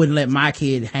kid, I wouldn't let my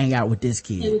kid hang out with this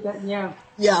kid. Yeah.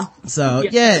 So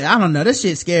yeah, I don't know. This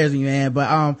shit scares me, man. But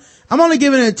I'm only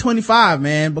giving it a 25,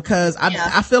 man, because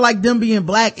I feel like them being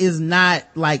black is not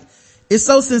like, it's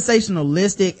so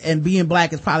sensationalistic, and being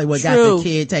black is probably what got the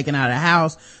kid taken out of the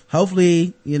house.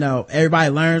 Hopefully, everybody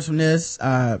learns from this,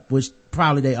 which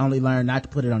probably they only learn not to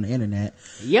put it on the internet.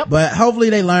 Yep. But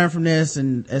hopefully they learn from this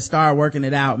and start working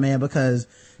it out, man, because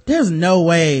there's no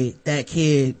way that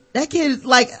kid,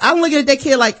 like, I'm looking at that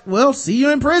kid like, well, see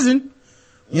you in prison.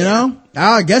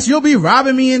 I guess you'll be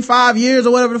robbing me in 5 years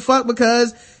or whatever the fuck,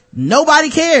 because nobody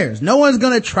cares. No one's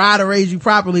gonna try to raise you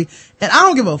properly. And I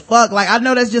don't give a fuck. Like, I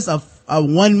know that's just a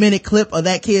 1 minute clip of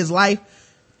that kid's life.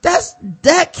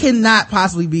 That cannot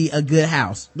possibly be a good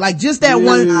house. Like, just that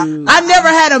one. I never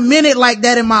had a minute like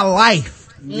that in my life.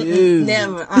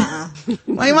 Never.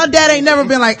 Like, my dad ain't never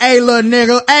been like, hey, little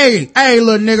nigga, hey,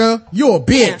 little nigga, you a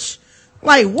bitch. Yeah.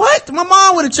 Like, what? My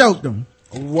mom would have choked him.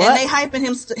 What? And they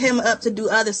hyping him up to do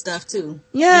other stuff too.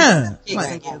 Yeah.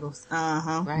 Right.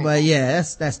 But yeah,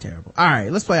 that's terrible. All right,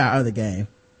 let's play our other game.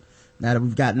 Now that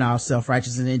we've gotten all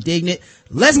self-righteous and indignant,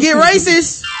 let's get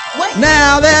racist.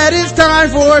 Now that it's time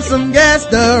for some Guess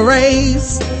the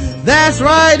Race. That's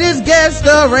right, it's Guess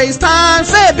the Race time.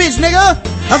 Say it, bitch, nigga.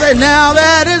 I say, now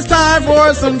that it's time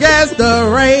for some Guess the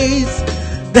Race.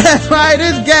 That's right,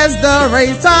 it's Guess the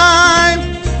Race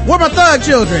time. Where my thug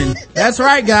children? That's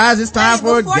right, guys. It's time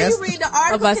for before you read the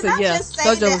article, can I just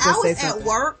say that I was at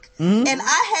work Mm-hmm. and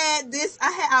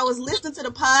I was listening to the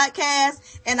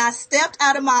podcast and I stepped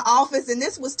out of my office and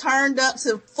this was turned up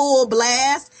to full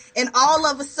blast, and all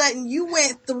of a sudden you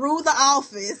went through the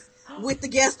office with the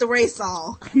Guess the Race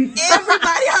song.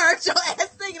 Everybody heard your ass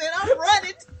singing and I'm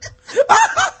running.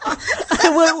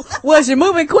 Was you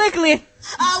moving quickly?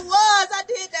 I was. I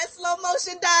did that slow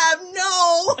motion dive.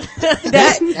 No.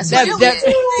 That's it was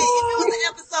an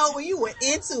episode where you were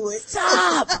into it.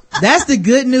 Stop. That's the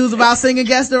good news about singing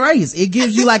Guess the Race. It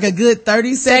gives you like a good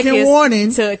 30-second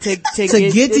warning to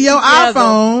get to your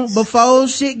iPhone before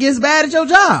shit gets bad at your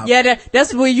job. Yeah,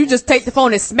 that's where you just take the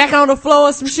phone and smack it on the floor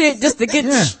or some shit just to get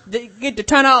to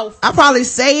turn off. I probably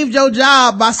saved your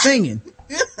job by singing.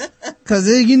 Cause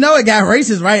it got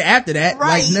racist right after that.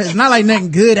 Right. Like, it's not like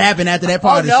nothing good happened after that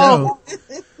part of the show.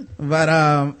 But,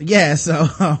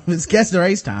 so, it's Guess the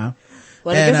Race time.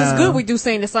 Well, I guess it's good we do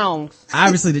sing the songs.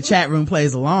 Obviously the chat room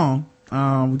plays along.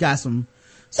 We got some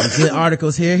good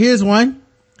articles here. Here's one.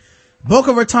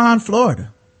 Boca Raton,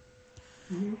 Florida.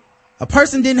 Mm-hmm. A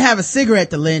person didn't have a cigarette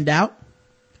to lend out,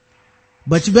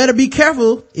 but you better be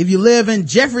careful if you live in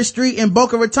Jeffrey Street in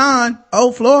Boca Raton,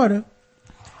 Florida.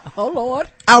 Oh Lord.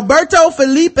 Alberto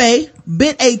Felipe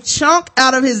bit a chunk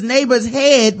out of his neighbor's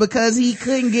head because he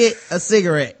couldn't get a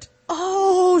cigarette.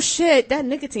 Oh shit, that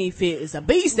nicotine fit is a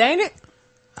beast, ain't it?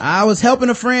 I was helping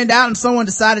a friend out and someone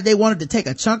decided they wanted to take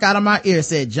a chunk out of my ear,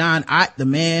 said John Ott, the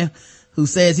man who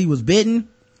says he was bitten.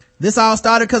 This all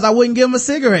started because I wouldn't give him a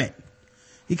cigarette.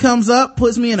 He comes up,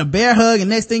 puts me in a bear hug,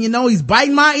 and next thing you know, he's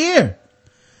biting my ear.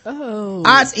 Oh.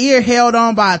 Ott's ear held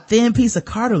on by a thin piece of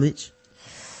cartilage.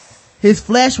 His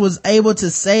flesh was able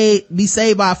to be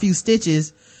saved by a few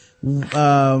stitches.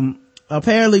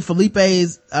 apparently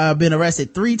Felipe's been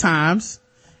arrested 3 times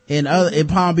in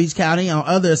Palm Beach County on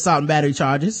other assault and battery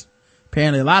charges.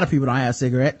 Apparently a lot of people don't have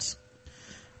cigarettes.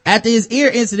 After his ear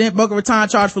incident, Boca Raton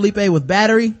charged Felipe with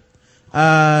battery.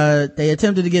 They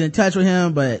attempted to get in touch with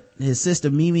him, but his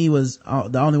sister Mimi was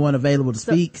the only one available to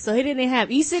speak. So he didn't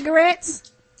have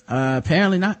e-cigarettes?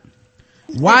 Apparently not.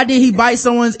 Why did he bite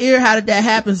someone's ear? How did that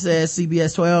happen? Says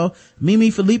CBS 12.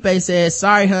 Mimi Felipe says,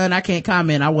 sorry, hun, I can't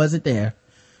comment. I wasn't there.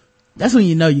 That's when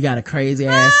you know you got a crazy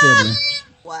ass sibling.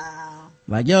 Wow.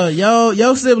 Like,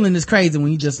 your sibling is crazy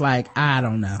when you just like, I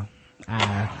don't know.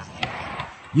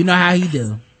 You know how he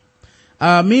do.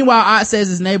 Meanwhile, Ott says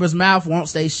his neighbor's mouth won't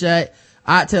stay shut.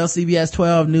 Ott tells CBS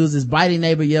 12 News his biting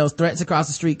neighbor yells threats across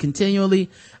the street continually.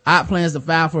 Ott plans to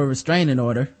file for a restraining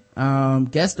order.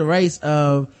 Guess the race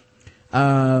of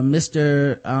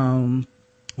Mr.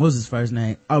 What was his first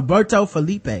name? Alberto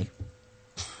Felipe.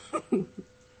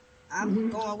 I'm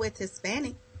going with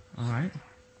Hispanic. All right.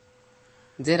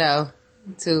 Ditto.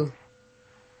 2.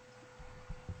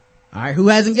 All right. Who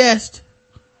hasn't guessed?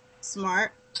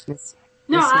 Smart.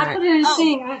 No, I put it in the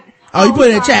thing. You put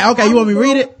it in the chat. Okay. You want me to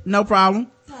read it? No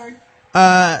problem. Sorry.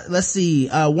 Let's see.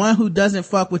 One who doesn't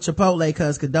fuck with Chipotle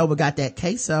cause Qdoba got that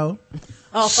queso.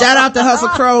 Shout out to Hustle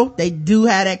Crow. They do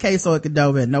have that queso at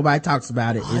Qdoba and nobody talks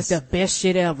about it. It's the best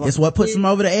shit ever. It's what puts them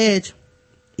over the edge.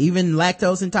 Even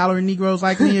lactose intolerant Negroes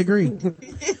like me agree.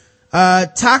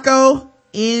 Taco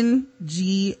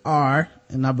NGR,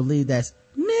 and I believe that's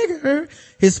nigger,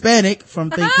 Hispanic from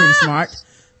Think Pretty Smart.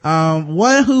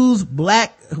 One whose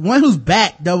back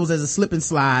doubles as a slip and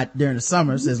slide during the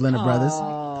summer, says Leonard Brothers.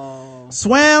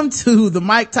 Swam to the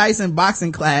Mike Tyson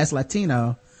boxing class,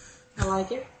 Latino. I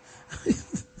like it.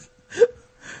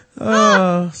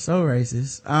 Oh, so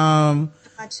racist. My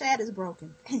chat is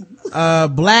broken.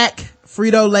 Black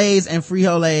Frito-Lays and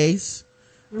Frito-Lays.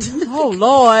 Oh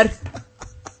Lord.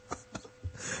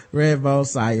 Red Bull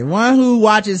Sire. One who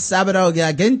watches Sabado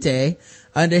Gigante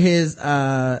under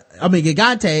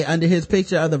his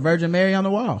picture of the Virgin Mary on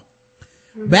the wall.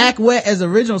 Back wet as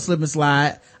original slip and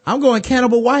slide. I'm going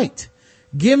Cannibal White.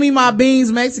 Give me my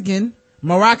beans Mexican.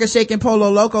 Maraca shaking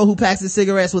Polo Loco who packs his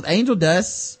cigarettes with angel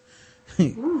dust.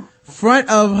 Front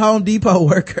of Home Depot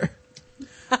worker.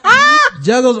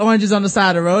 Juggles oranges on the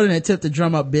side of the road and attempt to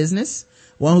drum up business.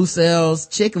 One who sells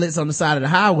chiclets on the side of the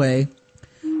highway.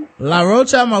 La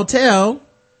Rocha Motel,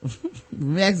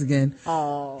 Mexican.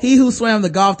 He who swam the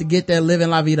Gulf to get there living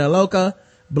La Vida Loca.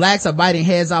 Blacks are biting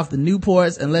heads off the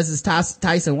Newports unless it's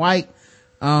Tyson White.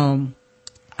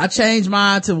 I changed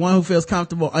mine to one who feels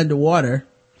comfortable underwater.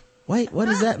 Wait, what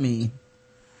does that mean?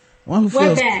 One who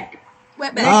feels...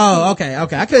 Wetback. Oh, okay.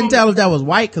 I couldn't tell if that was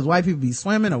white because white people be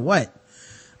swimming or what.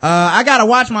 I gotta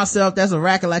watch myself. That's a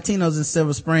rack of Latinos in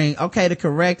Silver Spring. Okay, the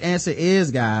correct answer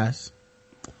is, guys,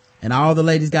 and all the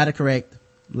ladies got it correct,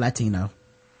 Latino.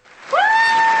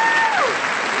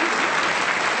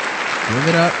 Give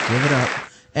it up.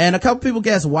 And a couple people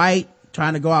guessed white,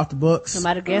 trying to go off the books.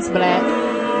 Somebody guessed black.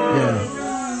 Yeah.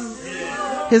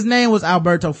 His name was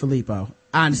Alberto Filippo.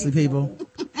 Honestly, people,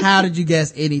 how did you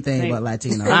guess anything but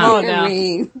Latino?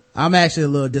 I'm actually a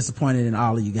little disappointed in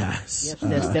all of you guys.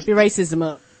 Yep, step your racism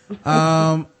up.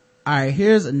 All right,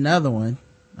 here's another one.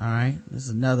 All right, this is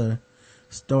another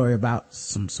story about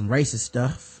some racist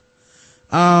stuff.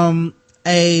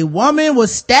 A woman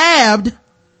was stabbed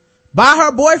by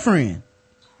her boyfriend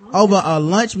over a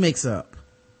lunch mix-up.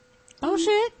 Oh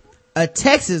shit. A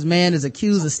Texas man is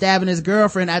accused of stabbing his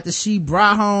girlfriend after she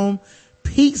brought home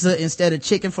pizza instead of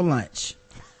chicken for lunch.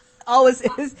 Oh,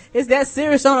 is that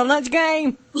serious on a lunch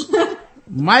game?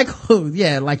 Michael,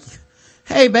 yeah, like,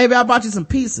 hey baby, I bought you some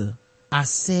pizza. I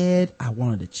said I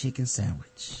wanted a chicken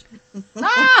sandwich.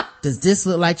 Does this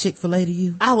look like Chick-fil-A to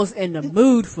you? I was in the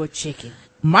mood for chicken.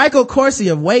 Michael Corsi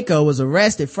of Waco was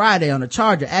arrested Friday on a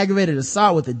charge of aggravated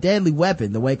assault with a deadly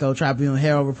weapon, the Waco Tribune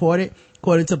Herald reported.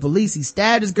 According to police, he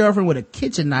stabbed his girlfriend with a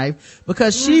kitchen knife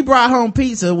because she brought home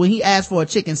pizza when he asked for a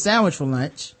chicken sandwich for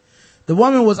lunch. The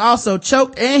woman was also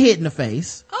choked and hit in the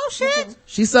face. Oh shit.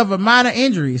 She suffered minor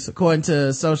injuries, according to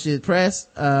Associated Press.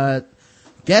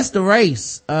 Guess the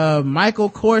race. Michael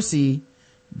Corsi,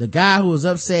 the guy who was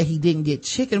upset he didn't get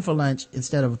chicken for lunch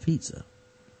instead of a pizza.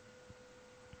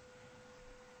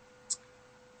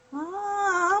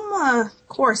 I'm a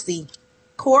Corsi.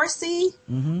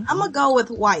 I'm gonna go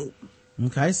with white.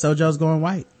 Okay, Sojo's going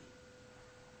white.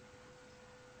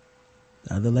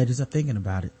 The other ladies are thinking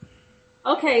about it.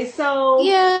 Okay, so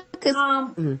yeah,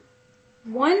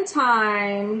 one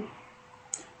time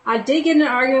I did get in an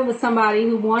argument with somebody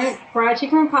who wanted fried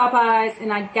chicken from Popeyes,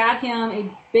 and I got him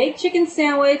a baked chicken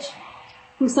sandwich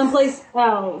from someplace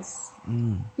else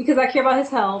because I care about his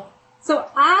health. So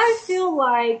I feel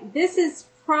like this is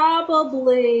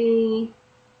probably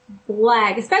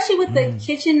black, especially with the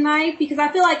kitchen knife, because I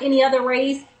feel like any other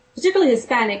race, particularly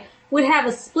Hispanic, would have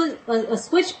a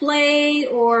switchblade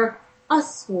or a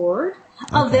sword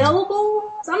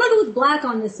available. So I'm gonna go with black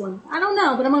on this one. I don't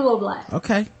know, but I'm gonna go with black.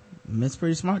 Okay. Miss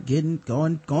Pretty Smart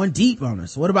going deep on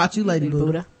us. What about you, Lady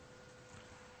Buddha?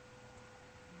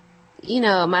 You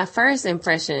know, my first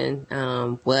impression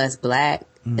was black,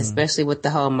 especially with the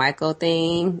whole Michael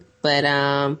thing. But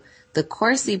the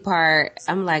Corsi part,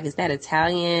 I'm like, is that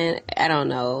Italian? I don't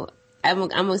know. I'm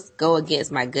gonna go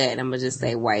against my gut. I'm gonna just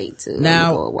say white too.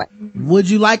 Now, white. Would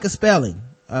you like a spelling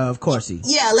of Corsi?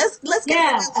 Yeah, let's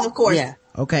get a spelling of Corsi. Yeah.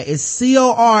 Okay, it's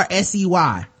Corsey.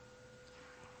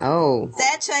 Oh,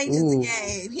 that changes the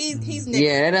game. He's next.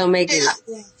 Yeah, that don't make it.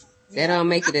 That don't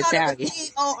make it Italian.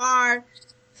 Corsi.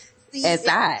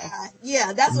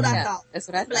 Yeah, that's what I thought. That's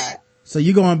what I thought. So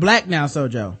you going black now,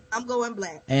 Sojo? I'm going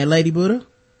black. And Lady Buddha?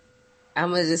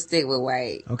 I'm gonna just stick with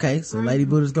white. Okay, so Lady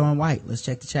Buddha's going white. Let's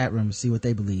check the chat room and see what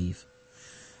they believe.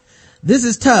 This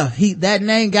is tough. That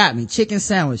name got me. Chicken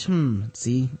sandwich.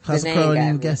 See, Hustle Crow ain't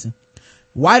even guessing.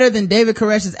 Whiter than David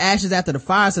Koresh's ashes after the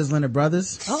fire, says Leonard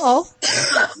Brothers. What's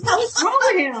wrong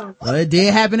with him? Well, it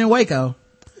did happen in Waco.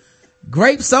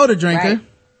 Grape soda drinker. Right.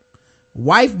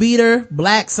 Wife beater,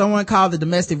 black, someone called the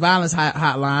domestic violence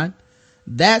hotline.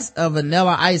 That's a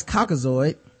vanilla ice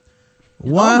Caucasoid.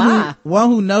 One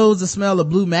who knows the smell of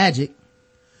blue magic.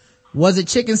 Was it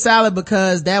chicken salad?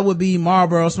 Because that would be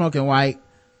Marlboro smoking white.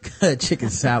 Chicken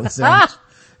salad sandwich.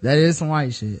 That is some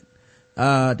white shit.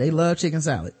 They love chicken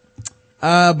salad.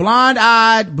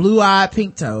 Blonde-eyed, blue-eyed,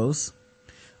 pink toes.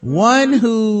 One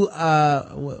who,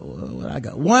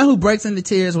 one who breaks into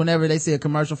tears whenever they see a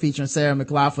commercial featuring Sarah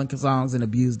McLachlan songs and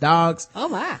abused dogs. Oh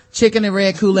my. Chicken and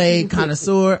red Kool-Aid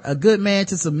connoisseur. A good man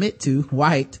to submit to,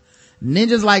 white.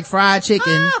 Ninjas like fried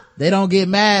chicken. They don't get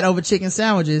mad over chicken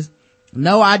sandwiches.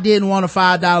 No, I didn't want a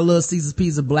 $5 Little Caesar's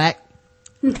pizza, black.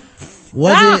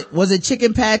 Was it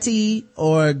chicken patty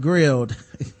or grilled?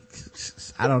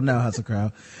 I don't know, Hustle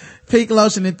Crow. Pink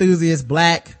lotion enthusiast,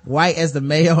 black. White as the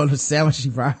mayo on the sandwich she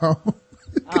brought home.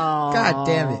 God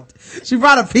damn it. She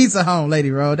brought a pizza home, Lady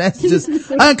Roll. That's just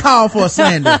uncalled for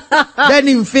slander. Doesn't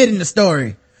even fit in the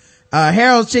story.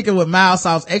 Harold's chicken with mild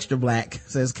sauce, extra black,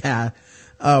 says Kai.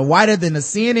 Whiter than the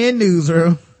CNN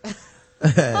newsroom.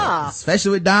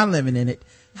 Especially with Don Lemon in it.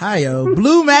 Hi-yo.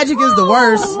 Blue magic is the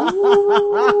worst.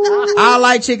 I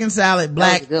like chicken salad,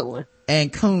 black. Good one.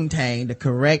 And Coontang. The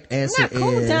correct answer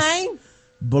is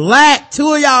black.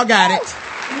 Two of y'all got it.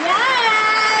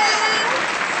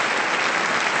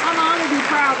 I'm honored to be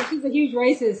proud, but she's a huge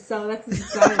racist, so that's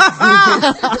exciting.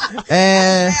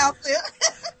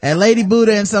 And Lady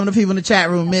Buddha and some of the people in the chat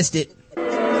room missed it.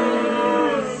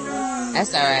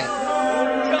 That's all right.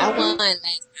 I won last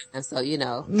time, so you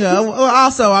know. Yeah. Well,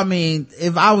 also, I mean,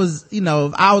 if I was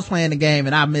playing the game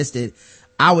and I missed it,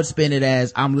 I would spin it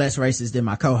as I'm less racist than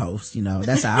my co-host.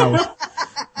 That's how I would.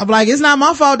 I'm like, it's not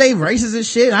my fault they racist as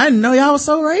shit. I didn't know y'all was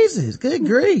so racist. Good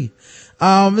grief.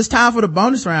 It's time for the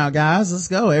bonus round, guys. Let's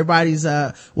go. Everybody's,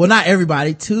 well, not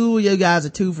everybody. Two of you guys are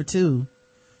 2 for 2.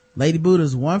 Lady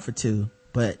Buddha's 1 for 2.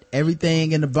 But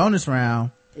everything in the bonus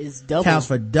round is double. Counts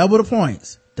for double the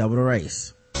points, double the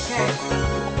race.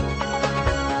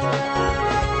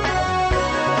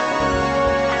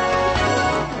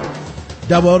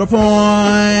 Double the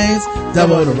points,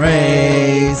 double the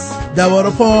race, double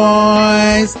the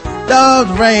points,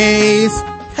 double the race.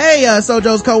 Hey,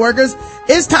 Sojo's co-workers,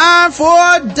 it's time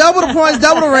for double the points,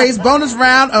 double the race, bonus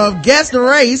round of Guess the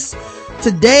Race.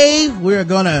 Today, we're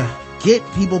gonna get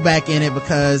people back in it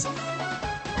because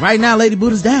right now, Lady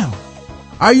Buddha's down.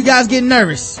 Are you guys getting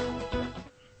nervous?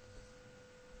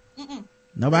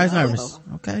 Nobody's nervous.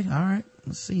 Okay, all right.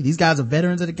 Let's see. These guys are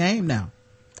veterans of the game now.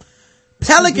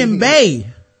 Pelican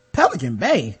Bay.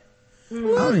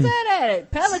 Where's that at?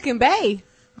 Pelican Bay.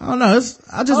 I don't know.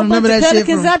 I just remember that shit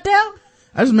from. Out there?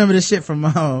 I just remember this shit from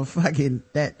fucking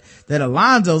that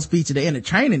Alonzo speech at the end of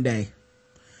training day.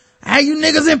 Hey, you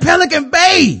niggas in Pelican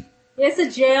Bay. It's a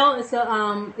jail. It's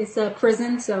a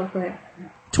prison. So,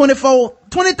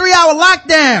 23-hour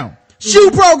lockdown. Shoe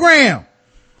program.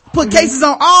 Put cases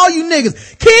on all you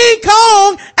niggas. King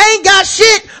Kong ain't got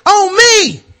shit on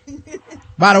me.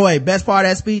 By the way, best part of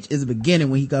that speech is the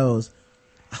beginning when he goes,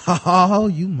 "Oh,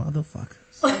 you motherfuckers.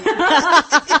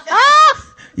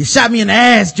 You shot me in the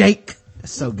ass, Jake."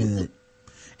 That's so good.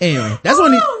 Anyway, that's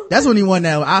when he won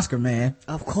that Oscar, man.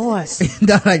 Of course.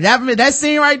 Like that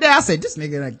scene right there, I said, this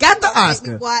nigga got the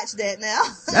Oscar. Watch that now.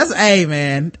 Hey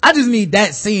man, I just need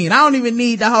that scene. I don't even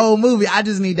need the whole movie. I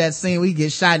just need that scene where he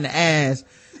gets shot in the ass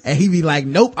And he be like,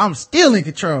 nope, I'm still in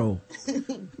control.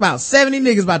 About 70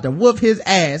 niggas about to whoop his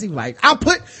ass. He be like, I'll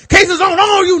put cases on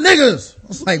all you niggas. I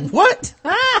was like, what?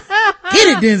 Get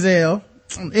it, Denzel.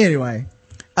 Anyway,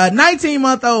 a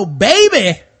 19-month-old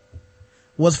baby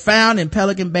was found in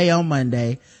Pelican Bay on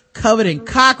Monday, covered in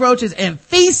cockroaches and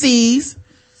feces,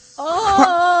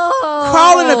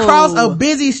 crawling across a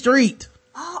busy street.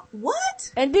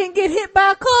 What? And didn't get hit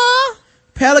by a car?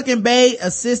 Pelican Bay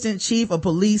Assistant Chief of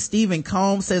Police Stephen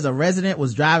Combs says a resident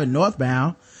was driving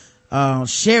northbound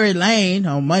Sherry Lane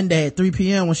on Monday at 3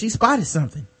 p.m. when she spotted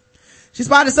something. She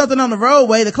spotted something on the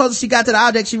roadway. The closer she got to the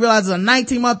object, she realized it was a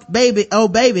 19-month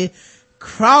old baby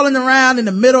crawling around in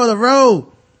the middle of the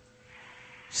road.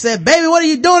 She said, baby, what are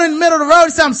you doing in the middle of the road?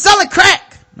 He said, I'm selling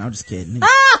crack. No, I'm just kidding.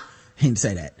 He didn't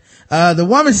say that. The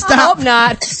woman stopped. I hope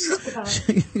not.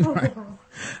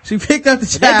 She picked up the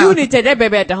child. They do need to take that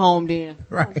baby at the home then.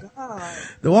 Right.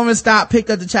 The woman stopped, picked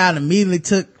up the child, and immediately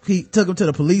took him to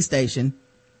the police station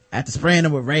after spraying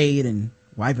him with Raid and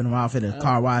wiping him off at a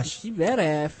car wash. She better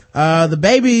have. The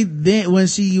baby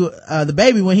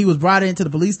when he was brought into the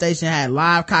police station had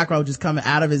live cockroaches coming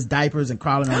out of his diapers and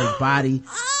crawling on his body.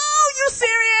 Oh, you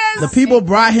serious? The people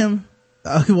brought him,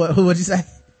 what'd you say?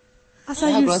 That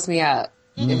grossed me out.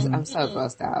 I'm so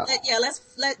grossed out.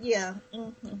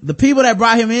 The people that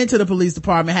brought him into the police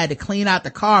department had to clean out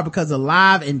the car because of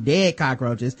live and dead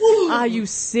cockroaches. Are you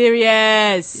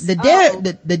serious?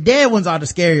 The dead ones are the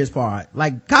scariest part.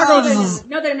 Like cockroaches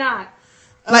No, they're not.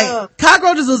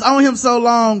 Cockroaches was on him so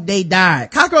long they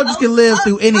died. Cockroaches can live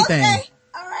through anything. Okay.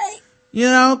 All right. You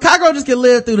know, cockroaches can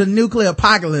live through the nuclear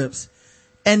apocalypse,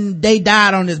 and they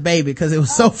died on this baby because it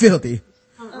was so filthy.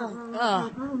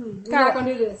 We're not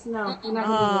gonna do this. No, we're not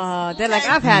gonna do this. They're like,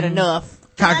 I've had enough.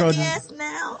 Cockroaches.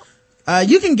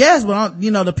 You can guess, but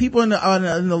the people in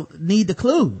the need the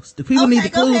clues. The people need the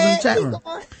clues in the chat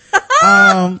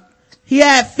room. He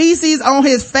had feces on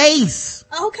his face.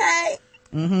 Okay.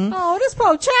 Mm-hmm. Oh, this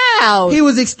poor child. He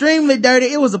was extremely dirty.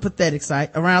 It was a pathetic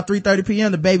sight. Around 3:30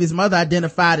 p.m., the baby's mother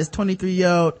identified as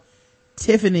 23-year-old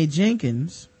Tiffany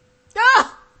Jenkins.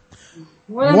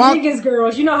 One of the Jenkins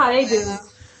girls, you know how they do.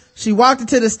 She walked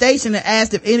into the station and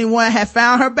asked if anyone had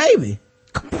found her baby.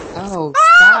 Oh,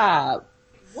 stop.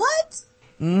 What?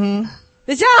 Mm-hmm.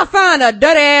 Did y'all find a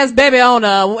dirty ass baby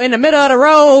in the middle of the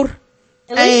road?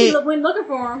 At least she went looking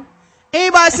for him.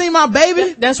 Anybody seen my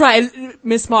baby? That's right,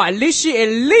 Miss Smart. At least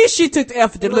she took the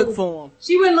effort to look for him.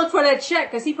 She wouldn't look for that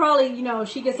check because he probably,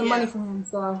 she gets some money from him.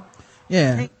 So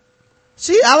yeah,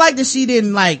 I like that she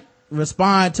didn't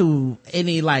respond to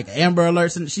any Amber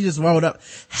Alerts, and she just rolled up.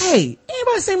 Hey,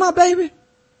 anybody seen my baby?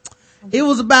 It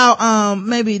was about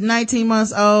maybe 19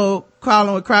 months old,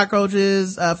 crawling with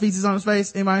cockroaches, feces on his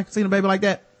face. Anybody seen a baby like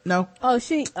that? No. Oh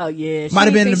yeah. Might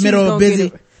have been in the middle of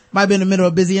busy. Might be in the middle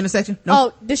of a busy intersection. No.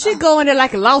 Oh, did she go in there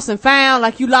like a lost and found,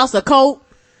 like you lost a coat?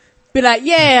 Be like,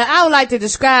 yeah, I would like to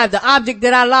describe the object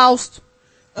that I lost.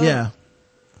 Yeah.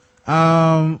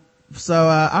 So,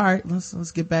 all right,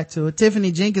 let's get back to it.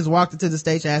 Tiffany Jenkins walked into the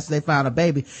station after they found a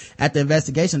baby. At the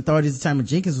investigation, authorities determined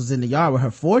Jenkins was in the yard with her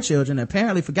 4 children and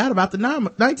apparently forgot about the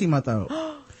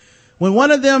 19-month-old. When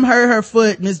one of them hurt her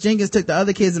foot, Miss Jenkins took the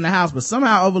other kids in the house, but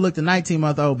somehow overlooked the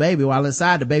 19-month-old baby. While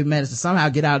inside, the baby managed to somehow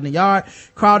get out in the yard,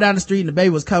 crawl down the street, and the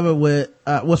baby was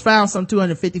was found some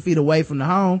 250 feet away from the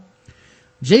home.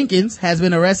 Jenkins has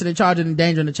been arrested and charged with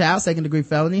endangering the child, second-degree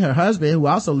felony. Her husband, who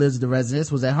also lives at the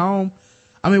residence, was at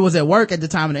work at the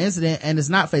time of the incident and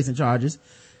is not facing charges.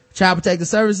 Child Protective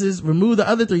Services removed the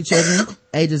other 3 children,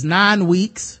 ages 9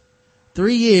 weeks,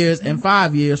 3 years, and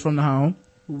 5 years from the home.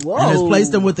 Whoa. And has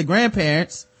placed them with the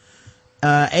grandparents.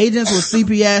 Agents with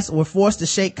CPS were forced to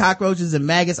shake cockroaches and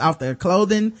maggots off their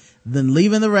clothing, then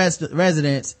leaving the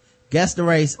residence. Guess the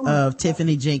race of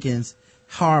Tiffany Jenkins'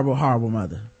 horrible, horrible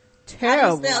mother. Terrible.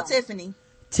 How do you spell Tiffany?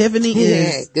 Tiffany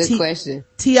is good question.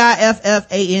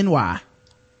 Tiffany.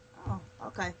 Oh,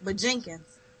 okay. But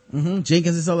Jenkins. Mm-hmm.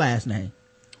 Jenkins is her last name.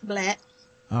 Black.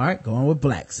 All right, going with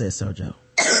black, says Sojo.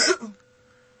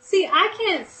 See, I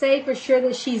can't say for sure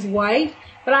that she's white,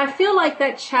 but I feel like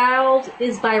that child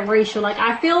is biracial. Like,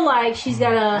 I feel like she's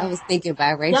got I was thinking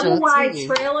biracial double wide too.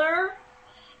 trailer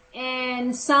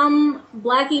and some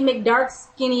Blackie McDark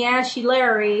skinny ashy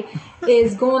Larry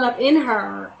is going up in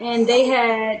her, and they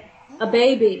had a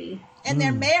baby. And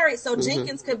they're married, so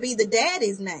Jenkins could be the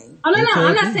daddy's name. Oh, no,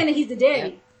 I'm not saying that he's the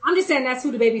daddy. I'm just saying that's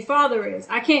who the baby father is.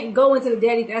 I can't go into the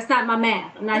daddy. That's not my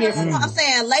math. I'm not here for that. I'm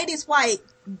saying ladies white,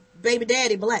 baby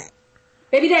daddy black.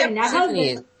 Baby daddy, not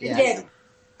husband. Yes.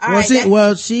 Daddy.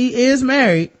 Well, she is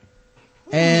married,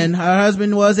 and her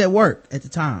husband was at work at the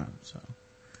time. So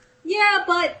yeah,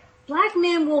 but black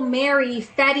men will marry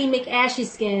fatty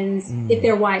McAshyskins if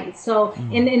they're white. So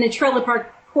in the trailer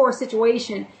park poor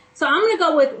situation. So I'm gonna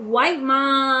go with white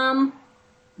mom,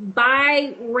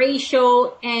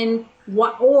 biracial, and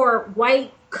or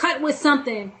white cut with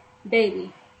something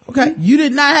baby. Okay, you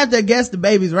did not have to guess the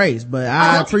baby's race, but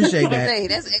I appreciate that. Hey,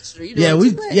 that's extra. You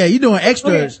doing you doing extra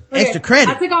credit.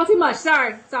 I took on too much.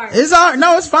 Sorry. It's all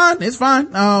no, it's fine. It's fine.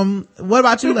 What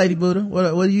about you, Lady Buddha?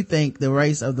 What do you think the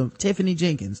race of the Tiffany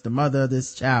Jenkins, the mother of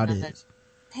this child, is?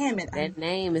 Damn it. That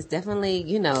name is definitely,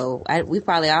 we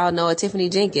probably all know a Tiffany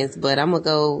Jenkins, but I'm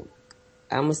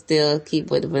gonna still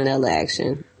keep with the vanilla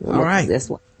action. All right. This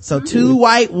one. So 2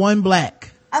 white, 1 black.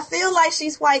 I feel like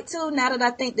she's white too now that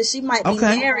I think that she might be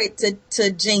married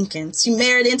to Jenkins. She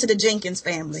married into the Jenkins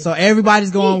family. So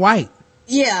everybody's going white.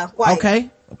 Yeah, white. Okay.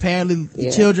 Apparently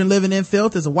children living in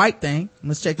filth is a white thing.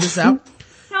 Let's check this out.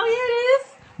 Hell yeah, it is.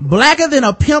 Blacker than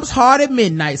a pimp's heart at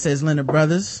midnight, says Leonard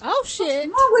Brothers. Oh shit.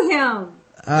 What's wrong with him?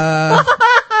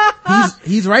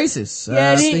 He's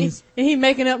racist. He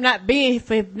making up not being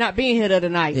here the other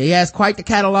night. He has quite the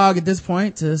catalog at this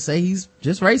point to say he's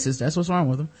just racist. That's what's wrong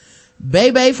with him.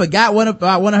 Bebe forgot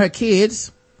about one of her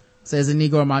kids, says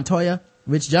Inigo Montoya.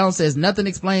 Rich Jones says nothing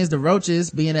explains the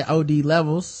roaches being at OD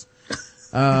levels.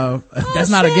 That's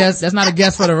not a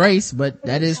guess for the race, but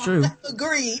that is true.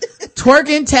 Agreed.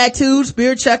 Twerking, tattooed,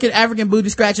 spear chucking, African booty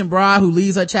scratching bra who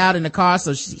leaves her child in the car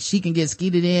so she can get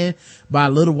skeeted in by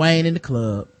Lil Wayne in the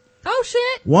club. Oh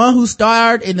shit. One who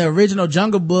starred in the original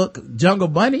Jungle Book, Jungle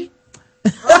Bunny.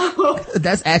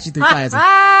 That's actually 3 classes.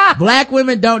 Black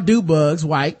women don't do bugs,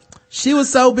 white. She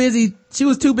was too busy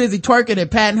twerking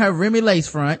and patting her Remy lace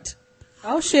front.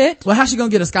 Oh shit. Well, how's she gonna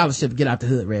get a scholarship to get out the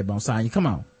hood, Redbone Sonya? Come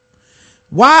on.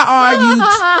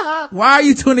 Why are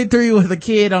you 23 with a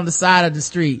kid on the side of the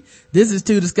street? This is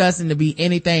too disgusting to be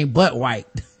anything but white.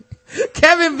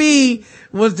 Kevin B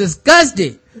was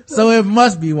disgusted, so it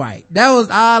must be white.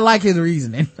 I like his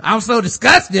reasoning. I'm so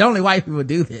disgusted, only white people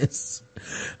do this.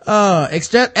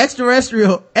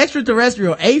 Extraterrestrial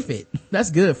aphid.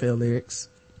 That's good, Phil lyrics.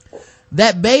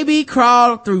 That baby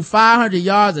crawled through 500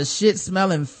 yards of shit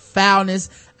smelling foulness.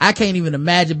 I can't even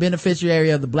imagine.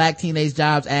 Beneficiary of the Black Teenage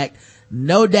Jobs Act.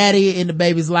 No daddy in the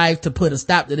baby's life to put a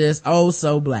stop to this. Oh,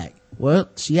 so black. Well,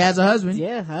 she has a husband.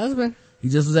 Yeah, husband. He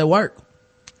just was at work.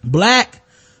 Black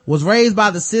was raised by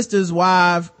the sisters'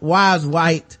 wives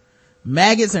white.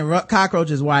 Maggots and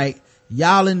cockroaches white.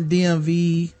 Y'all in the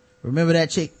DMV. Remember that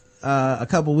chick, a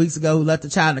couple weeks ago who left the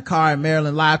child in the car in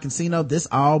Maryland Live Casino? This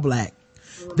all black.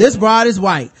 This broad is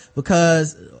white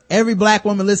because every black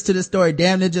woman listening to this story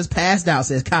damn near just passed out,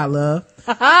 says Kyle Love.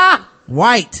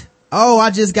 White. Oh,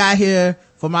 I just got here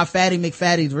for my Fatty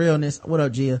McFatty's realness. What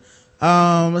up, Gia?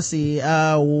 Let's see.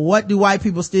 What do white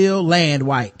people steal? Land,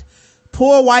 white.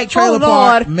 Poor white trailer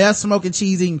park, meth smoking,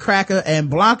 cheese eating cracker, and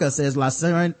Blanca, says La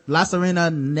Serena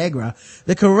Negra.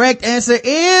 The correct answer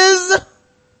is,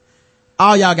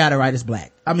 all y'all got it right. It's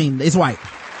black. I mean, it's white.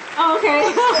 Oh,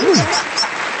 okay.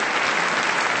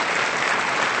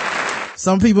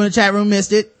 Some people in the chat room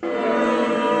missed it.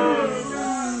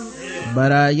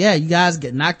 But, yeah, you guys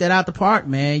knocked that out the park,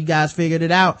 man. You guys figured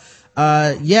it out.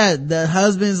 Yeah, the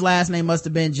husband's last name must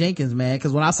have been Jenkins, man.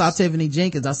 Cause when I saw Tiffany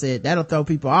Jenkins, I said, that'll throw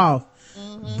people off.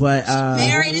 Mm-hmm. But,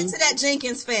 married into that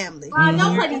Jenkins family.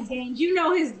 Don't play these games. You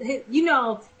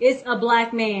know it's a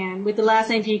black man with the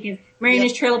last name Jenkins marrying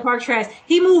his trailer park trash.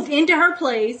 He moved into her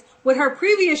place with her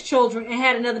previous children and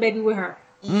had another baby with her.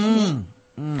 Mm.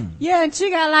 Yeah, and she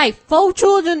got like 4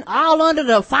 children all under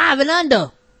the 5 and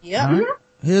under. Yep. Right.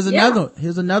 Here's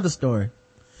another story.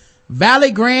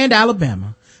 Valley Grande,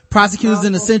 Alabama. Prosecutors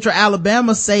in the central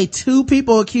Alabama say 2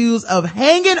 people accused of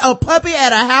hanging a puppy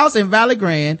at a house in Valley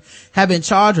Grande have been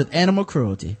charged with animal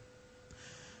cruelty.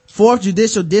 4th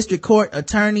Judicial District Court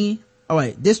Attorney,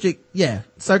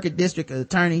 Circuit District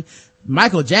Attorney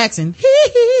Michael Jackson,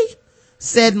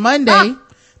 said Monday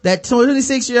that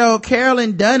 26-year-old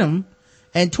Carolyn Dunham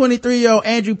and 23-year-old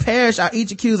Andrew Parrish are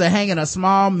each accused of hanging a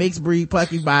small mixed breed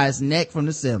puppy by its neck from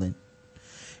the ceiling.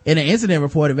 In an incident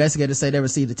report, investigators say they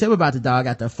received a tip about the dog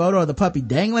after a photo of the puppy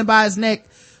dangling by its neck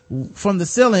from the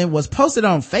ceiling was posted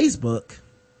on Facebook.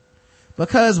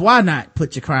 Because why not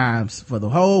put your crimes for the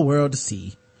whole world to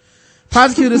see?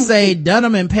 Prosecutors say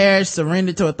Dunham and Parrish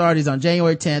surrendered to authorities on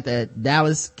January 10th at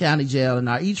Dallas County Jail and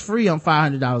are each free on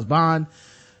 $500 bond.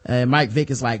 And Mike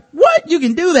Vick is like, what? You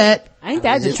can do that? Ain't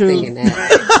that the truth?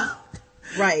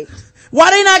 Right. Why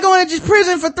they not going to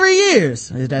prison for 3 years?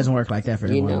 It doesn't work like that for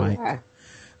anyone, Mike.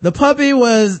 The puppy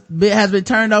has been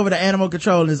turned over to animal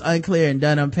control and is unclear in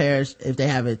Dunham Parish if they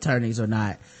have attorneys or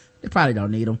not. They probably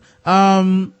don't need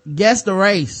them. Guess the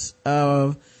race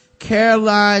of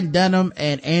Caroline Dunham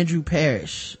and Andrew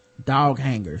Parrish, dog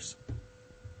hangers.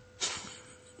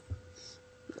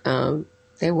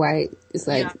 They're white. It's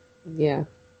like, yeah.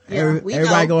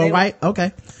 Everybody going white?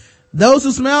 Okay. Those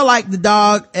who smell like the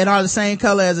dog and are the same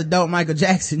color as adult Michael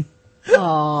Jackson.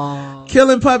 Aww.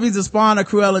 Killing puppies to spawn a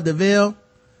Cruella de Vil.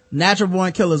 Natural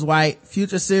born killers white.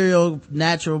 Future serial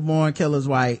natural born killers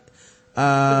white.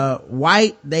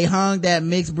 White, they hung that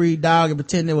mixed breed dog and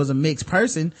pretended it was a mixed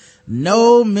person.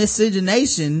 No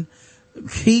miscegenation.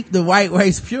 Keep the white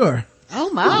race pure. Oh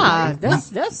my,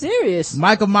 that's serious.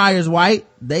 Michael Myers white.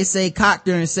 They say cock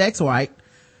during sex white.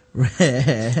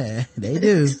 They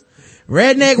do.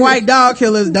 Redneck white dog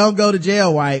killers don't go to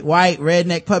jail white. White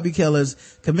redneck puppy killers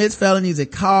commits felonies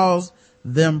and calls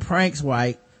them pranks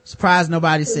white. Surprised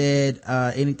nobody said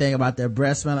anything about their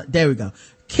breath smell. There we go.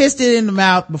 Kissed it in the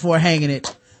mouth before hanging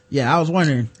it. Yeah, I was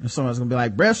wondering if someone's gonna be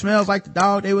like, breath smells like the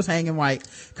dog they was hanging white.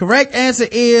 Correct answer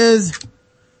is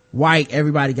white.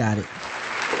 Everybody got it.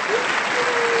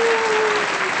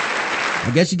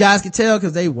 I guess you guys could tell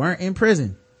because they weren't in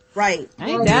prison. Right.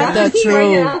 Ain't that the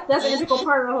truth? Yeah, that's an integral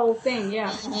part of the whole thing.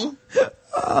 Yeah.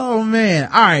 Oh man.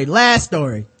 All right. Last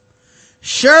story.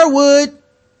 Sherwood.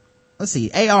 Let's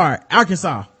see.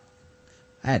 Arkansas.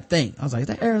 I had to think. I was like, is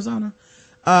that Arizona?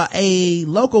 A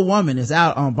local woman is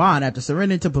out on bond after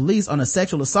surrendering to police on a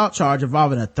sexual assault charge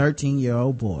involving a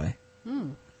 13-year-old boy.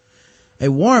 A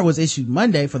warrant was issued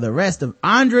Monday for the arrest of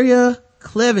Andrea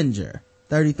Clevenger,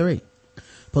 33.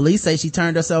 Police say she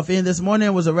turned herself in this morning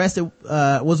and was released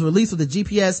with a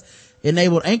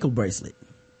GPS-enabled ankle bracelet.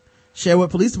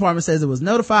 Sherwood Police Department says it was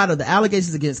notified of the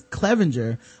allegations against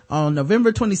Clevenger on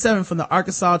November 27th from the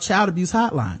Arkansas Child Abuse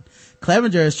Hotline.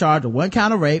 Clevenger is charged with 1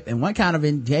 count of rape and 1 count of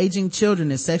engaging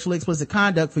children in sexually explicit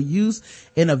conduct for use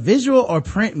in a visual or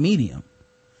print medium.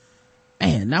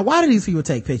 Man, now why do these people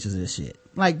take pictures of this shit?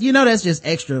 Like, that's just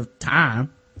extra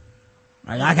time.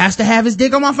 Like, I got to have his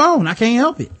dick on my phone. I can't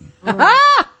help it.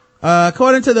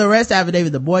 According to the arrest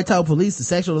affidavit, the boy told police the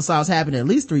sexual assaults happened at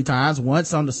least 3 times,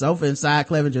 once on the sofa inside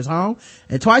Clevenger's home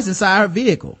and twice inside her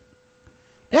vehicle.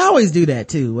 They always do that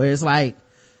too, where it's like,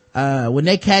 when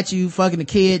they catch you fucking a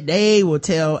kid, they will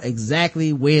tell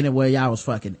exactly when and where y'all was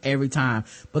fucking every time,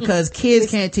 because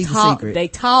kids can't teach a secret. They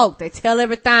tell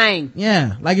everything.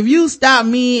 Yeah. Like if you stop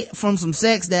me from some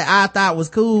sex that I thought was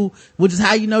cool, which is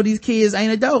how you know these kids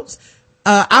ain't adults,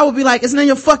 I would be like, it's none of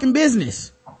your fucking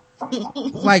business.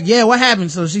 Like, yeah, what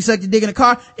happened? So she sucked your dick in the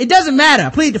car? It doesn't matter.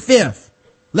 I plead the 5th.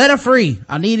 Let her free.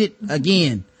 I need it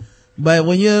again. But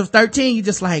when you're 13, you're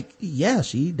just like, yeah,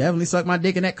 she definitely sucked my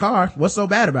dick in that car. What's so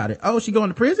bad about it? Oh, she going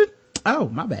to prison? Oh,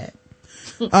 my bad.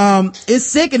 It's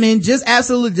sickening, just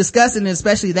absolutely disgusting,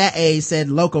 especially that age, said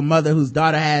local mother whose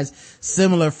daughter has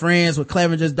similar friends with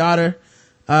Clevenger's daughter.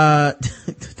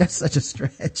 That's such a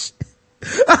stretch.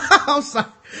 I'm sorry.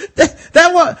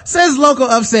 That one says local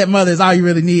upset mother is all you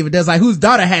really need, but there's like whose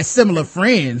daughter has similar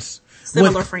friends.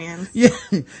 Friends. Yeah.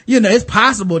 It's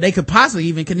possible they could possibly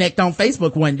even connect on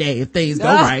Facebook one day if things go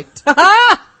right.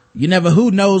 You never,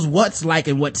 who knows what's like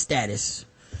and what status.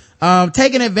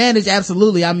 Taking advantage,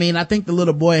 absolutely. I mean, I think the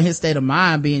little boy in his state of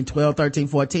mind, being 12, 13,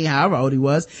 14, however old he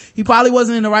was, he probably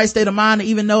wasn't in the right state of mind to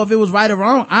even know if it was right or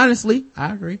wrong. Honestly,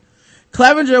 I agree.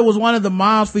 Clevenger was one of the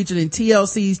moms featured in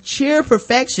TLC's Cheer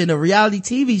Perfection, a reality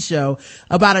TV show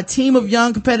about a team of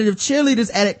young competitive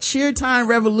cheerleaders at a Cheer Time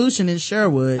Revolution in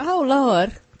Sherwood. Oh,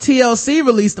 Lord. TLC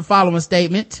released the following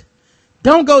statement.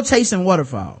 Don't go chasing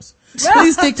waterfalls.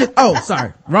 Please stick to,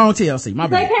 wrong TLC, my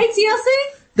bad. They pay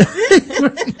TLC?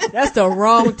 That's the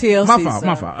wrong TLC.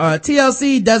 My fault.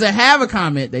 TLC doesn't have a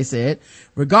comment, they said.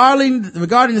 Regarding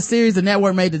the series, the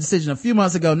network made the decision a few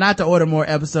months ago not to order more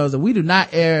episodes, and we do not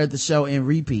air the show in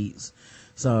repeats.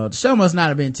 So the show must not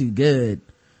have been too good,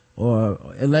 or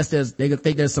unless they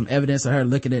think there's some evidence of her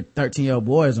looking at 13-year-old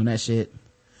boys on that shit.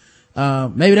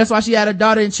 Maybe that's why she had her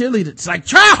daughter in cheerleader. It's like,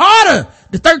 try harder!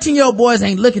 The 13-year-old boys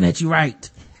ain't looking at you right.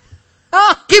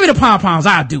 Give me the pom-poms,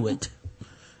 I'll do it.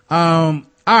 All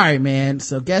right, man.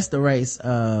 So guess the race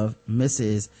of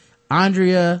Mrs.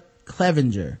 Andrea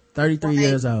Clevenger, 33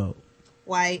 years old.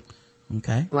 White.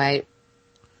 Okay. White.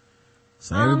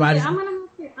 So everybody's. Yeah, I'm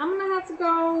gonna have to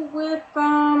go with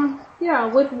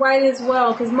white as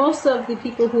well, because most of the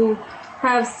people who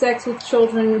have sex with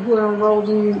children who are enrolled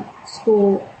in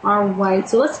school are white.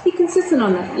 So let's be consistent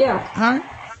on that. Yeah. All right.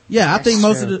 Yeah, I think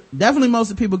most of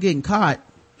the people getting caught.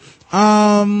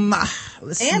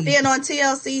 Let's see. Being on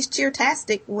TLC's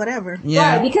Cheertastic, whatever.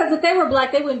 Yeah. Right, because if they were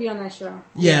black, they wouldn't be on that show.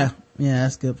 Yeah,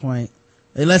 that's a good point.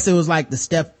 Unless it was like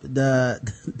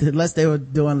unless they were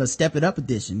doing the Step It Up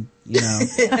edition,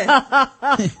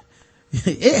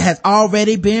 It has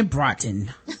already been brought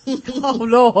in. Oh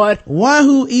Lord. One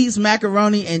who eats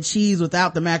macaroni and cheese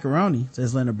without the macaroni,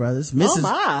 says Leonard Brothers.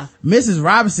 Mrs.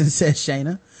 Robinson, says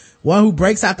Shayna. One who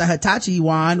breaks out the Hitachi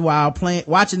wand while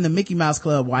watching the Mickey Mouse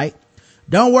Club, White.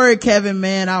 Don't worry, Kevin,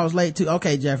 man, I was late too.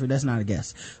 Okay, Jeffrey, that's not a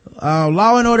guess.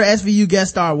 Law and Order SVU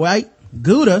guest star, White.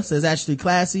 Gouda, says Ashley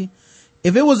Classy.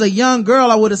 If it was a young girl,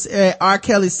 I would have said R.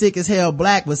 Kelly sick as hell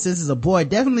black, but since it's a boy,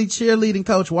 definitely cheerleading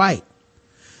coach White.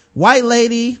 White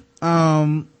lady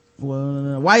trying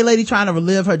to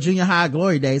relive her junior high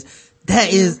glory days.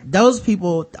 Those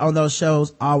people on those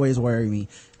shows always worry me.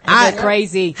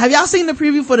 Crazy. Have y'all seen the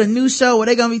preview for the new show where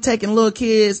they're gonna be taking little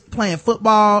kids playing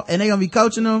football and they're gonna be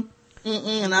coaching them?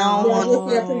 And I don't want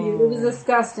to. It was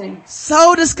disgusting.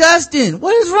 So disgusting.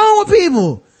 What is wrong with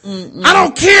people? I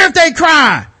don't care if they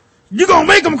cry. You gonna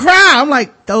make them cry. I'm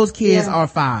like, those kids are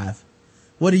 5.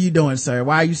 What are you doing, sir?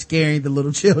 Why are you scaring the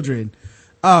little children?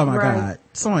 Oh my God.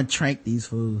 Someone trank these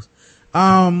fools.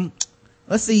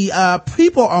 Let's see,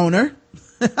 people owner.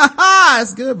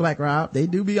 It's good, Black Rob. They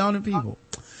do be owning people.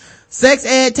 Sex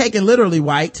ed taken literally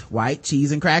white,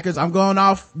 cheese and crackers. I'm going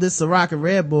off this Ciroc and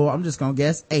Red Bull. I'm just gonna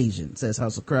guess Asian, says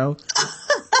Hustle Crow.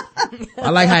 I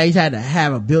like how he had to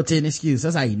have a built-in excuse.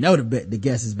 That's how you know the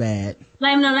guess is bad.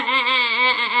 Blame it on the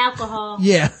alcohol.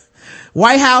 Yeah.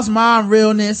 White House mom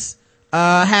realness.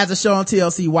 Has a show on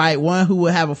TLC White. One who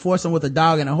will have a foursome with a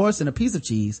dog and a horse and a piece of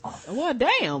cheese. Well,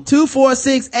 damn.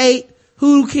 2468.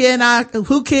 Who kid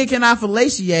can I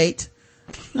fellatiate?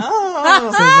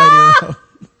 Oh.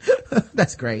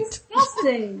 That's great.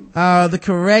 Disgusting. The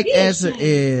correct answer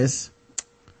is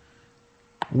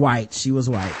White. She was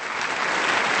white.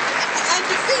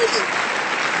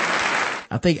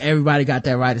 I think everybody got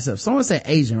that right except someone said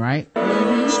Asian, right? He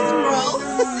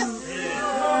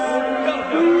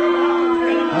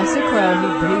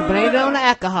blamed it on the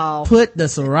alcohol. Put the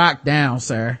Ciroc down,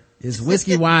 sir. It's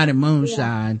whiskey, wine, and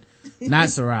moonshine, not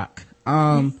Ciroc.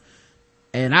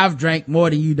 And I've drank more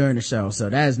than you during the show, so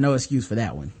that is no excuse for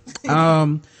that one.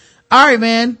 All right,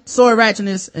 man. Sword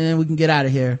ratchetness, and we can get out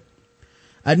of here.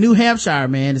 A New Hampshire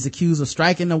man is accused of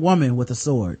striking a woman with a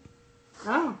sword.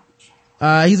 Oh.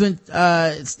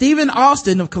 Stephen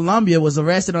Austin of Columbia was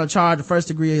arrested on a charge of first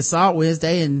degree assault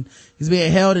Wednesday, and he's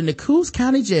being held in the Coos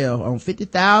County Jail on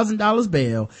 $50,000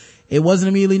 bail. It wasn't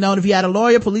immediately known if he had a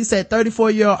lawyer. Police said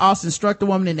 34-year-old Austin struck the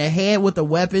woman in the head with a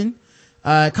weapon,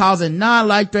 causing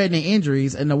non-life-threatening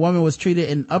injuries, and the woman was treated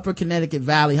in Upper Connecticut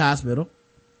Valley Hospital.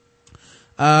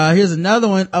 Here's another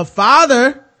one. A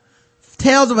father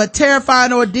tells of a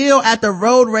terrifying ordeal at the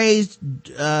road rage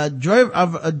a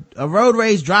road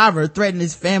rage driver threatened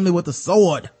his family with a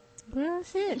sword. Well,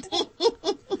 shit.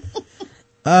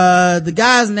 The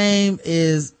guy's name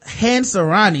is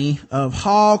Hansarani of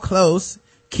Hall Close,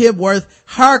 Kibworth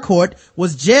Harcourt,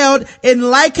 was jailed in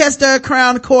Leicester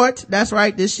Crown Court. That's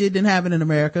right, this shit didn't happen in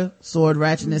America. Sword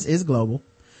ratchetness is global.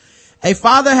 A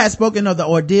father has spoken of the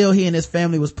ordeal he and his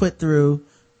family was put through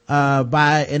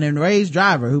by an enraged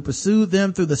driver who pursued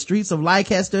them through the streets of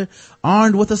Leicester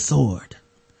armed with a sword.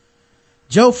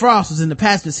 Joe Frost was in the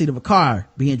passenger seat of a car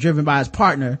being driven by his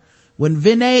partner when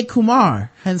Vinay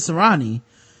Kumar Hansarani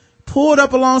pulled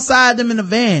up alongside them in a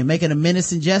van, making a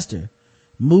menacing gesture,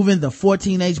 moving the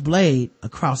 14H blade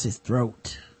across his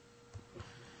throat.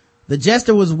 The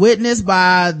gesture was witnessed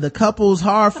by the couple's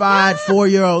horrified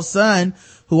 4-year-old son,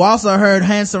 who also heard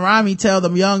Hansarani tell the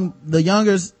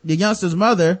youngster's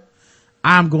mother,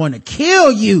 "I'm going to kill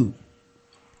you."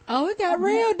 Oh, it got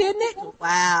real, didn't it?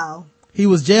 Wow. He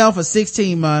was jailed for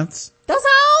 16 months. That's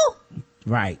all?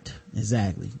 Right.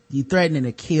 Exactly. You threatening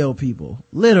to kill people.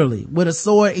 Literally. With a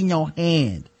sword in your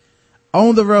hand.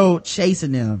 On the road,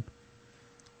 chasing them.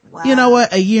 Wow. You know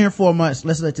what? 1 year and 4 months.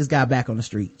 Let's let this guy back on the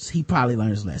streets. He probably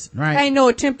learned his lesson, right? Ain't no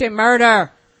attempted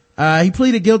murder. He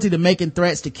pleaded guilty to making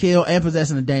threats to kill and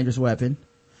possessing a dangerous weapon.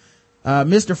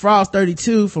 Mr. Frost,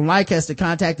 32, from Leicester,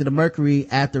 contacted the Mercury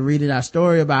after reading our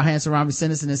story about Hansarami's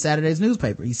sentencing in Saturday's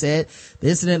newspaper. He said the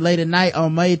incident late at night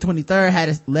on May 23rd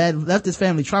had left his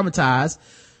family traumatized,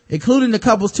 including the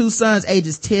couple's 2 sons,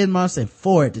 ages 10 months and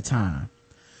 4 at the time,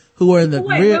 who were in the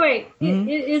Wait.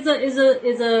 Is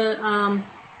a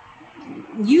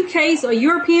UK or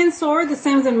European sword the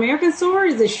same as an American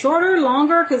sword? Is it shorter,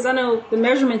 longer? Because I know the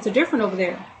measurements are different over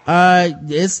there.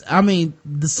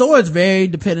 The swords vary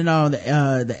depending on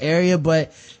the area,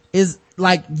 but it's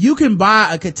like you can buy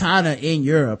a katana in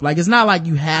Europe. Like it's not like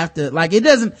you have to, like it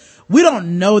doesn't, we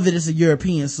don't know that it's a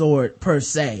European sword per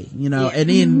se, you know, and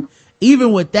then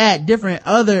even with that, different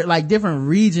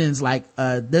regions,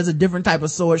 there's a different type of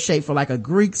sword shape for like a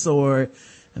Greek sword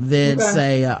than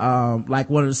say, like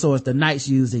one of the swords the knights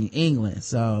used in England.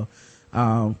 So,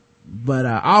 But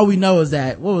all we know is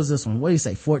that, what was this one? What do you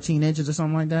say, 14 inches or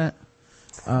something like that?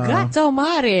 God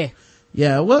almighty.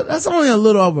 Yeah, well, that's only a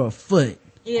little over a foot.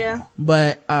 Yeah.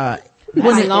 But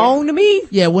when it's long to me.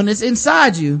 Yeah, when it's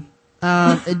inside you,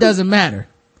 it doesn't matter.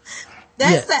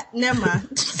 That's that. Never mind.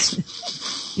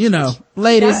 You know,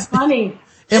 ladies. That's funny.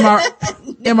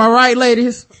 Am I right,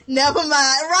 ladies? Never mind.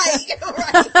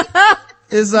 Right.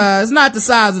 It's not the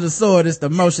size of the sword, it's the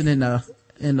motion in the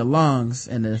lungs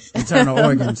and the internal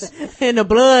organs. And the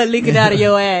blood leaking out of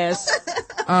your ass.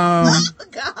 Oh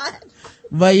God.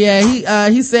 But yeah,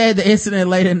 he said the incident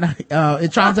late at night,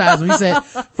 it traumatized him. He said,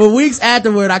 for weeks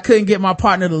afterward, I couldn't get my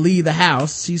partner to leave the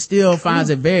house. She still finds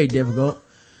it very difficult.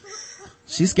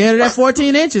 She's scared of that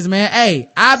 14 inches, man. Hey,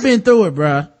 I've been through it,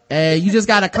 bruh. Hey, you just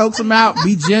gotta coax them out,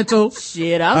 be gentle.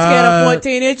 Shit, I'm scared of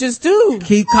 14 inches too.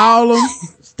 Keep calling,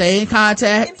 stay in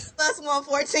contact. Plus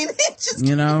 14 inches.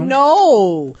 You know?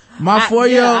 No. My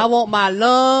 4-year-old. I want my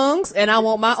lungs and I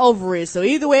want my ovaries. So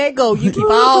either way it go, you keep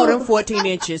all them 14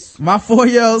 inches. My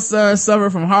 4-year-old son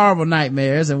suffered from horrible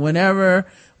nightmares, and whenever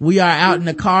we are out in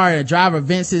the car and the driver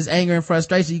vents his anger and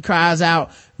frustration, he cries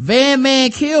out, "Van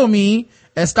man, kill me,"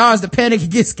 and starts to panic and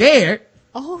get scared.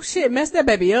 Oh shit, mess that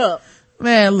baby up.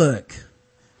 Man, look,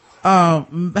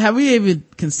 have we even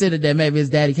considered that maybe his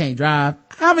daddy can't drive?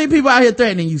 How many people out here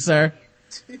threatening you, sir?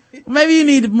 Maybe you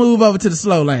need to move over to the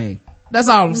slow lane. That's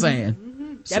all I'm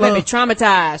saying. That baby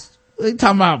traumatized. We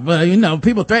talking about,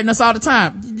 people threaten us all the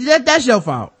time. That's your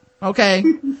fault. Okay.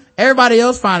 Everybody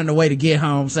else finding a way to get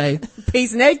home safe.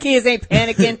 Peace, and their kids ain't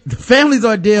panicking. The family's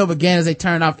ordeal began as they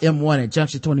turned off M1 at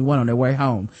Junction 21 on their way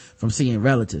home from seeing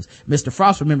relatives. Mr.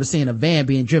 Frost remembers seeing a van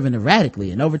being driven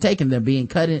erratically and overtaking them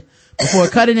before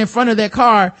cutting in front of their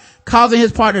car, causing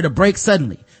his partner to brake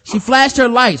suddenly. She flashed her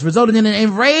lights, resulting in an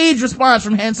enraged response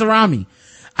from Hansarami.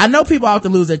 I know people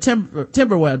often lose their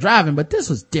temper while driving, but this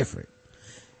was different.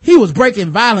 He was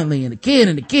braking violently and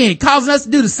again, causing us to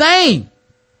do the same.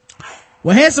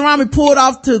 When Hansarami pulled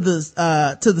off to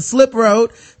the slip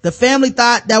road, the family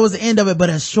thought that was the end of it,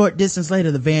 but a short distance later,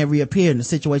 the van reappeared and the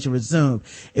situation resumed.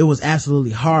 It was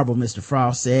absolutely horrible, Mr.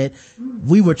 Frost said.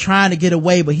 We were trying to get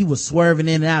away, but he was swerving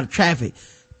in and out of traffic,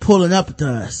 pulling up to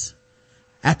us.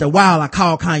 After a while, I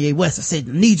called Kanye West. I said,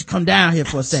 I need you to come down here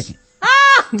for a second.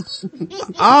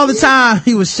 All the time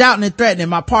he was shouting and threatening.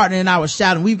 My partner and I was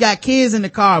shouting. We've got kids in the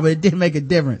car, but it didn't make a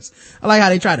difference. I like how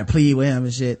they tried to plead with him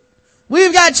and shit.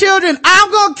 We've got children.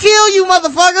 I'm gonna kill you,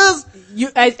 motherfuckers.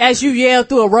 As you yell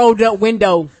through a rolled up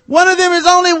window. One of them is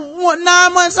only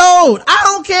 9 months old. I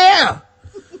don't care.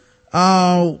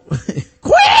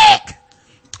 Quick!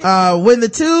 When the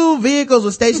two vehicles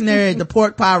were stationary at the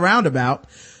pork pie roundabout,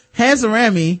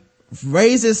 Hansarami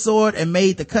raised his sword and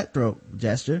made the cutthroat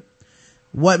gesture.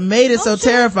 What made it so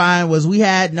terrifying was we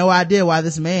had no idea why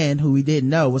this man, who we didn't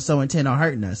know, was so intent on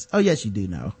hurting us. Oh yes, you do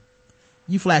know.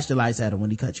 You flashed the lights at him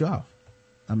when he cut you off.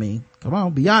 I mean, come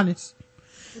on, be honest.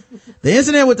 The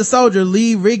incident with the soldier,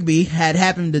 Lee Rigby, had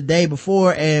happened the day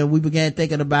before, and we began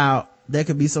thinking about there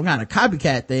could be some kind of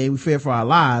copycat thing. We feared for our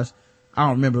lives. I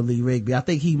don't remember Lee Rigby. I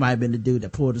think he might have been the dude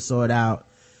that pulled the sword out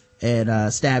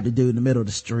and stabbed the dude in the middle of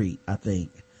the street, I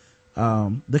think.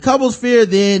 The couple's fear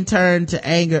then turned to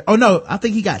anger. Oh no, I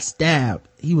think he got stabbed.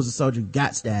 He was a soldier who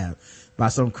got stabbed by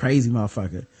some crazy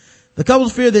motherfucker. The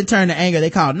couple's fear then turned to anger. They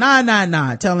called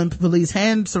 999, telling police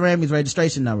Hansarami's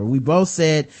registration number. We both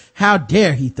said, how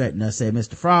dare he threaten us, said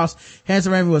Mr. Frost.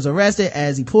 Hansarami was arrested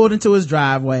as he pulled into his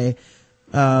driveway.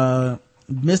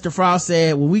 Mr. Frost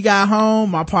said, when we got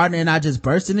home, my partner and I just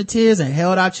burst into tears and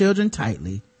held our children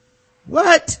tightly.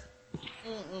 What?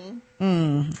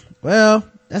 Well,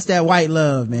 that's that white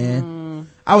love, man.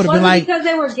 I would have been like, because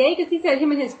they were gay, because he said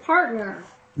him and his partner.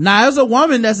 Nah, it was a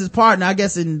woman that's his partner. I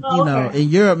guess in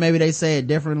Europe, maybe they say it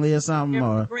differently or something.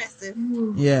 More progressive.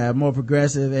 Yeah, more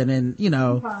progressive. And then,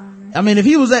 I mean, if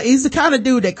he's the kind of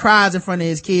dude that cries in front of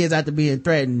his kids after being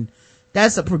threatened.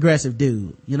 That's a progressive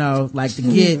dude, like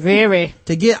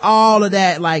to get all of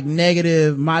that like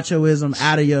negative machoism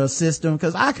out of your system.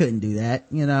 Cause I couldn't do that,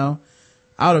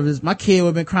 out of this, my kid would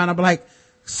have been crying. I'd be like,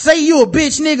 say you a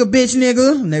bitch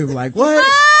nigga. And they were like, what?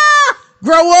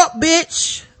 Grow up,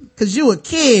 bitch. Cause you a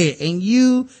kid and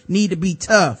you need to be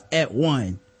tough at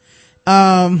 1.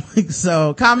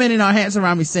 So commenting on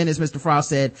Hansarami's sentence, Mr. Frost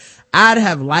said, I'd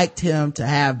have liked him to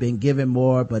have been given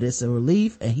more, but it's a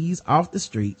relief and he's off the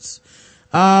streets.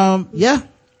 Yeah,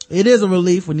 it is a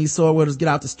relief when these sword wielders get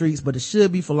out the streets, but it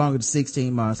should be for longer than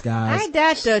 16 months, guys. Ain't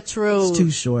that the truth? It's too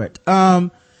short.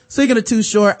 Speaking of too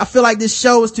short, I feel like this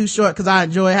show was too short because I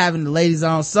enjoy having the ladies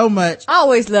on so much. I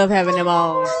always love having them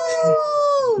on.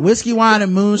 Whiskey, Wine,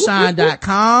 and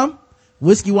Moonshine.com.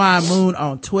 Whiskey, Wine, Moon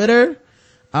on Twitter.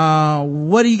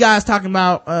 What are you guys talking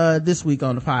about, this week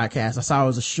on the podcast? I saw it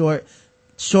was a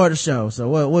shorter show. So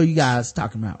what are you guys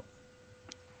talking about?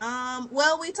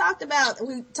 Well, we talked about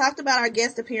our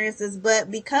guest appearances, but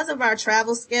because of our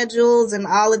travel schedules and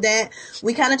all of that,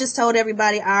 we kind of just told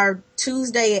everybody our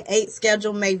Tuesday at 8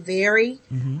 schedule may vary.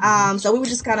 So we were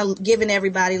just kind of giving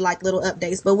everybody like little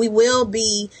updates, but we will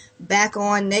be back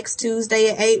on next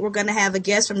Tuesday at 8. We're going to have a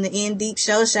guest from the In Deep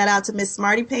show. Shout out to Miss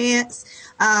Smarty Pants.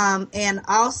 And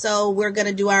also we're going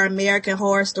to do our American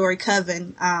Horror Story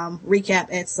Coven,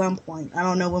 recap at some point. I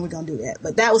don't know when we're going to do that,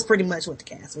 but that was pretty much what the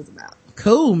cast was about.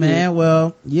 Cool, man.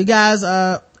 Well, you guys,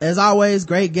 as always,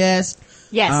 great guests.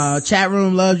 Yes. Chat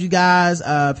room loves you guys.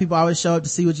 People always show up to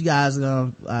see what you guys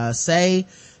are gonna say.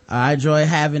 I enjoy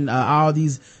having all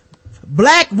these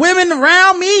black women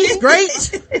around me. It's great.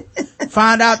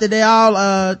 Find out that they all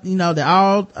they're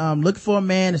all looking for a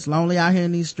man. It's lonely out here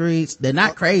in these streets. They're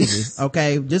not crazy,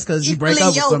 okay? Just because you break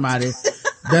up with somebody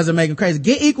doesn't make them crazy.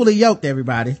 Get equally yoked,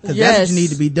 everybody, because that's what you need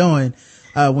to be doing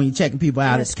when you're checking people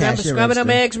out at the cashier scrubbing register. them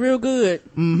eggs real good.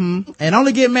 And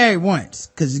only get married once,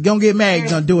 because you're gonna get married, you're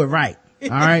gonna do it right. All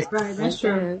right. Right, that's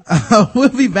true. We'll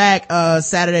be back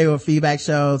Saturday with a feedback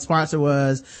show. Sponsor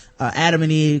was Adam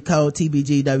and Eve, code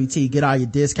TBGWT. Get all your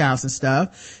discounts and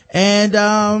stuff. And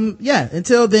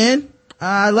until then,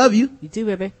 I love you. You too,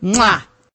 baby. Mwah.